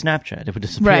 It would be Snapchat. It would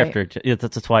disappear after.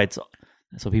 That's why it's.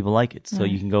 So people like it. So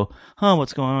you can go,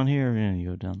 what's going on here? And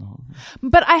you go down the whole thing.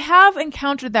 But I have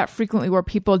encountered that frequently where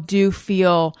people do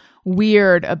feel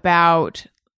weird about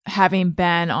having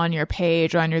been on your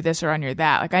page or on your this or on your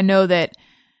that. Like I know that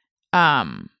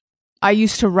I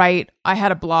used to write, I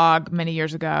had a blog many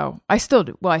years ago. I still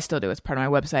do. Well, I still do. It's part of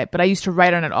my website. But I used to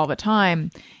write on it all the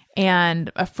time.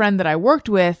 And a friend that I worked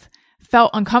with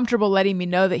felt uncomfortable letting me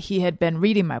know that he had been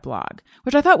reading my blog,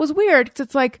 which I thought was weird because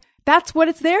it's like, that's what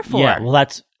it's there for. Yeah, well,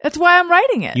 that's why I'm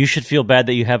writing it. You should feel bad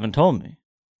that you haven't told me.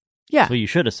 Yeah. That's what you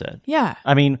should have said. Yeah.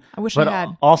 I mean, I wish but I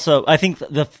had. Also, I think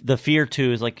the fear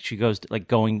too is like she goes to, like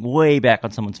going way back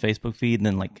on someone's Facebook feed and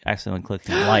then like accidentally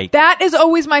clicking like. That is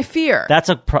always my fear. That's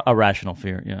a rational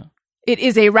fear. Yeah. It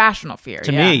is a rational fear.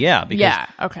 To me, yeah. Because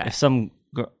okay. if some,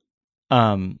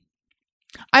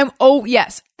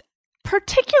 yes.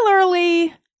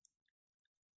 Particularly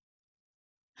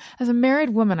as a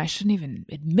married woman, I shouldn't even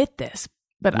admit this,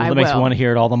 but I will. That makes me want to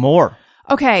hear it all the more.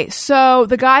 Okay, so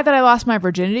the guy that I lost my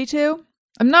virginity to,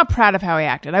 I'm not proud of how he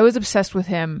acted. I was obsessed with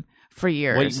him for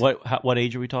years. What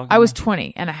age are we talking I was about?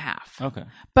 20 and a half. Okay.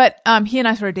 But he and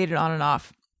I sort of dated on and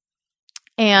off.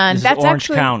 And This that's is Orange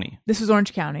actually County. This was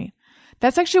Orange County.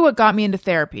 That's actually what got me into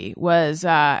therapy. Was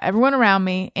everyone around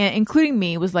me, and including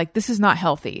me, was like, "This is not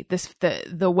healthy.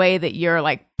 The way that you're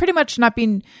like pretty much not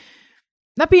being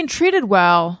treated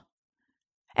well."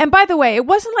 And by the way, it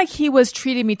wasn't like he was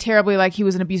treating me terribly, like he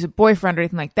was an abusive boyfriend or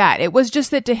anything like that. It was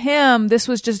just that to him, this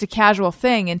was just a casual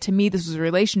thing, and to me, this was a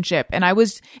relationship. And I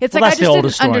just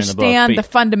didn't understand the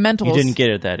fundamentals. You didn't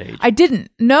get it at that age. I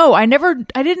didn't. No, I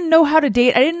didn't know how to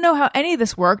date. I didn't know how any of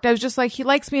this worked. I was just like, he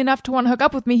likes me enough to want to hook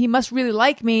up with me. He must really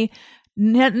like me.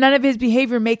 None of his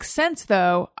behavior makes sense,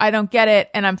 though. I don't get it,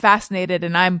 and I'm fascinated,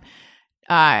 and I'm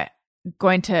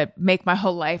going to make my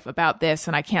whole life about this,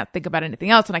 and I can't think about anything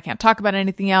else, and I can't talk about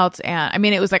anything else. And I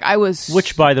mean, it was like I was...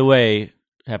 Which, by the way,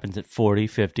 happens at 40,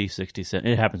 50, 60,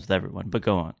 70. It happens with everyone, but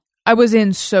go on. I was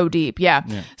in so deep, yeah.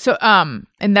 So, and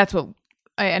that's what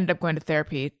I ended up going to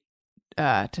therapy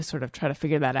to sort of try to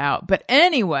figure that out. But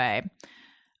anyway,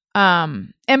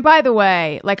 and by the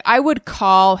way, like I would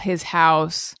call his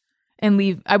house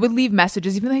and I would leave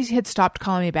messages, even though he had stopped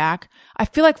calling me back. I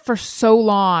feel like for so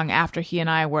long after he and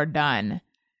I were done.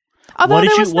 What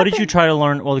did you try to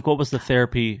learn? Well, like what was the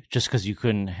therapy? Just because you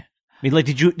couldn't. I mean, like,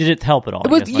 did it help at all?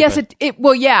 It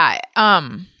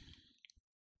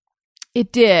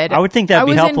did. I would think that'd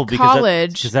be helpful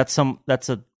because that's a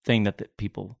thing that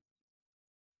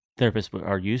therapists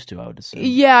are used to, I would assume.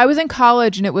 Yeah, I was in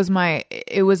college, and it was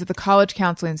at the college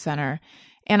counseling center.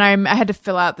 And I had to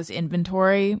fill out this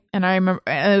inventory, and I remember,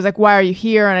 and it was like, "Why are you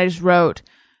here?" And I just wrote,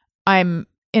 "I'm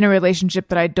in a relationship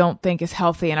that I don't think is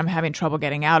healthy, and I'm having trouble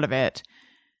getting out of it."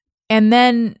 And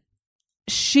then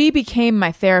she became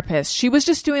my therapist. She was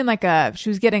just doing I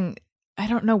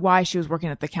don't know why she was working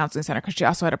at the counseling center, because she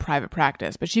also had a private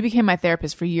practice, but she became my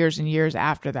therapist for years and years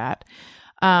after that.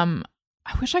 I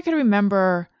wish I could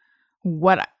remember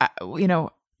what I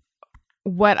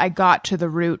got to the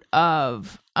root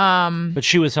of. But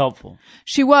she was helpful.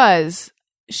 She was.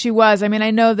 I mean,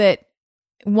 I know that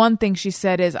one thing she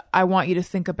said is, "I want you to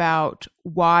think about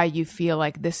why you feel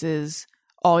like this is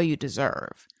all you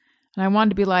deserve." And I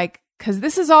wanted to be like, because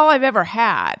this is all I've ever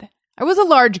had. I was a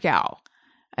large gal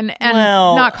and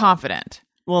not confident.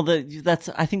 Well,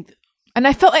 I think. And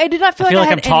I did not feel like I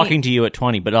had I'm talking to you at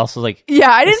 20, but also like,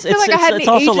 yeah, I didn't feel like I had any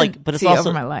also agency like, but it's also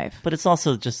over my life. But it's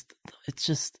also just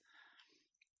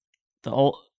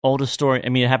the oldest story. I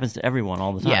mean, it happens to everyone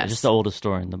all the time. Yes. It's just the oldest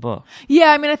story in the book.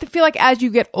 Yeah, I mean, I feel like as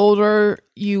you get older,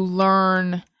 you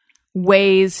learn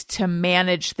ways to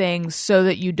manage things so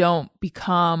that you don't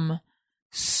become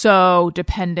so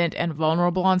dependent and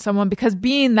vulnerable on someone, because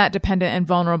being that dependent and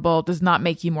vulnerable does not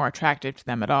make you more attractive to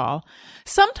them at all.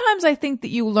 Sometimes I think that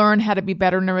you learn how to be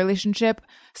better in a relationship.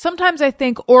 Sometimes I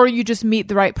think, or you just meet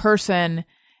the right person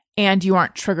and you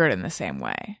aren't triggered in the same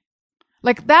way.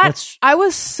 Like that, I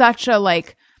was such a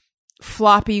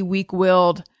floppy,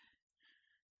 weak-willed.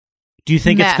 Do you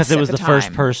think it's because it was the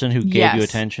first person who gave Yes. you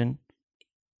attention?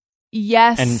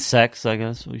 Yes. And sex, I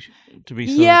guess, to be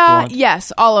so blunt.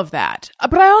 Yes, all of that.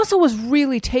 But I also was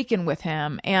really taken with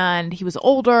him, and he was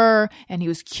older, and he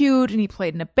was cute, and he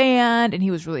played in a band, and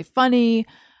he was really funny.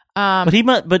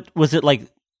 But was it like,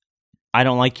 I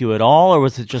don't like you at all, or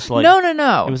was it just like... No.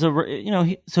 It was he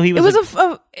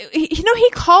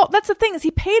called, that's the thing, is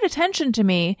he paid attention to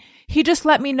me. He just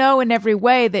let me know in every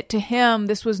way that to him,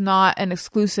 this was not an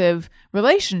exclusive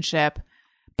relationship.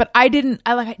 But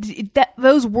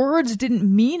those words didn't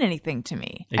mean anything to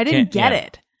me. I didn't get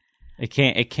it. It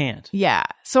can't. Yeah.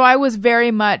 So I was very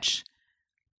much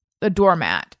a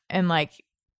doormat and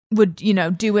would,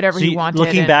 do whatever he wanted.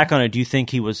 Looking back on it, do you think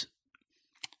he was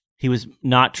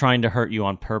not trying to hurt you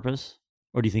on purpose?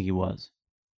 Or do you think he was?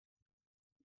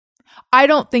 I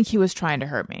don't think he was trying to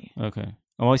hurt me. Okay.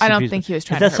 I don't think he was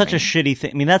trying to hurt me. That's such a shitty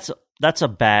thing. I mean, that's a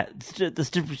bad... There's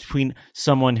a difference between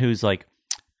someone who's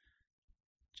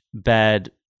bad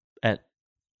at,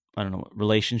 I don't know,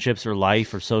 relationships or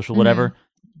life or social whatever,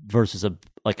 versus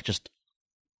just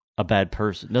a bad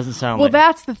person. It doesn't sound well,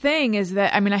 that's the thing, is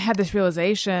that, I mean, I had this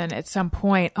realization at some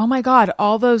point, oh my God,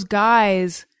 all those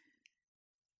guys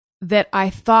that I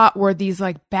thought were these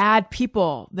like bad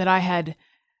people that I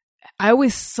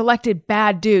always selected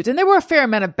bad dudes. And there were a fair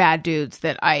amount of bad dudes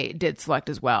that I did select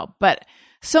as well. But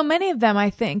so many of them, I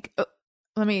think,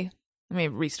 let me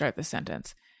restart the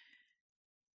sentence.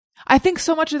 I think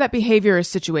so much of that behavior is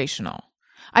situational.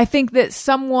 I think that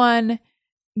someone,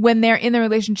 when they're in a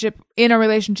relationship, in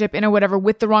a whatever,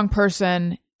 with the wrong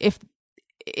person, if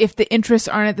the interests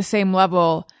aren't at the same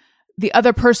level, the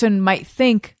other person might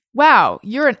think, wow,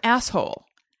 you're an asshole.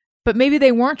 But maybe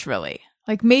they weren't really.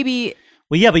 Like maybe...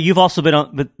 Well, yeah, but you've also been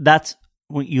on... But that's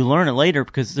when you learn it later,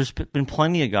 because there's been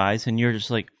plenty of guys, and you're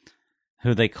just like,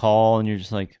 who they call, and you're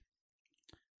just like,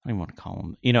 I don't even want to call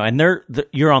them. You know, and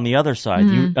you're on the other side.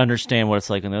 You understand what it's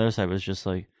like on the other side, but it's just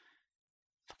like,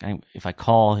 if I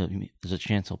call, there's a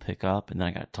chance he'll pick up, and then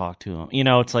I got to talk to him. You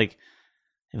know, it's like,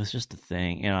 it was just a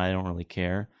thing, and I don't really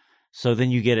care. So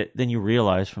then you get it, then you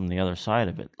realize from the other side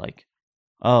of it, like,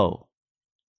 oh.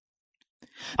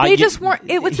 They just weren't,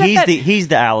 he's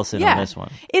the Allison on this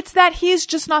one. It's that he's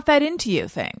just not that into you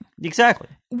thing. Exactly.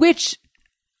 Which,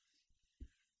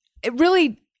 it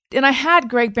really, and I had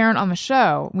Greg Barron on the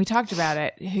show, and we talked about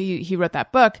it, he wrote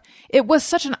that book. It was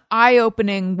such an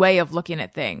eye-opening way of looking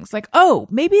at things. Like, oh,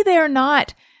 maybe they're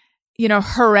not,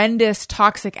 horrendous,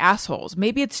 toxic assholes.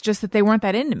 Maybe it's just that they weren't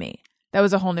that into me. That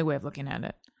was a whole new way of looking at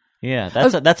it. Yeah,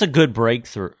 that's a good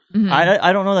breakthrough. Mm-hmm.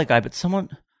 I don't know that guy, but someone,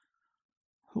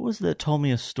 who was that told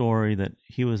me a story that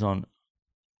he was on,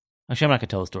 actually I'm not going to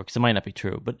tell the story because it might not be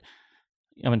true, but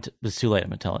it's too late, I'm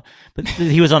going to tell it. But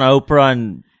he was on Oprah,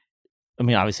 and I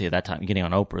mean, obviously at that time, getting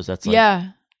on Oprah's, that's like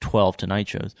 12 Tonight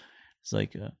shows. It's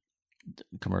like a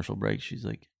commercial break. She's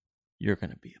like, you're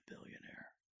going to be a billionaire.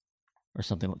 Or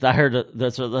something. I heard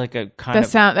that's like a kind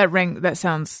of... That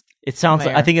sounds... It sounds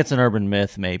like, I think it's an urban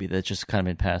myth maybe that's just kind of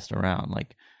been passed around.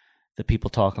 Like, that people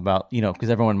talk about,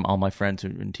 because all my friends who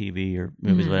are in TV or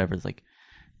movies, whatever, it's like,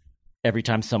 every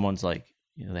time someone's like,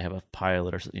 they have a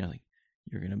pilot or something, like,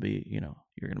 you're going to be, you're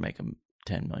going to make them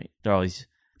 10 million.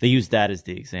 They use that as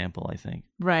the example, I think.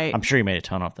 Right. I'm sure you made a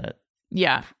ton off that.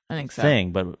 Yeah, I think so.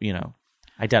 Thing, but,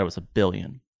 I doubt it was $1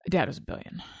 billion. I doubt it was $1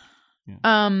 billion.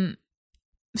 Yeah.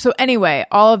 So anyway,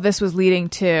 all of this was leading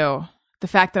to the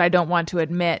fact that I don't want to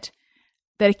admit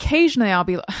that occasionally I'll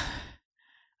be like,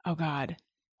 oh God,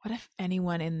 what if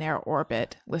anyone in their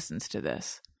orbit listens to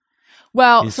this?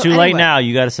 Well, it's too late now.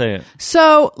 You got to say it.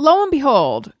 So lo and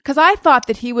behold, because I thought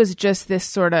that he was just this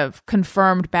sort of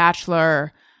confirmed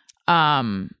bachelor,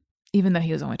 even though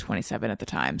he was only 27 at the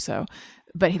time. So,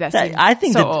 but I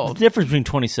think the difference between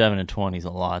 27 and 20 is a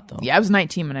lot, though. Yeah, I was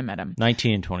 19 when I met him.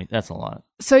 19 and 20, that's a lot.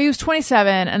 So he was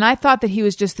 27, and I thought that he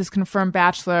was just this confirmed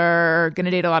bachelor, going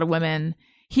to date a lot of women.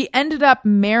 He ended up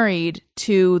married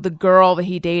to the girl that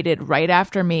he dated right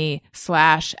after me /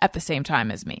 at the same time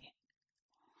as me.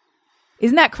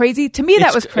 Isn't that crazy? To me,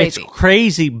 that was crazy. It's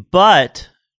crazy, but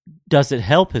does it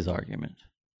help his argument?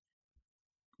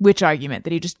 Which argument?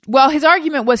 His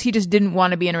argument was he just didn't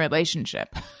want to be in a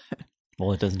relationship.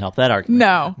 Well, it doesn't help that argument.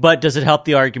 No. But does it help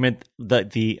the argument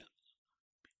that he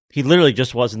literally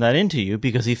just wasn't that into you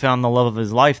because he found the love of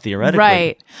his life, theoretically?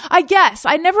 Right. I guess.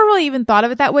 I never really even thought of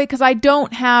it that way because I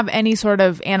don't have any sort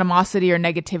of animosity or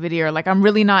negativity or like I'm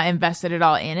really not invested at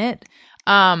all in it.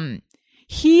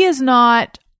 He is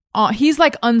not, he's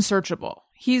like unsearchable.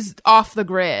 He's off the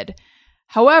grid.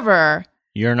 However.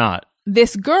 You're not.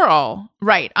 This girl,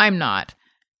 right, I'm not.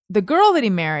 The girl that he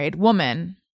married,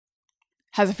 woman,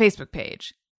 has a Facebook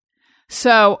page.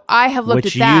 So I have looked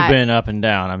at that. Which you've been up and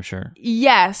down, I'm sure.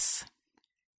 Yes.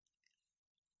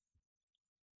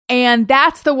 And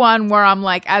that's the one where I'm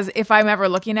like, as if I'm ever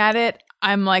looking at it,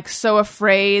 I'm like so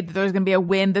afraid that there's going to be a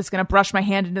wind that's going to brush my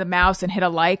hand into the mouse and hit a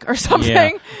like or something.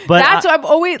 Yeah, but that's what I'm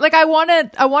always like. I want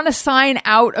to sign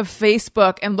out of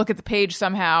Facebook and look at the page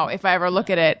somehow if I ever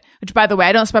look at it. Which, by the way,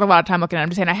 I don't spend a lot of time looking at it. I'm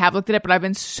just saying I have looked at it, but I've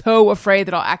been so afraid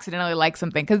that I'll accidentally like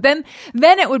something because then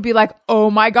it would be like, oh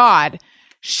my God,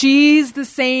 she's the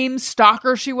same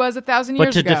stalker she was 1,000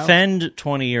 years ago. But to defend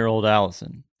 20-year-old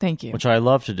Allison, thank you, which I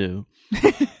love to do.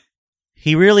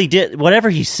 He really did.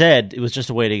 Whatever he said, it was just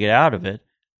a way to get out of it.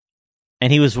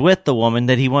 And he was with the woman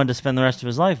that he wanted to spend the rest of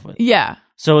his life with. Yeah.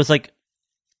 So it's like,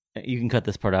 you can cut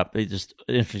this part out. It's just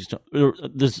interesting.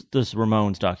 This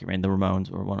Ramones documentary. The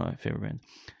Ramones were one of my favorite bands.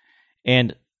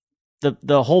 And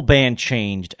the whole band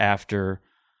changed after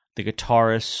the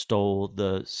guitarist stole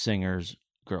the singer's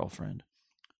girlfriend.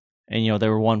 And, they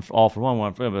were all for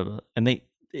one for blah, blah, blah. And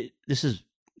this is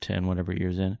 10, whatever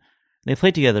years in. They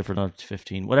played together for another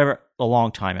 15, whatever, a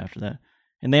long time after that.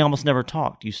 And they almost never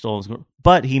talked. You stole his girl.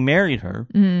 But he married her.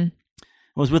 Mm.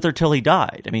 Was with her till he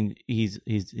died. I mean, he's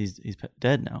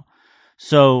dead now.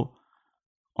 So,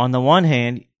 on the one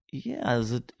hand, Yeah,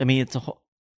 I mean, it's a whole.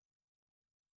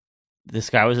 This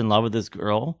guy was in love with this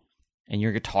girl, and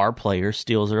your guitar player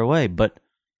steals her away. But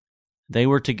they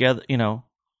were together,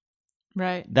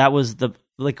 Right. That was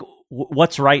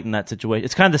what's right in that situation?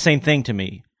 It's kind of the same thing to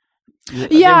me.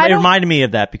 Yeah, it reminded me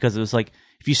of that because it was like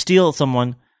if you steal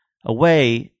someone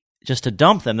away just to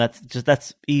dump them,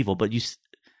 that's evil. But you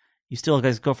steal a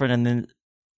guy's girlfriend, and then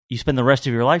you spend the rest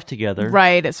of your life together,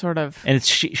 right? It's sort of, and it's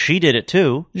she did it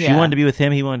too. Yeah. She wanted to be with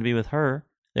him; he wanted to be with her.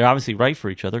 They're obviously right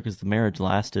for each other because the marriage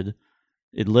lasted.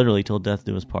 It literally till death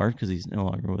do us part because he's no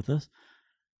longer with us.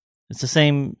 It's the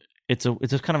same. It's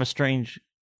a kind of a strange.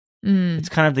 It's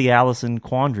kind of the Allison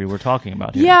quandary we're talking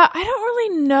about here. Yeah, I don't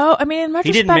really know. I mean, in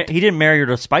retrospect, he didn't marry her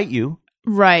to spite you.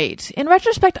 Right. In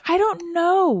retrospect, I don't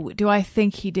know. Do I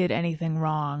think he did anything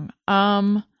wrong?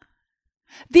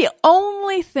 The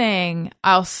only thing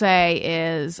I'll say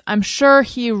is I'm sure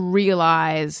he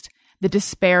realized the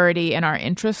disparity in our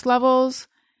interest levels.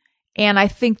 And I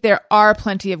think there are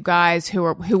plenty of guys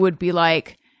who would be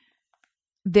like,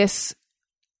 this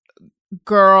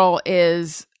girl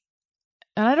is,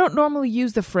 and I don't normally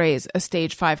use the phrase a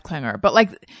stage 5 clinger, but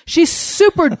like she's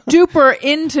super duper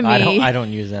into me. I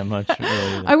don't use that much.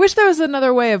 Really. I wish there was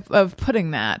another way of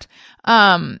putting that.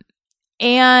 And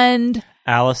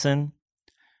Allison,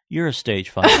 you're a stage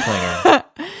 5 clinger,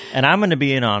 and I'm going to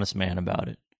be an honest man about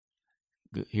it.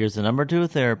 Here's the number to a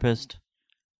therapist.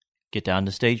 Get down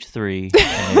to stage 3,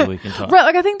 and maybe we can talk. Right,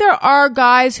 like I think there are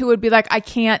guys who would be like, I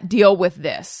can't deal with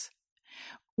this,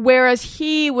 whereas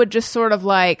he would just sort of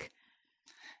like.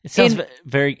 It sounds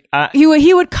very.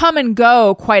 He would come and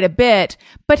go quite a bit,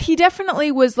 but he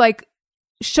definitely was like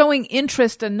showing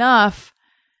interest enough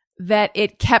that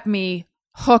it kept me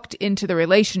hooked into the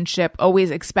relationship,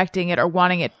 always expecting it or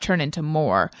wanting it to turn into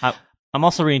more. I'm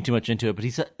also reading too much into it, but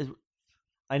he's.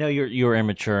 I know you're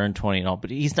immature and 20 and all, but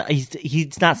he's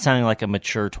not sounding like a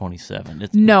mature 27.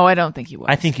 No, I don't think he was.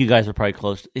 I think you guys are probably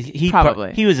close.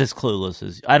 Probably. He was as clueless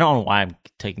as. I don't know why I'm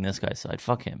taking this guy's side.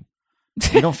 Fuck him.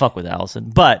 You don't fuck with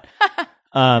Allison, but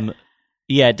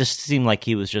yeah, it just seemed like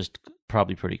he was just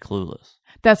probably pretty clueless.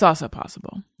 That's also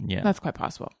possible. Yeah, that's quite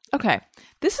possible. Okay,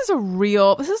 this is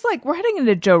like we're heading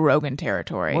into Joe Rogan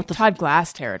territory, Todd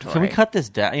Glass territory. Can we cut this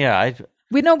down? Yeah,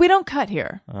 we don't cut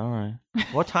here. All right.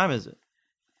 What time is it?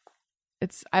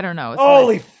 I don't know.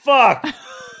 Holy fuck!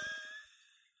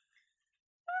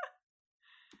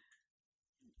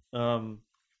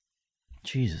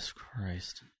 Jesus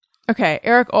Christ. Okay,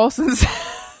 Eric Olson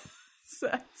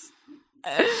says,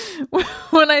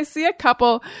 when I see a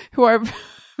couple who are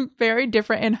very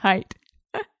different in height,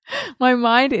 my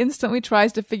mind instantly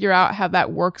tries to figure out how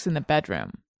that works in the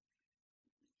bedroom.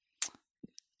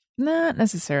 Not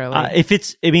necessarily.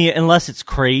 Unless it's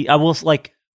crazy. I will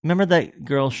remember that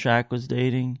girl Shaq was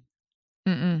dating?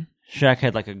 Mm-mm. Shaq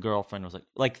had like a girlfriend who was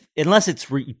like unless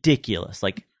it's ridiculous,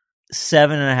 like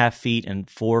 7.5 feet and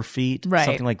 4 feet, right.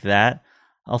 Something like that.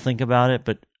 I'll think about it,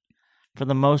 but for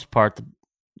the most part, the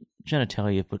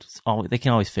genitalia, but they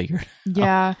can always figure it out.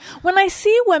 Yeah. When I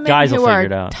see women Guys who will figure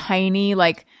it are out. tiny,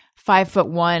 like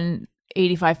 5'1",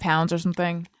 85 pounds or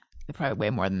something, they probably weigh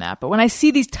more than that. But when I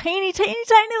see these tiny, tiny,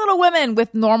 tiny little women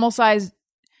with normal size,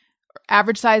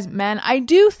 average size men, I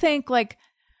do think like,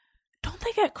 don't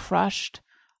they get crushed?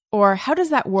 Or how does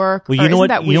that work? Well, you know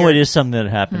what? You know what is something that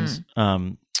happens.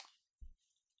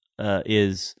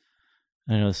 Is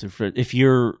I know this if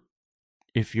you're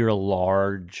a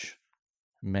large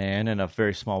man and a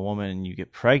very small woman and you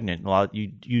get pregnant, well,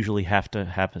 you usually have to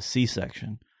have a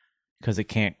C-section because it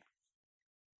can't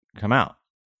come out.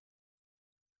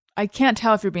 I can't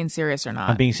tell if you're being serious or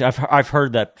not. I've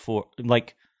heard that before,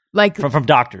 like from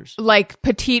doctors. Like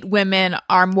petite women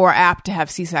are more apt to have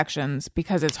C-sections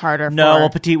because it's harder.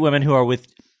 Petite women who are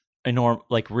with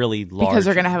really large, because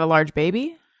they're going to have a large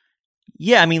baby.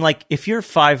 Yeah, I mean, like if you're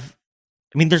 5.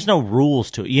 I mean, there's no rules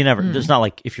to it. There's not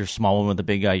like if you're a small woman with a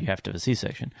big guy, you have to have a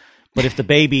C-section. But if the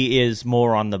baby is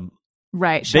more on the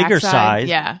bigger side,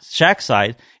 yeah, Shaq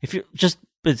side,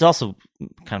 it's also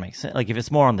kind of makes sense. Like if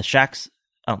it's more on the Shaq's,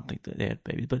 I don't think that they had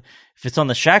babies, but if it's on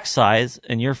the Shaq size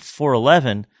and you're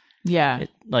 4'11", yeah,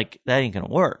 that ain't gonna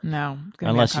work. No, it's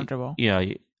gonna be uncomfortable.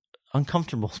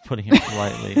 Uncomfortable is putting it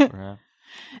politely. Perhaps.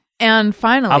 And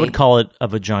finally, I would call it a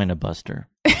vagina buster.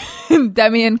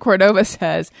 Demian Cordova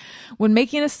says, when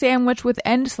making a sandwich with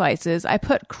end slices, I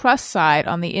put crust side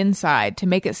on the inside to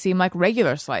make it seem like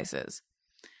regular slices.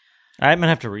 I'm going to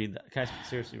have to read that. Can I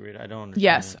seriously read it? I don't understand.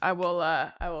 Yes, I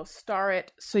will star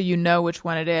it so you know which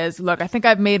one it is. Look, I think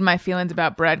I've made my feelings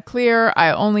about bread clear.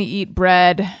 I only eat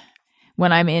bread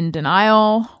when I'm in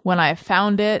denial, when I've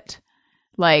found it.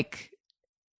 Like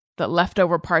the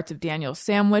leftover parts of Daniel's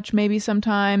sandwich maybe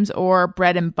sometimes, or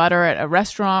bread and butter at a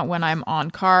restaurant when I'm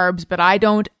on carbs. But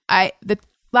the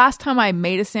last time I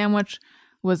made a sandwich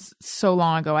was so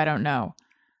long ago, I don't know.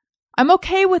 I'm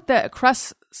okay with the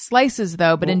crust slices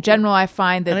though, but in general I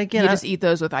find that you just eat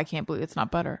those with, I can't believe it's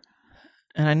not butter.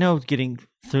 And I know getting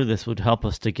through this would help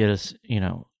us to get us,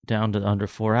 down to under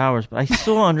 4 hours, but I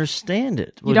still understand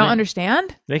it. You don't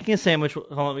understand? Making a sandwich.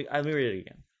 Hold on, let me read it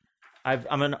again.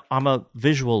 I'm a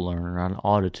visual learner, not an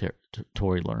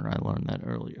auditory learner. I learned that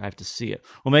earlier. I have to see it.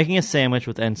 Well, making a sandwich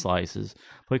with end slices,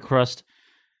 put crust.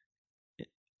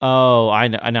 Oh, I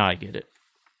know. I get it.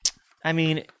 I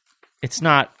mean, it's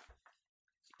not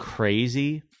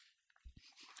crazy.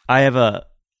 There's a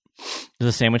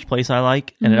sandwich place I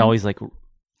like, and it always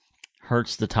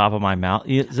hurts the top of my mouth.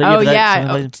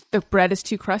 The bread is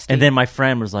too crusty. And then my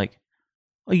friend was like,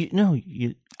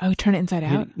 turn it inside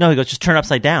out? No, he goes, just turn it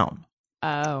upside down.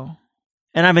 Oh.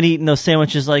 And I've been eating those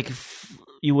sandwiches like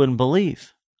you wouldn't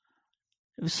believe.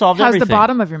 It solved everything. How's the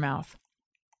bottom of your mouth?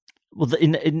 Well,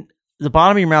 in the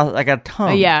bottom of your mouth, I got a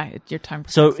tongue. Your tongue.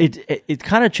 So it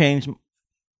kind of changed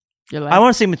your life. I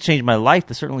want to say it changed my life,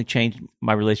 but certainly changed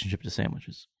my relationship to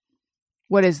sandwiches.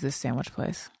 What is this sandwich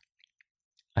place?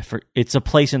 It's a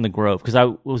place in the Grove, because I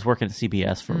was working at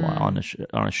CBS for a while on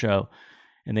a show,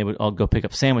 and they would all go pick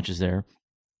up sandwiches there.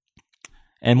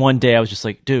 And one day I was just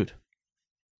like, dude,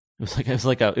 it was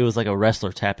like a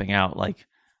wrestler tapping out, like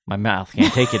my mouth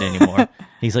can't take it anymore.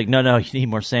 He's like, no, you need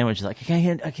more sandwiches. Like, I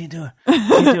can't do it. I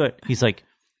can't do it. He's like,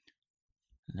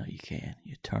 no, you can.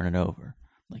 You turn it over.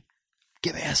 I'm like,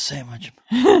 give me a sandwich.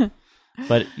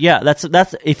 But yeah, that's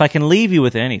if I can leave you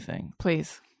with anything,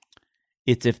 please.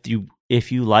 It's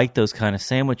if you like those kind of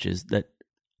sandwiches, that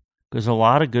there's a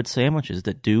lot of good sandwiches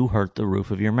that do hurt the roof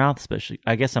of your mouth, especially.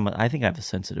 I guess I think I have a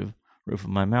sensitive roof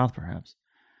of my mouth, perhaps.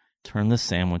 Turn the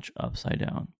sandwich upside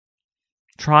down.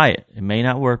 Try it. It may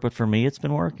not work, but for me, it's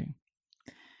been working.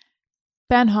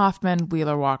 Ben Hoffman,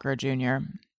 Wheeler Walker Jr.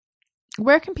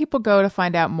 Where can people go to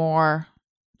find out more?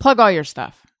 Plug all your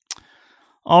stuff.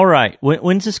 All right.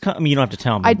 When's this coming? You don't have to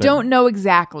tell me. I don't know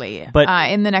exactly, but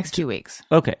in the next 2 weeks.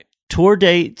 Okay. Tour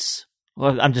dates.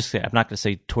 Well, I'm not going to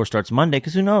say tour starts Monday,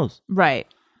 because who knows? Right.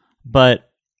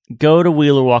 But go to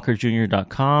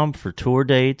wheelerwalkerjr.com for tour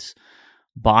dates.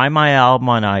 Buy my album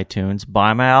on iTunes.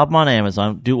 Buy my album on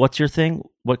Amazon. What's your thing?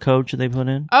 What code should they put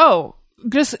in? Oh,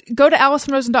 just go to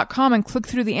AllisonRosen.com and click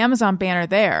through the Amazon banner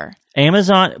there.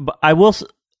 Amazon. I'm going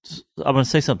to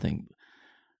say something.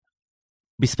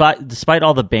 Despite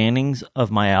all the bannings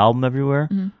of my album everywhere,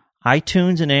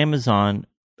 iTunes and Amazon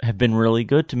have been really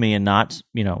good to me, and not,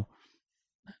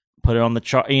 put it on the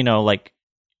chart.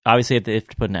 Obviously they have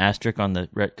to put an asterisk on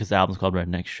because the album's called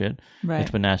Redneck Shit. Right. They have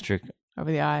to put an asterisk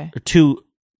over the I, or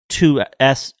two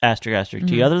S asterisk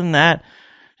T. Other than that,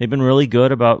 they've been really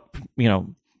good about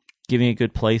giving a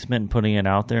good placement and putting it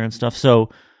out there and stuff.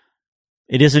 So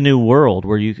it is a new world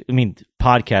where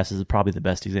podcast is probably the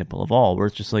best example of all, where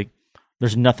it's just like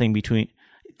there's nothing between.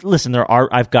 Listen,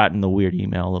 I've gotten the weird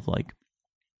email of like,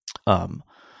 I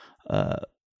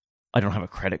don't have a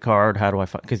credit card. How do I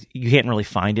find? Because you can't really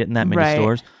find it in that many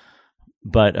stores.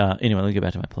 But anyway, let me get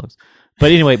back to my plugs.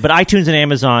 But anyway, iTunes and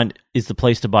Amazon is the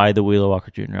place to buy the Wheeler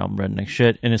Walker Jr. album, Redneck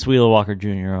Shit, and it's Wheeler Walker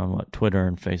Jr. on Twitter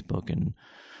and Facebook and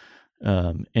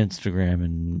Instagram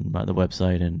and the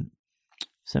website, and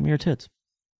send me your tits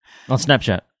on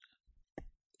Snapchat.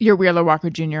 Your Wheeler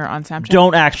Walker Jr. on Snapchat.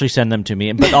 Don't actually send them to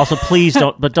me, but also please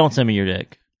don't. But don't send me your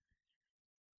dick.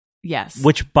 Yes.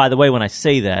 Which, by the way, when I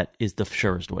say that, is the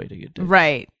surest way to get dick.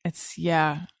 Right. It's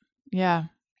yeah.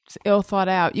 It's ill thought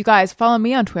out. You guys, follow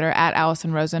me on Twitter at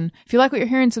Allison Rosen. If you like what you're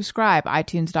hearing, subscribe.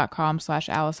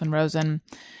 iTunes.com/Allison Rosen.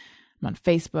 I'm on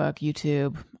Facebook,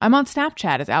 YouTube. I'm on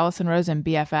Snapchat as Allison Rosen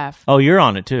BFF. Oh, you're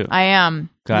on it too. I am.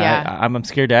 God, yeah. I'm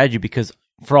scared to add you, because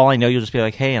for all I know, you'll just be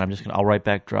like, hey, and I'll write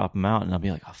back, drop them out, and I'll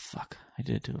be like, oh fuck, I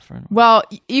did it to a friend. Well,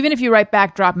 even if you write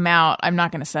back, drop them out, I'm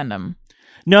not going to send them.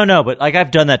 No, but like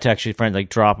I've done that to actually friends, like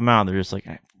drop them out. They're just like,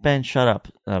 Ben, shut up.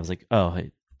 And I was like, oh,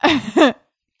 hey.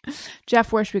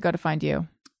 Jeff, where should we go to find you?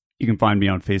 You can find me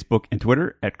on Facebook and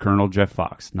Twitter at Colonel Jeff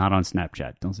Fox, not on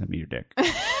Snapchat. Don't send me your dick.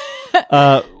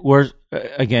 Where's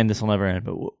again? This will never end.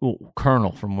 But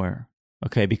Colonel from where?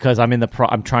 Okay, because I'm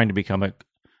I'm trying to become a.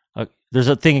 There's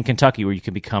a thing in Kentucky where you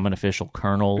can become an official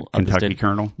colonel. Kentucky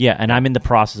colonel. Yeah, and I'm in the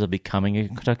process of becoming a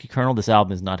Kentucky colonel. This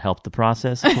album has not helped the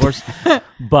process, of course,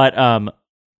 but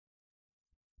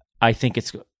I think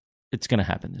it's going to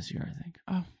happen this year. I think.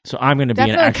 Oh. So I'm going to be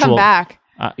an actual. Come back.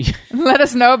 Let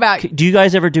us know about. Do you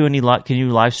guys ever do any? Can you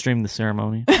live stream the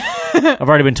ceremony? I've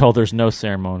already been told there's no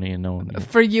ceremony and no one.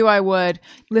 For you, I would.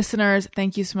 Listeners,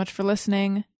 thank you so much for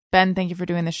listening. Ben, thank you for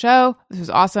doing the show. This was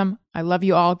awesome. I love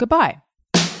you all. Goodbye.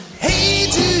 Hey,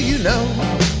 do you know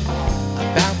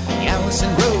about the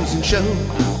Allison Rosen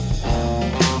show?